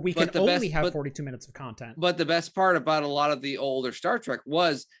 or we can only have 42 minutes of content. But the best part about a lot of the older Star Trek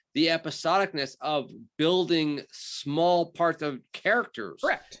was the episodicness of building small parts of characters.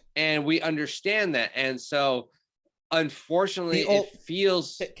 Correct. And we understand that. And so unfortunately, it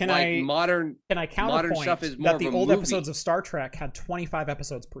feels modern stuff is more that the old episodes of Star Trek had 25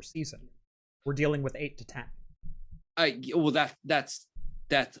 episodes per season. We're dealing with 8 to 10.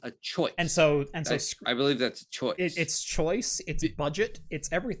 That's a choice. And so I believe that's a choice. It's choice, it's budget,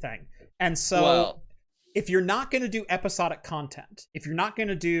 it's everything. And so if you're not going to do episodic content, if you're not going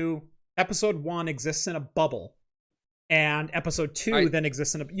to do episode 1 exists in a bubble and episode 2 then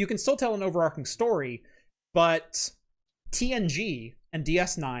exists in you can still tell an overarching story, but TNG and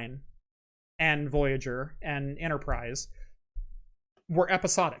DS9 and Voyager and Enterprise were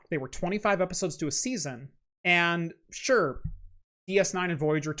episodic. They were 25 episodes to a season, and sure, DS9 and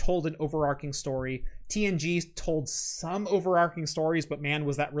Voyager told an overarching story. TNG told some overarching stories, but man,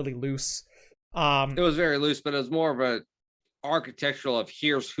 was that really loose. It was very loose, but it was more of a architectural of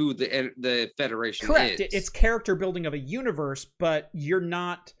here's who the Federation Correct. is. It's character building of a universe, but you're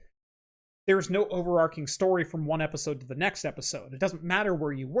not there's no overarching story from one episode to the next episode. It doesn't matter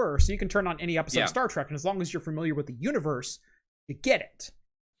where you were, so you can turn on any episode of Star Trek, and as long as you're familiar with the universe, you get it.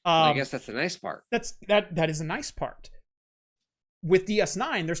 I guess that's the nice part. That is a nice part. With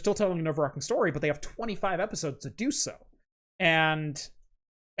DS9, they're still telling an overarching story, but they have 25 episodes to do so. And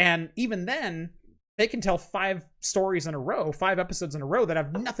even then, they can tell 5 episodes in a row that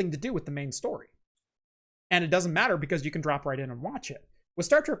have nothing to do with the main story. And it doesn't matter because you can drop right in and watch it. With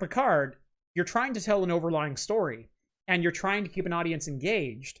Star Trek Picard, you're trying to tell an overlying story, and you're trying to keep an audience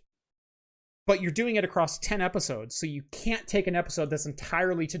engaged, but you're doing it across 10 episodes, so you can't take an episode that's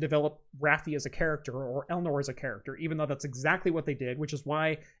entirely to develop Raffi as a character or Elnor as a character, even though that's exactly what they did, which is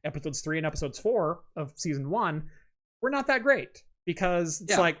why episodes 3 and episodes 4 of season 1 were not that great, because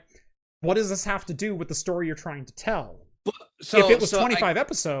it's like, what does this have to do with the story you're trying to tell? If it was 25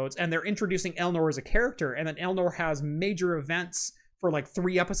 episodes and they're introducing Elnor as a character, and then Elnor has major events for like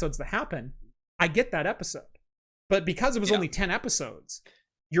 3 episodes that happen, I get that episode. But because it was only 10 episodes,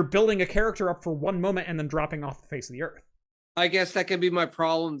 you're building a character up for one moment and then dropping off the face of the earth. I guess that could be my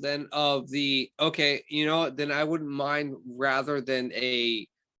problem then then I wouldn't mind, rather than a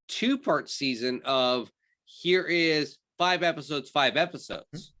 2-part season of, here is 5 episodes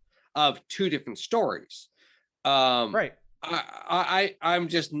of 2 different stories. Right. I'm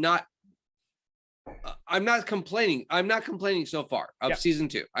just not, I'm not complaining. I'm not complaining so far of season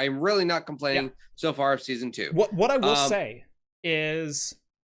 2. I'm really not complaining so far of season 2. What I will say is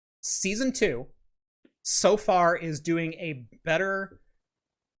season 2 so far is doing a better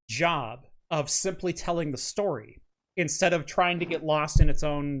job of simply telling the story instead of trying to get lost in its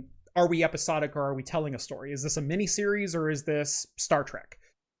own, are we episodic or are we telling a story? Is this a miniseries or is this Star Trek?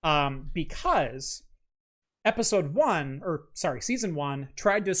 Because season 1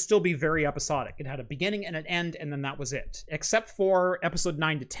 tried to still be very episodic. It had a beginning and an end, and then that was it. Except for episode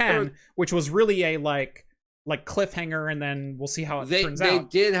 9 to 10, which was really a like cliffhanger, and then we'll see how it turns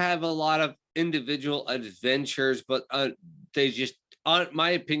out. They did have a lot of individual adventures, but they just, in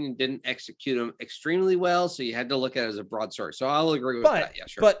my opinion, didn't execute them extremely well, so you had to look at it as a broad story. So I'll agree with that. Yeah,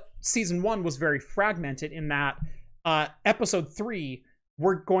 sure. But season 1 was very fragmented in that episode 3,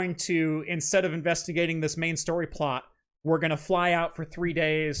 we're going to, instead of investigating this main story plot, we're going to fly out for 3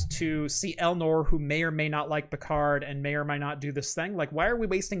 days to see Elnor, who may or may not like Picard and may or may not do this thing. Like, why are we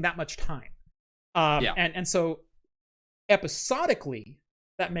wasting that much time? And so episodically,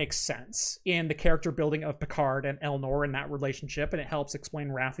 that makes sense in the character building of Picard and Elnor and that relationship, and it helps explain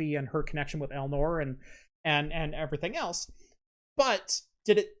Raffi and her connection with Elnor and everything else. But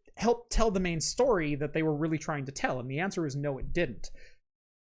did it help tell the main story that they were really trying to tell? And the answer is no, it didn't.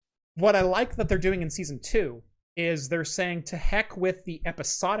 What I like that they're doing in season 2 is they're saying to heck with the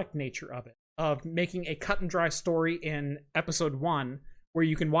episodic nature of it, of making a cut and dry story in episode 1 where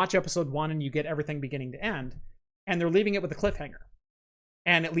you can watch episode 1 and you get everything beginning to end, and they're leaving it with a cliffhanger.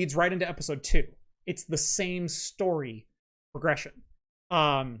 And it leads right into episode 2. It's the same story progression.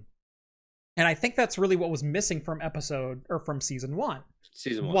 And I think that's really what was missing from season 1.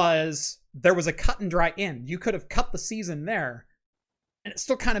 Was there was a cut and dry end. You could have cut the season there, and it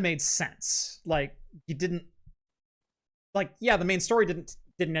still kind of made sense. Like, you didn't, like, yeah, the main story didn't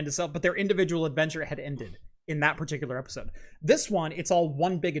end itself, but their individual adventure had ended in that particular episode. This one, it's all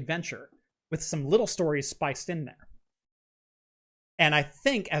one big adventure with some little stories spiced in there. And I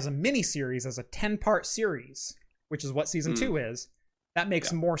think as a mini-series, as a 10-part series, which is what season 2 is, that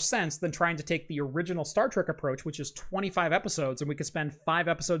makes more sense than trying to take the original Star Trek approach, which is 25 episodes, and we could spend 5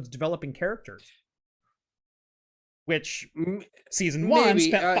 episodes developing characters. Which season 1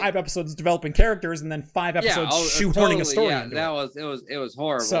 spent 5 episodes developing characters and then 5 episodes shoehorning a story. Yeah, it was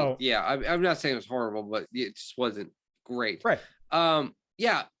horrible. So, yeah, I'm not saying it was horrible, but it just wasn't great. Right.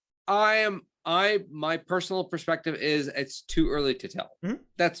 My personal perspective is it's too early to tell. Mm-hmm.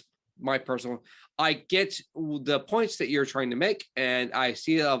 That's my personal. I get the points that you're trying to make, and I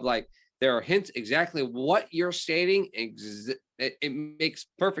see it of like there are hints exactly what you're stating. It makes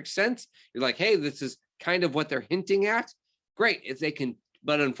perfect sense. You're like, hey, this is kind of what they're hinting at. Great if they can,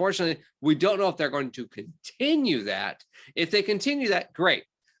 but unfortunately, we don't know if they're going to continue that. If they continue that, great.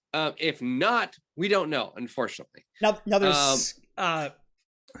 If not, we don't know. Unfortunately. Now there's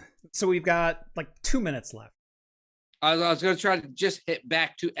so we've got like 2 minutes left. I was going to try to just hit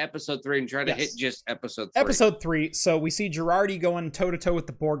back to episode 3 and try to hit just episode 3. Episode 3. So we see Girardi going toe to toe with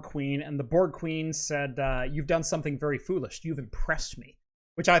the Borg Queen, and the Borg Queen said, "You've done something very foolish. You've impressed me,"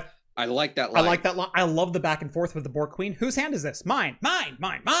 which I like that line. I like that line. I love the back and forth with the Borg Queen. Whose hand is this? Mine.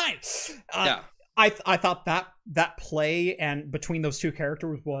 Yeah. I thought that play and between those two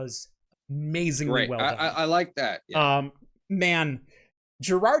characters was amazingly well done. I like that. Yeah. Man,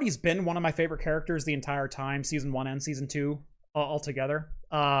 Girardi's been one of my favorite characters the entire time, season 1 and season 2 all together.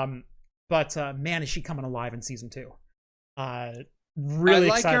 But man, is she coming alive in season 2. Really I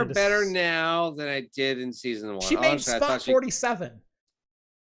like her better now than I did in season 1. She made Spot 47.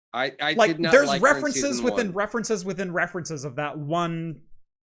 I like, did not there's like references within 1. references within references of that one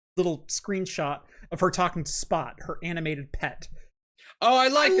little screenshot of her talking to Spot, her animated pet. Oh, I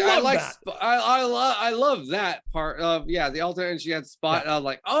love that part of the alternate. And she had Spot. And I was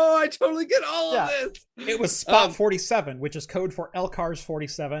like, oh, I totally get all of this. It was Spot 47, which is code for Elcar's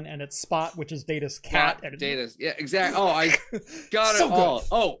 47, and it's Spot, which is Data's cat. Data's, yeah, exactly. Oh, I got it all. Good.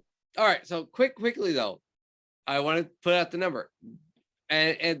 Oh, all right. So quickly though, I want to put out the number,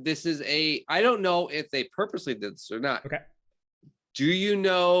 and this is I don't know if they purposely did this or not. Okay. Do you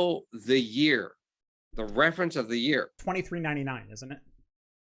know the year, the reference of the year? 2399, isn't it?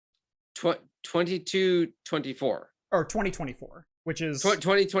 2224 or 2024, which is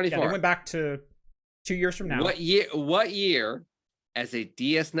 2024. Yeah, they went back to 2 years from now. What year as a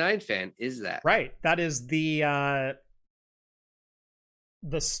DS9 fan is that? Right, that is the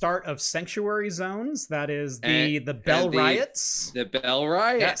start of Sanctuary Zones. That is the Bell Riots. The Bell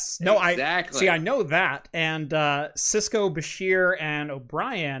Riots. Yes. No, exactly. I know that. And Sisko, Bashir, and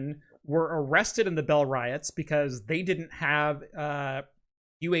O'Brien were arrested in the Bell Riots because they didn't have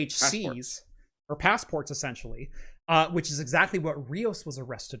UHCs or passports, essentially, which is exactly what Rios was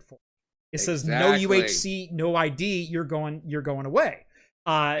arrested for. It says no UHC, no ID. You're going away.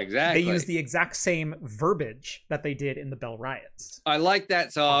 Exactly. They use the exact same verbiage that they did in the Bell Riots. I like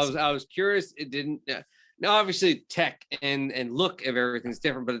that. So awesome. I was curious. It didn't. Now, obviously, tech and look of everything's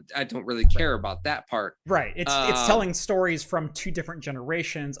different, but I don't really care about that part. Right. It's telling stories from 2 different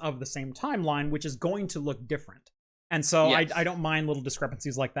generations of the same timeline, which is going to look different. And so yes. I don't mind little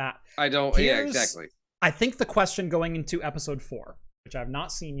discrepancies like that. I don't. Yeah, exactly. I think the question going into episode 4, which I've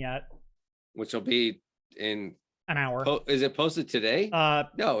not seen yet, which will be in an hour. Is it posted today?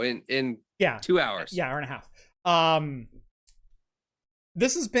 No, in 2 hours. Yeah, hour and a half.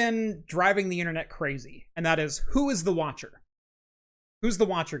 This has been driving the internet crazy, and that is, who is the Watcher? Who's the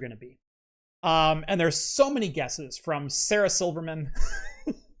Watcher going to be? And there's so many guesses from Sarah Silverman.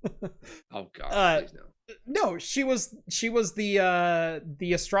 Oh God, please no. No, she was the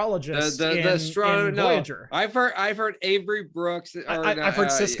astrologist in Voyager. No. I've heard Avery Brooks. I've heard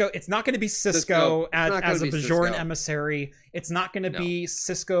Sisko. It's not going to be Sisko as a Bajoran emissary. It's not going to be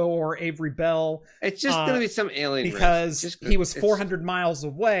Sisko or Avery Bell. It's just going to be some alien because he was 400 miles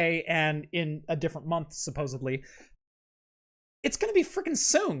away and in a different month supposedly. It's going to be freaking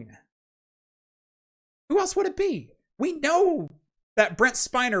Soong. Who else would it be? We know that Brent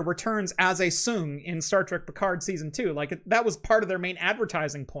Spiner returns as a Soong in Star Trek Picard Season 2. Like, that was part of their main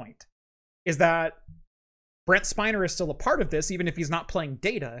advertising point, is that Brent Spiner is still a part of this, even if he's not playing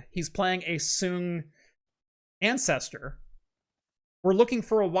Data. He's playing a Soong ancestor. We're looking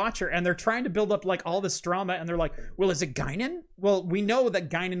for a Watcher, and they're trying to build up, like, all this drama, and they're like, well, is it Guinan? Well, we know that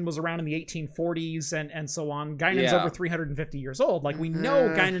Guinan was around in the 1840s and so on. Guinan's over 350 years old. Like, we know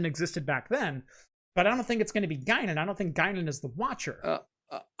Guinan existed back then. But I don't think it's going to be Guinan. I don't think Guinan is the Watcher.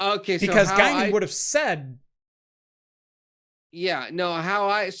 Okay, so because Guinan would have said. Yeah, no. How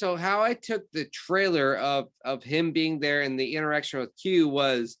I took the trailer of him being there and the interaction with Q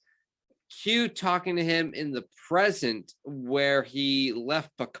was Q talking to him in the present where he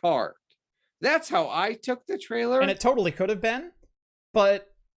left Picard. That's how I took the trailer, and it totally could have been, but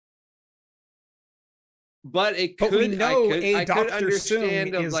it could. But we know a Dr.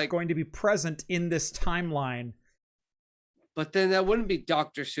 Soong is going to be present in this timeline. But then that wouldn't be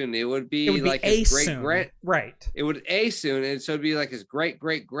Dr. Soong. It would be like his great right. It would Soong, and so it'd be like his great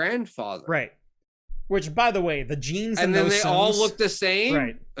grandfather. Right. Which, by the way, the genes and then they Soongs, all look the same.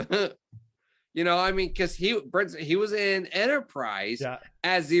 Right. You know, I mean, because he was in Enterprise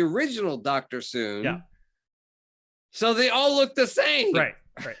as the original Dr. Soong. Yeah. So they all look the same. Right.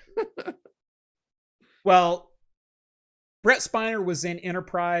 Well, Brett Spiner was in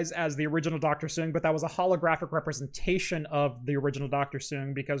Enterprise as the original Dr. Soong, but that was a holographic representation of the original Dr.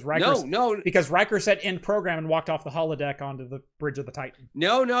 Soong because Riker said end program and walked off the holodeck onto the bridge of the Titan.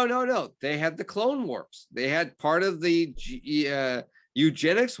 No. They had the Clone Wars. They had part of the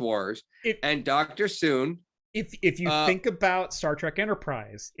eugenics wars, and Dr. Soong. If you think about Star Trek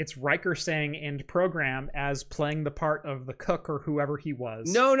Enterprise, it's Riker saying end program as playing the part of the cook or whoever he was.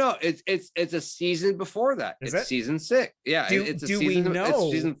 No, it's a season before that. It's season 6. Yeah, it's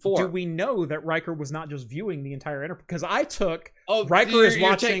season 4. Do we know that Riker was not just viewing the entire Enterprise? Because I took Riker is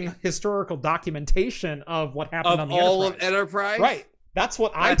watching historical documentation of what happened on the all Enterprise. Of Enterprise. Right. That's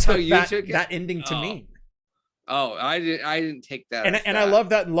what I took that ending to mean. Oh, I didn't take that. And I love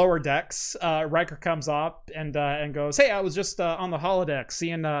that in Lower Decks, Riker comes up and goes, "Hey, I was just on the holodeck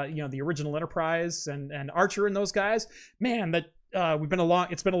seeing the original Enterprise and Archer and those guys. Man, that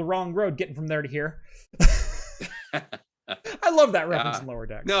it's been a long road getting from there to here." I love that reference in Lower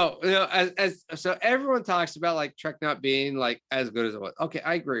Decks. No, so everyone talks about like Trek not being like as good as it was. Okay,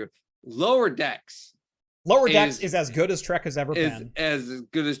 I agree. Lower Decks is as good as Trek has ever been. As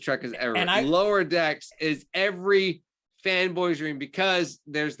good as Trek has ever been. Lower Decks is every fanboy's dream because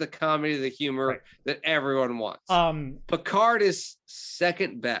there's the comedy, the humor that everyone wants. Picard is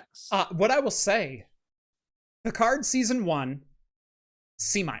second best. What I will say, Picard season 1,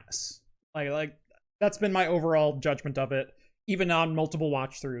 C-. Like that's been my overall judgment of it, even on multiple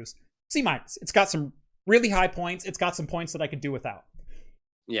watch throughs. C-. It's got some really high points. It's got some points that I could do without.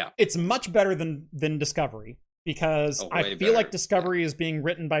 Yeah. It's much better than Discovery, because I feel like Discovery is being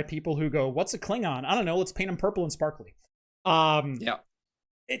written by people who go, "What's a Klingon? I don't know. Let's paint them purple and sparkly." Yeah.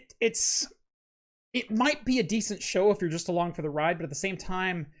 It might be a decent show if you're just along for the ride, but at the same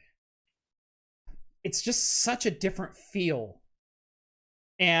time, it's just such a different feel.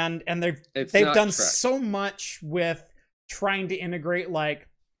 And they've done so much with trying to integrate, like,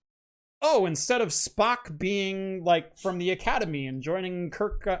 oh, instead of Spock being like from the Academy and joining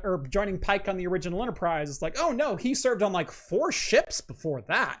Kirk or joining Pike on the original Enterprise, it's like, oh no, he served on like 4 ships before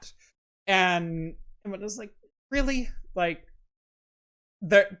that. And it was like, really? Like,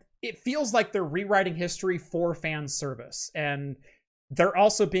 it feels like they're rewriting history for fan service, and they're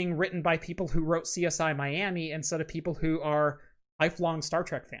also being written by people who wrote CSI Miami instead of people who are lifelong Star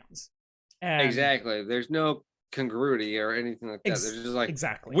Trek fans. And exactly. There's no congruity or anything like that. They're just like,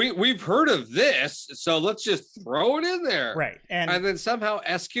 exactly. We've heard of this, so let's just throw it in there. Right. And then somehow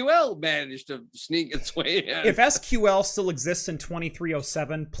SQL managed to sneak its way in. If SQL still exists in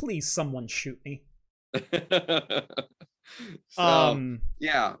 2307, please someone shoot me.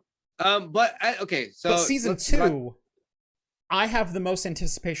 Yeah. But season 2, I have the most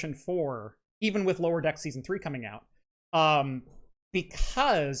anticipation for, even with Lower Deck season 3 coming out.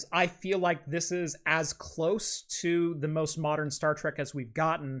 Because I feel like this is as close to the most modern Star Trek as we've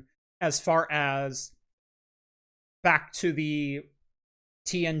gotten, as far as back to the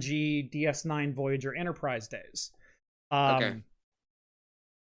TNG, DS9, Voyager, Enterprise days.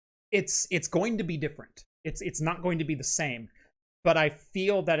 It's going to be different. It's not going to be the same, but I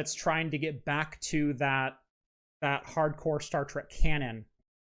feel that it's trying to get back to that hardcore Star Trek canon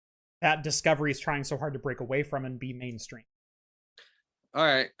that Discovery is trying so hard to break away from and be mainstream. All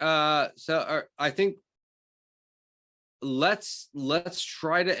right. I think let's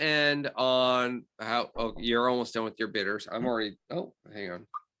try to end on how. Oh, you're almost done with your bitters. I'm already. Oh, hang on.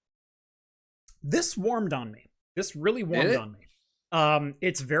 This warmed on me. This really warmed on me.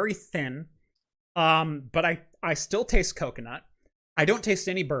 It's very thin. But I still taste coconut. I don't taste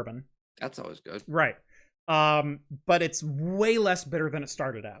any bourbon. That's always good. Right. But it's way less bitter than it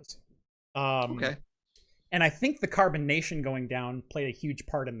started as. Okay. And I think the carbonation going down played a huge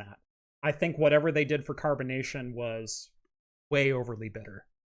part in that. I think whatever they did for carbonation was way overly bitter.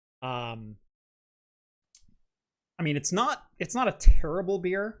 I mean, it's not a terrible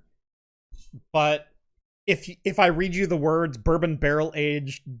beer, but if I read you the words bourbon barrel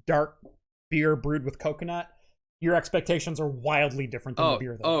aged dark beer brewed with coconut, your expectations are wildly different than the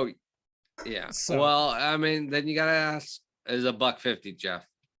beer. Oh, yeah. So, well, I mean, then you gotta ask: is $1.50, Jeff? It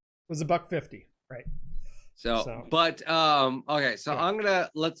was $1.50, right? But okay, so yeah.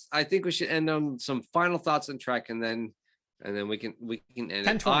 I think we should end on some final thoughts on Trek, and then we can end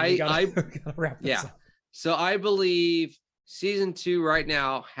 10, 20, it. I wrap this up. So I believe season 2 right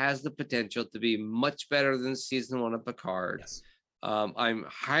now has the potential to be much better than season 1 of Picard. Yes. I'm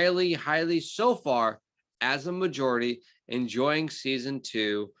highly so far, as a majority, enjoying season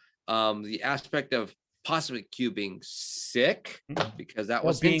 2. The aspect of possibly Q being sick, because that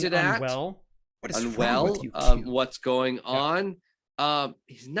was hinted at. Unwell. With you, what's going on?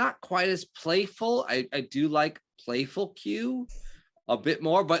 He's not quite as playful. I do like playful Q a bit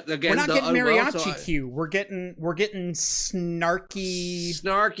more, but again, we're not getting mariachi Q. We're getting snarky,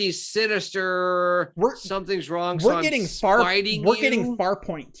 sinister. Something's wrong. We're getting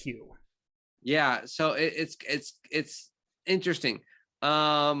Farpoint Q. Yeah, so it's interesting.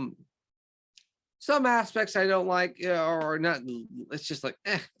 Some aspects I don't like, or not. It's just like,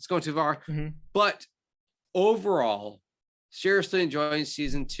 it's going too far. Mm-hmm. But overall, seriously enjoying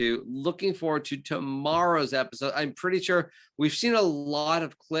season 2. Looking forward to tomorrow's episode. I'm pretty sure we've seen a lot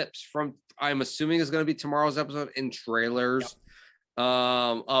of clips from, I'm assuming is going to be tomorrow's episode, in trailers. Yep.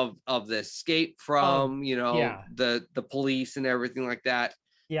 Of the escape from the police and everything like that.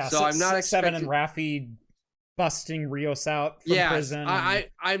 Yeah. So I'm not expecting Seven and Raffi busting Rios out from prison.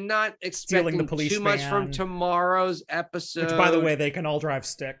 I'm not expecting the police too much from tomorrow's episode. Which, by the way, they can all drive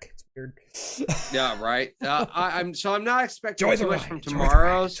stick. It's weird. Yeah, right. I'm not expecting too much from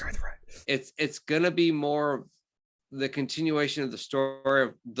tomorrow's. It's gonna be more the continuation of the story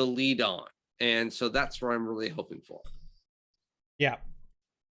of the lead on, and so that's what I'm really hoping for. Yeah.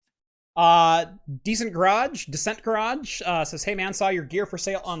 Descent Garage says, hey man, saw your gear for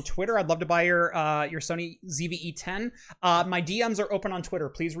sale on Twitter. I'd love to buy your Sony ZV-E10. My DMs are open on Twitter.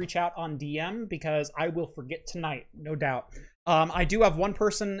 Please reach out on DM because I will forget tonight, no doubt. I do have one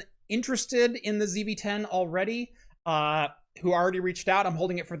person interested in the ZV-10 already, who already reached out. I'm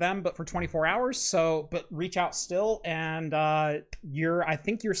holding it for them, but for 24 hours. So, but reach out still, and I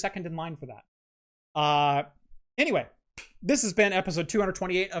think you're second in line for that. Anyway. This has been episode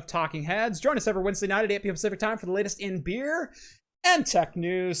 228 of Talking Heads. Join us every Wednesday night at 8 p.m. Pacific time for the latest in beer and tech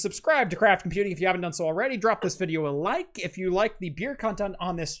news. Subscribe to Craft Computing if you haven't done so already. Drop this video a like. If you like the beer content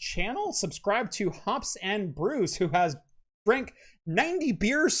on this channel, subscribe to Hops and Brews, who has drank 90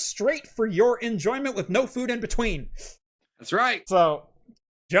 beers straight for your enjoyment with no food in between. That's right. So,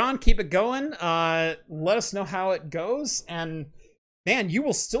 John, keep it going. Let us know how it goes, and man, you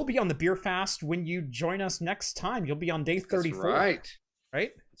will still be on the beer fast when you join us next time. You'll be on day 34. That's right.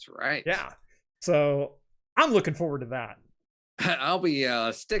 Right? That's right. Yeah. So I'm looking forward to that. I'll be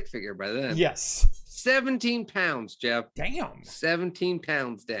a stick figure by then. Yes. 17 pounds, Jeff. Damn. 17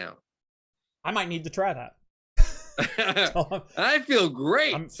 pounds down. I might need to try that. I feel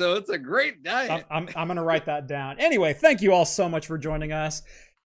great. So it's a great diet. I'm going to write that down. Anyway, thank you all so much for joining us.